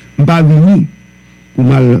 Je ne pas venir pour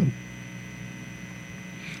mal.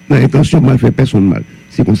 L'intention de mal faire personne mal.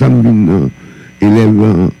 C'est comme ça que je viens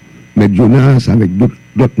élève maître Jonas avec d'autres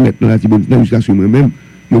maîtres dans la Tibonite jusqu'à ce moi-même.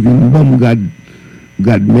 Je viens bon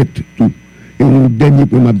garde mettre tout. Et le dernier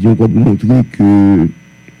point m'a dit encore pour montrer que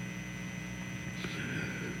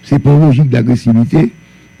c'est pas une logique d'agressivité,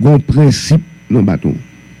 un principe dans le bâton.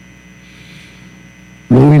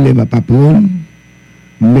 L'élève va pas prendre,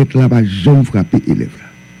 mettre là va jamais frapper l'élève là.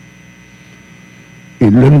 Et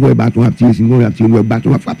l'homme le bâton a tiré, sinon le bâton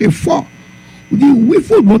va frapper fort. Vous dites, oui, il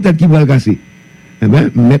faut le bon tête qui va le casser. Eh bien,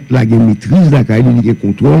 mettre la maîtrise de la caille, le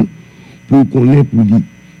contrôle, pour qu'on ait pour lui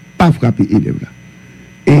pas frapper l'élève là.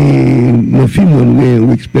 Et mon film, on est un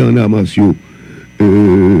expert en arts martiaux.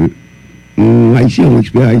 Un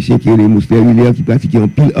expert haïtien qui est les moustérilaires qui pratiquent en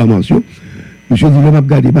pile arts martiaux. Monsieur dit, on va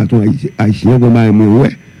regarder bâton haïtien,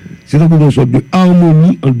 c'est une sorte de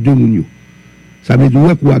harmonie entre deux mounions. Ça veut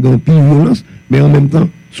dire qu'on a un pile violence, mais en même temps,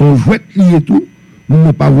 son jouet lié et tout, nous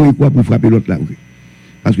n'avons pas voulu quoi pour frapper l'autre là.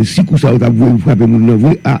 Parce que si coup ça, on a voulu frapper mon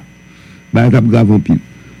vrai, ah, bah, on a grave en pile.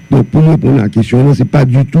 Donc, pour nous répondre à la question, ce n'est pas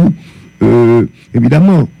du tout,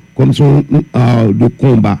 évidemment, comme son art de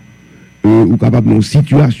combat, ou capable d'une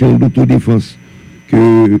situation d'autodéfense,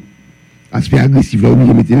 que aspect agressif, là, où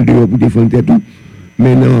je mettais le dehors pour défendre et tout,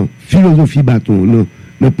 mais non, philosophie bâton,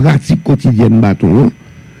 non, pratique quotidienne bâton,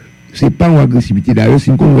 ce n'est pas une agressivité. D'ailleurs,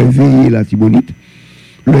 si on veut veiller la Tibonite,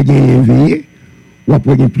 le gain est veillé, ou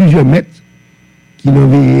après, il y a plusieurs maîtres qui n'ont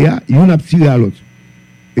veillé, ils ont tiré à l'autre.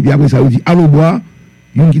 Et puis après ça, on dit, allô, bois,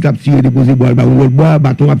 il y a qui t'a tiré, déposé bois,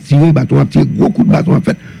 bâton a tiré, gros coup de bâton a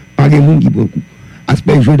fait, par les gens qui prennent coup.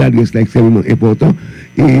 Aspect jeu d'adresse là extrêmement important.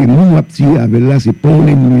 Et nous, a tiré avec là, c'est pas un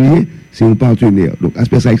ennemi, c'est un partenaire. Donc,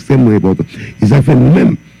 aspect ça extrêmement important. Et ça fait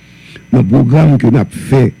nous-mêmes, dans le programme que nous avons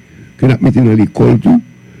fait, que nous avons mis dans l'école, tout,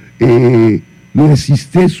 et nous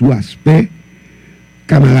insister sur l'aspect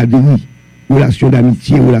camaraderie, relation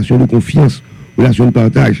d'amitié, relation de confiance, relation de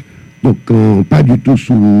partage. Donc, pas du tout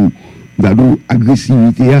sous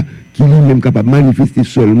l'agressivité qui est même capable de manifester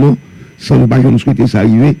seulement sans ne pas souhaiter ça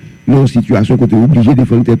arriver dans une situation qu'on est obligé de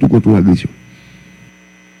défendre tout contre l'agression.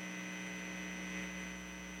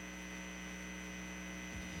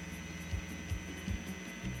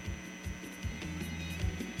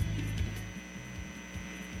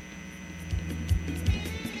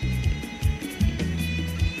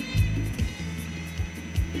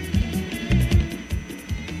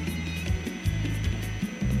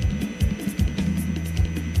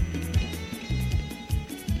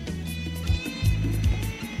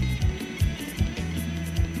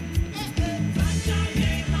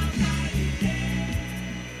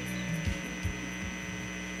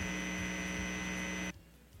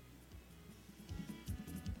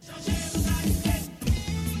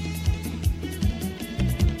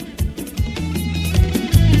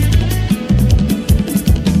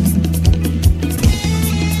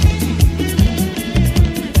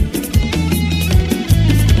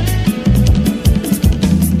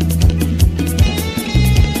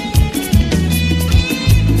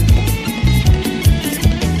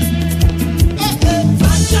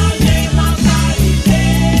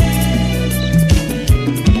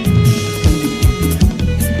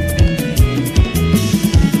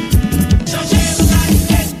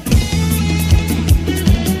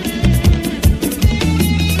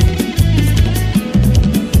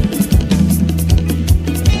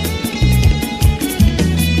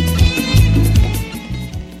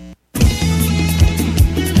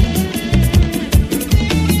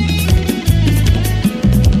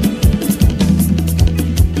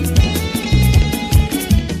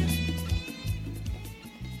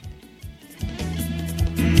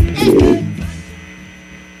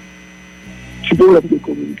 petit problème de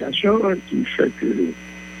communication qui fait que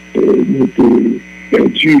nous avons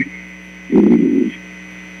perdu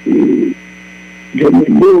des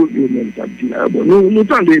mots, nous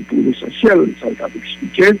tendons pour l'essentiel, ça t'a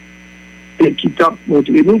expliqué, et qui t'a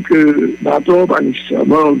montré nous que bâton pas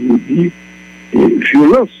nécessairement vous dit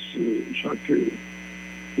violence, genre que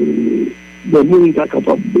le monde est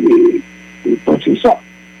capable de penser ça.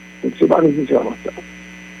 Donc c'est pas nécessairement ça.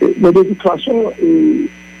 Mais de toute façon,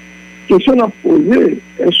 question à poser,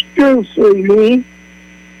 est-ce que c'est une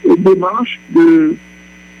démarche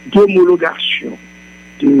d'homologation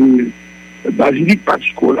de basilique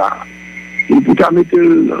particulière et pour ta mettre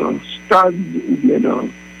dans stade ou bien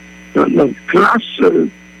dans classe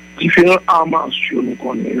différents arts martiaux nous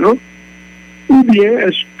connaissons, ou bien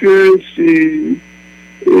est-ce que c'est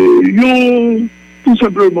tout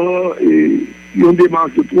simplement une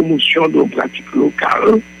démarche de promotion de pratiques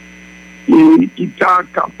locales et qui est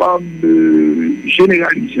capable de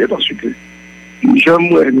généraliser parce que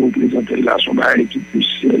j'aimerais nous présenter là son baril qui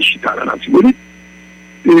puisse chita dans l'Antibonite.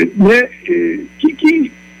 Mais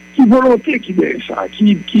qui volonté qui derrière ça,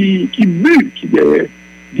 qui but qui derrière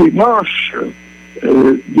démarche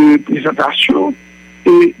de présentation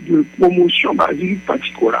et de promotion basique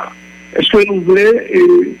particulière. Est-ce que nous voulons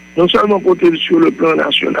non seulement porter sur le plan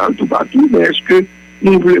national tout partout, mais est-ce que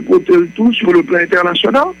nous voulons porter tout sur le plan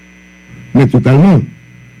international? Mais totalement.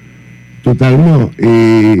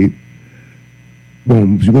 Et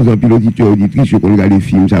bon, je suppose un pilote auditrice, je connais les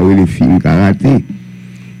films, ça les films karaté.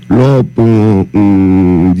 Là, pour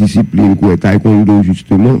une discipline qui est taekwondo,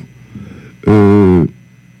 justement, il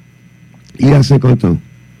y a 50 ans,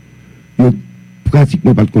 il n'y a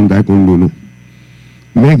pratiquement pas de taekwondo, non.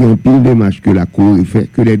 Mais il y a un pile de matchs que la Corée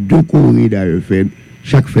fait, que les deux Corées d'ailleurs fait,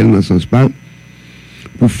 chaque fait dans ce sens pas,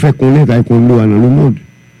 pour faire connaître taekwondo dans le monde.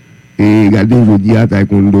 Et regardez aujourd'hui à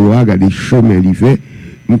taekwondo, regardez le chemin qu'il fait,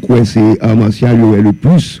 nous croyons que c'est art martial le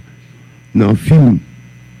plus dans le film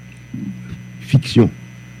fiction.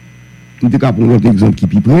 Nous avons pour un exemple qui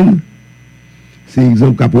prenne, c'est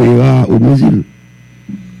l'exemple capoeira au Brésil.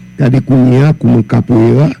 Regardez comment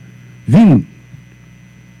capoeira vient.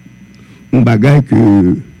 Un bagage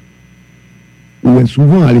que on est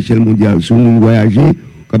souvent à l'échelle mondiale. Si on voyage,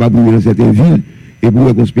 capable de vivre dans certaines villes, et pour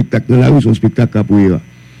un spectacle dans la rue, c'est un spectacle capoeira.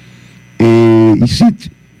 Et ici,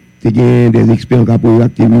 il y a des experts en capoeira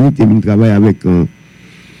qui viennent travailler avec un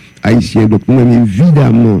haïtien. Donc, nous,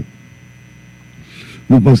 évidemment,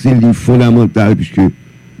 nous pensons que c'est fondamental, puisque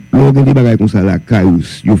l'organe des bagages comme ça, la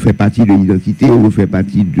CAIUS, il fait partie de l'identité, il fait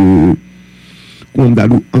partie de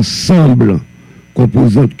ensemble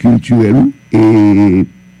composantes culturelles, et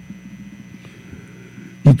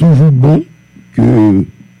il est toujours bon que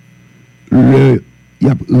il y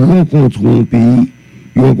a rencontré un pays,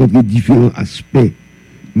 il rencontre différents aspects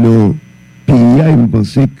dans le pays, et je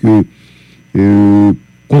pense que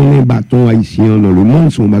qu'on ait bâton haïtien dans le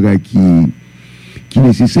monde, c'est un bagage qui est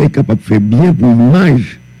nécessaire, capable de faire bien pour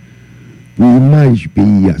l'image du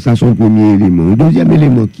pays. Ça, c'est le premier élément. Le deuxième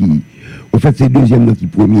élément en fait, c'est le deuxième qui est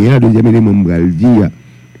premier. Le deuxième élément, je vais le dire,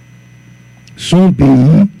 son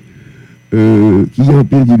pays qui a un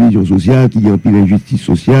peu de division sociale, qui a un peu d'injustice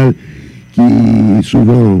sociale, qui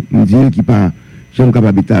souvent, on dit, qui pas jamais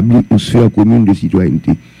capable d'établir une sphère commune de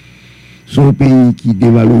citoyenneté. Son pays qui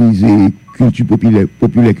dévalorise la culture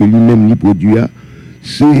populaire que lui-même lui produit,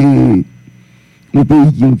 c'est un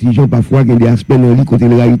pays qui intelligent parfois qui a des aspects dans lui, côté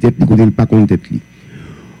de la tête, côté de pas contre tête.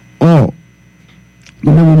 Or,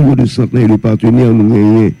 nous même au niveau de santé et de partenaires, nous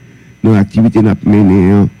avons dans l'activité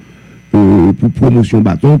menée pour promotion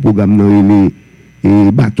bâton, programme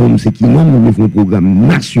et bâton, c'est qui nous avons un programme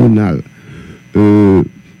national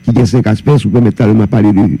qui a 5 aspects, si vous permettez de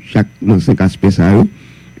parler de chaque dans 5 aspects ça.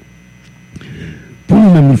 Pour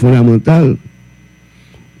nous-mêmes, fondamental,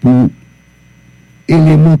 pour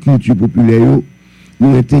éléments culture populaire,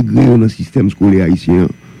 nous intégrer dans le système scolaire haïtien,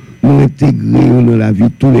 nous intégrer dans la vie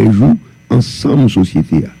de tous les jours, ensemble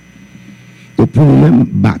société. Donc pour nous-mêmes,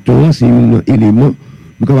 bâton, c'est un élément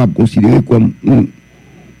nous capable de considérer comme un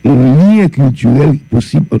lien culturel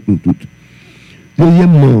possible entre nous toutes.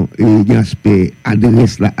 Deuxièmement, il y a l'aspect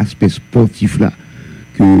adresse, l'aspect sportif là,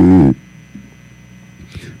 que nous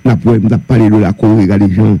avons parlé de la Corée,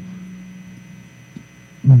 des gens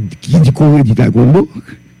qui dit Corée dit taekwondo.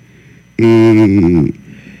 Et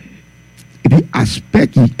puis, aspect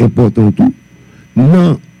qui est important tout,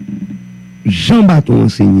 non, Jean Bâton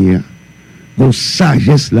enseigné, une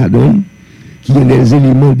sagesse la donne, qui est des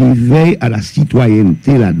éléments d'éveil à la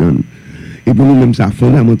citoyenneté la donne. Et pour nous-mêmes, ça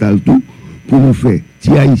fondamental tout, pour nous faire,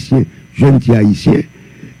 petits haïtiens, jeunes petits haïtiens,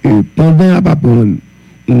 et pendant à apprendre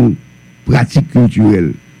une pratique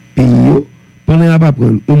culturelle, pays, Pendant qu'on va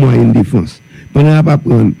prendre au moins une défense, pendant qu'on va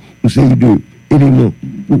prendre une série d'éléments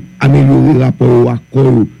pour améliorer le rapport au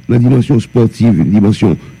accord dans la dimension sportive,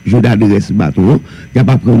 dimension jeu d'adresse, bâton, il n'y a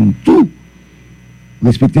pas prendre tout,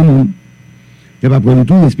 respecter le monde. Il n'y a pas prendre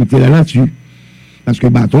tout, respecter la nature. Parce que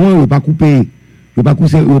bâton, il ne pas couper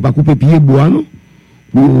pied bois, non?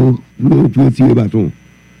 Pour tirer le bâton.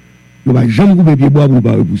 Il ne va jamais couper pied bois pour ne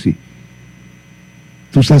pas repousser.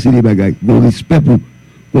 Tout ça, c'est des bagailles. On respect pour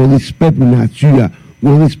la nature,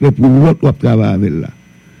 on respect pour l'autre qui travaille avec là.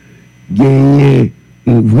 Gagner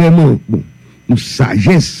vraiment une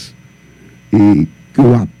sagesse et que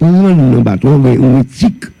vous apprenez dans le bâton, une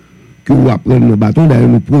éthique que vous apprenez dans le bâton. D'ailleurs,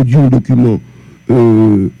 nous produisons un document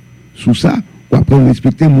sur ça. Vous apprenez à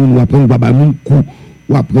respecter le monde, vous apprenez à ne pas faire coup,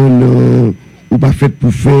 vous apprenez à pas faire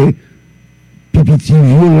pour faire pipiti,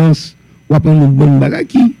 violence, vous apprenez une bonne bagaille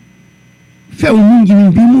qui fait un monde qui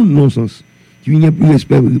vient plus monde, non sens. Qui vient plus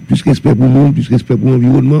respect pour le monde, plus respect pour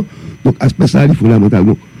l'environnement. Donc, aspect ça, il faut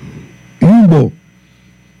fondamentalement. Bon,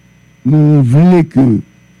 nous voulons que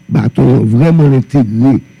bâton vraiment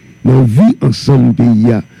intégré dans la vie ensemble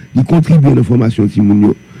pays, il contribue à la formation de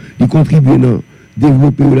Timounio, il contribue à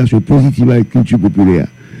développer une relation positive avec la culture populaire.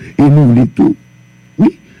 Et nous voulons tout.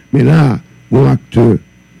 Oui, mais là, un acteur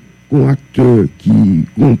qui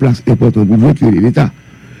a une place importante pour voter l'État.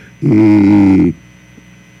 Et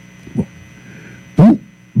bon, pour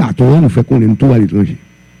bâton, nous fait qu'on aime tout à l'étranger.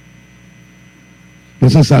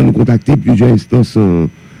 Pour ça, nous contacté plusieurs instances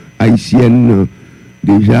haïtiennes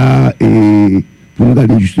déjà et pour nous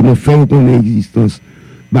regarder justement faire reconnaître l'existence.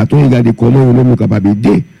 Bâton, regarder comment nous sommes capables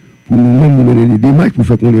d'aider pour nous-mêmes nous mener des démarches pour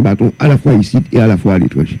faire qu'on ait bâton à la fois ici et à la fois à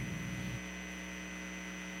l'étranger.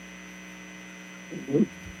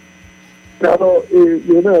 Alors,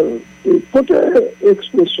 quand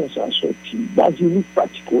l'expression ça sorti, basilique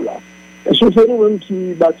particulier, est-ce que c'est nous-mêmes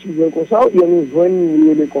qui baptisons comme ça ou bien nous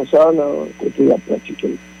joignons les comme ça dans le côté de la pratique?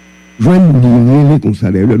 Joignons les comme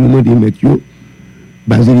ça, le nom des métiers,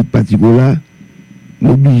 basilique particulier,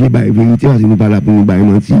 nous obligés de la vérité parce que nous ne parlons pas pour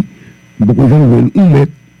nous mentir. Beaucoup de gens veulent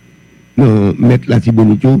mettre la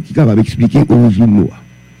Tibonito qui est capable d'expliquer l'origine noire.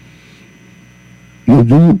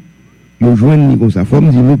 Nous joignons comme ça,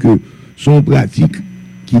 forme, disons que son pratique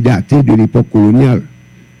qui datait de l'époque coloniale.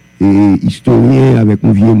 Et historien avec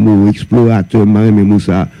un vieux mot, explorateur, marin, mais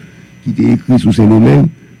ça, qui était écrit sous ces noms,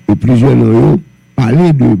 et plusieurs noms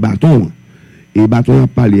parlaient de bâton. Et bâton a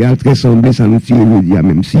parlé, très semblé, ça nous tire le dia,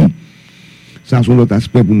 même si ça, c'est notre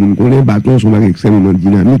aspect pour nous connaître. Bâton, c'est un bagage extrêmement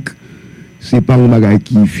dynamique. C'est pas un bagage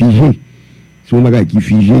qui est figé. C'est un bagage qui est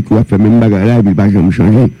figé, qui va faire même bagage là, et puis il ne va jamais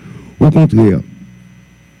changer. Au contraire,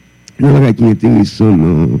 le bagage qui est intéressant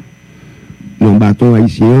dans le bâton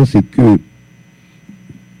haïtien, c'est que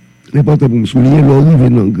l'important pour me souligner, l'arrivée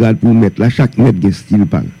dans le grade pour mettre là, chaque mètre de style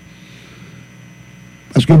par.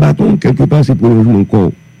 Parce que le bâton, quelque part, c'est prolongement mon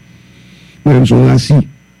corps. Moi-même, son racine.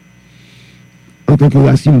 En tant que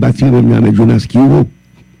racine, bâtir le avec Jonas Kiro.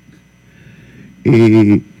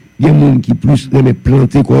 Et il y a des gens qui plus remet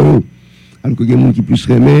planter quoi. Alors que il y a des gens qui plus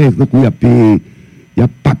remet, donc il y a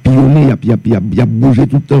papillonné, il y a bougé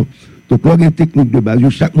tout le temps. Donc, il y a une technique de base,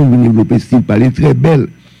 chaque monde vient développer style par, elle est très belle.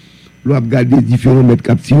 L'on a regardé différents mètres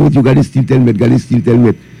captivés, tu regardes style tel mètre, regarde style tel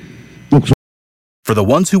mètre. For the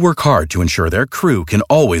ones who work hard to ensure their crew can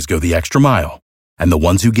always go the extra mile, and the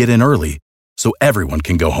ones who get in early so everyone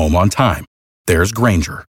can go home on time, there's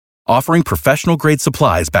Grainger, offering professional-grade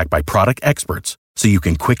supplies backed by product experts so you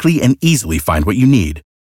can quickly and easily find what you need.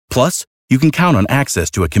 Plus, you can count on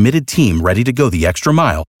access to a committed team ready to go the extra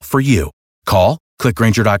mile for you. Call, click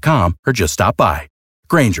Grainger.com, or just stop by.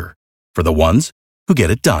 Grainger, for the ones who get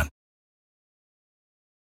it done.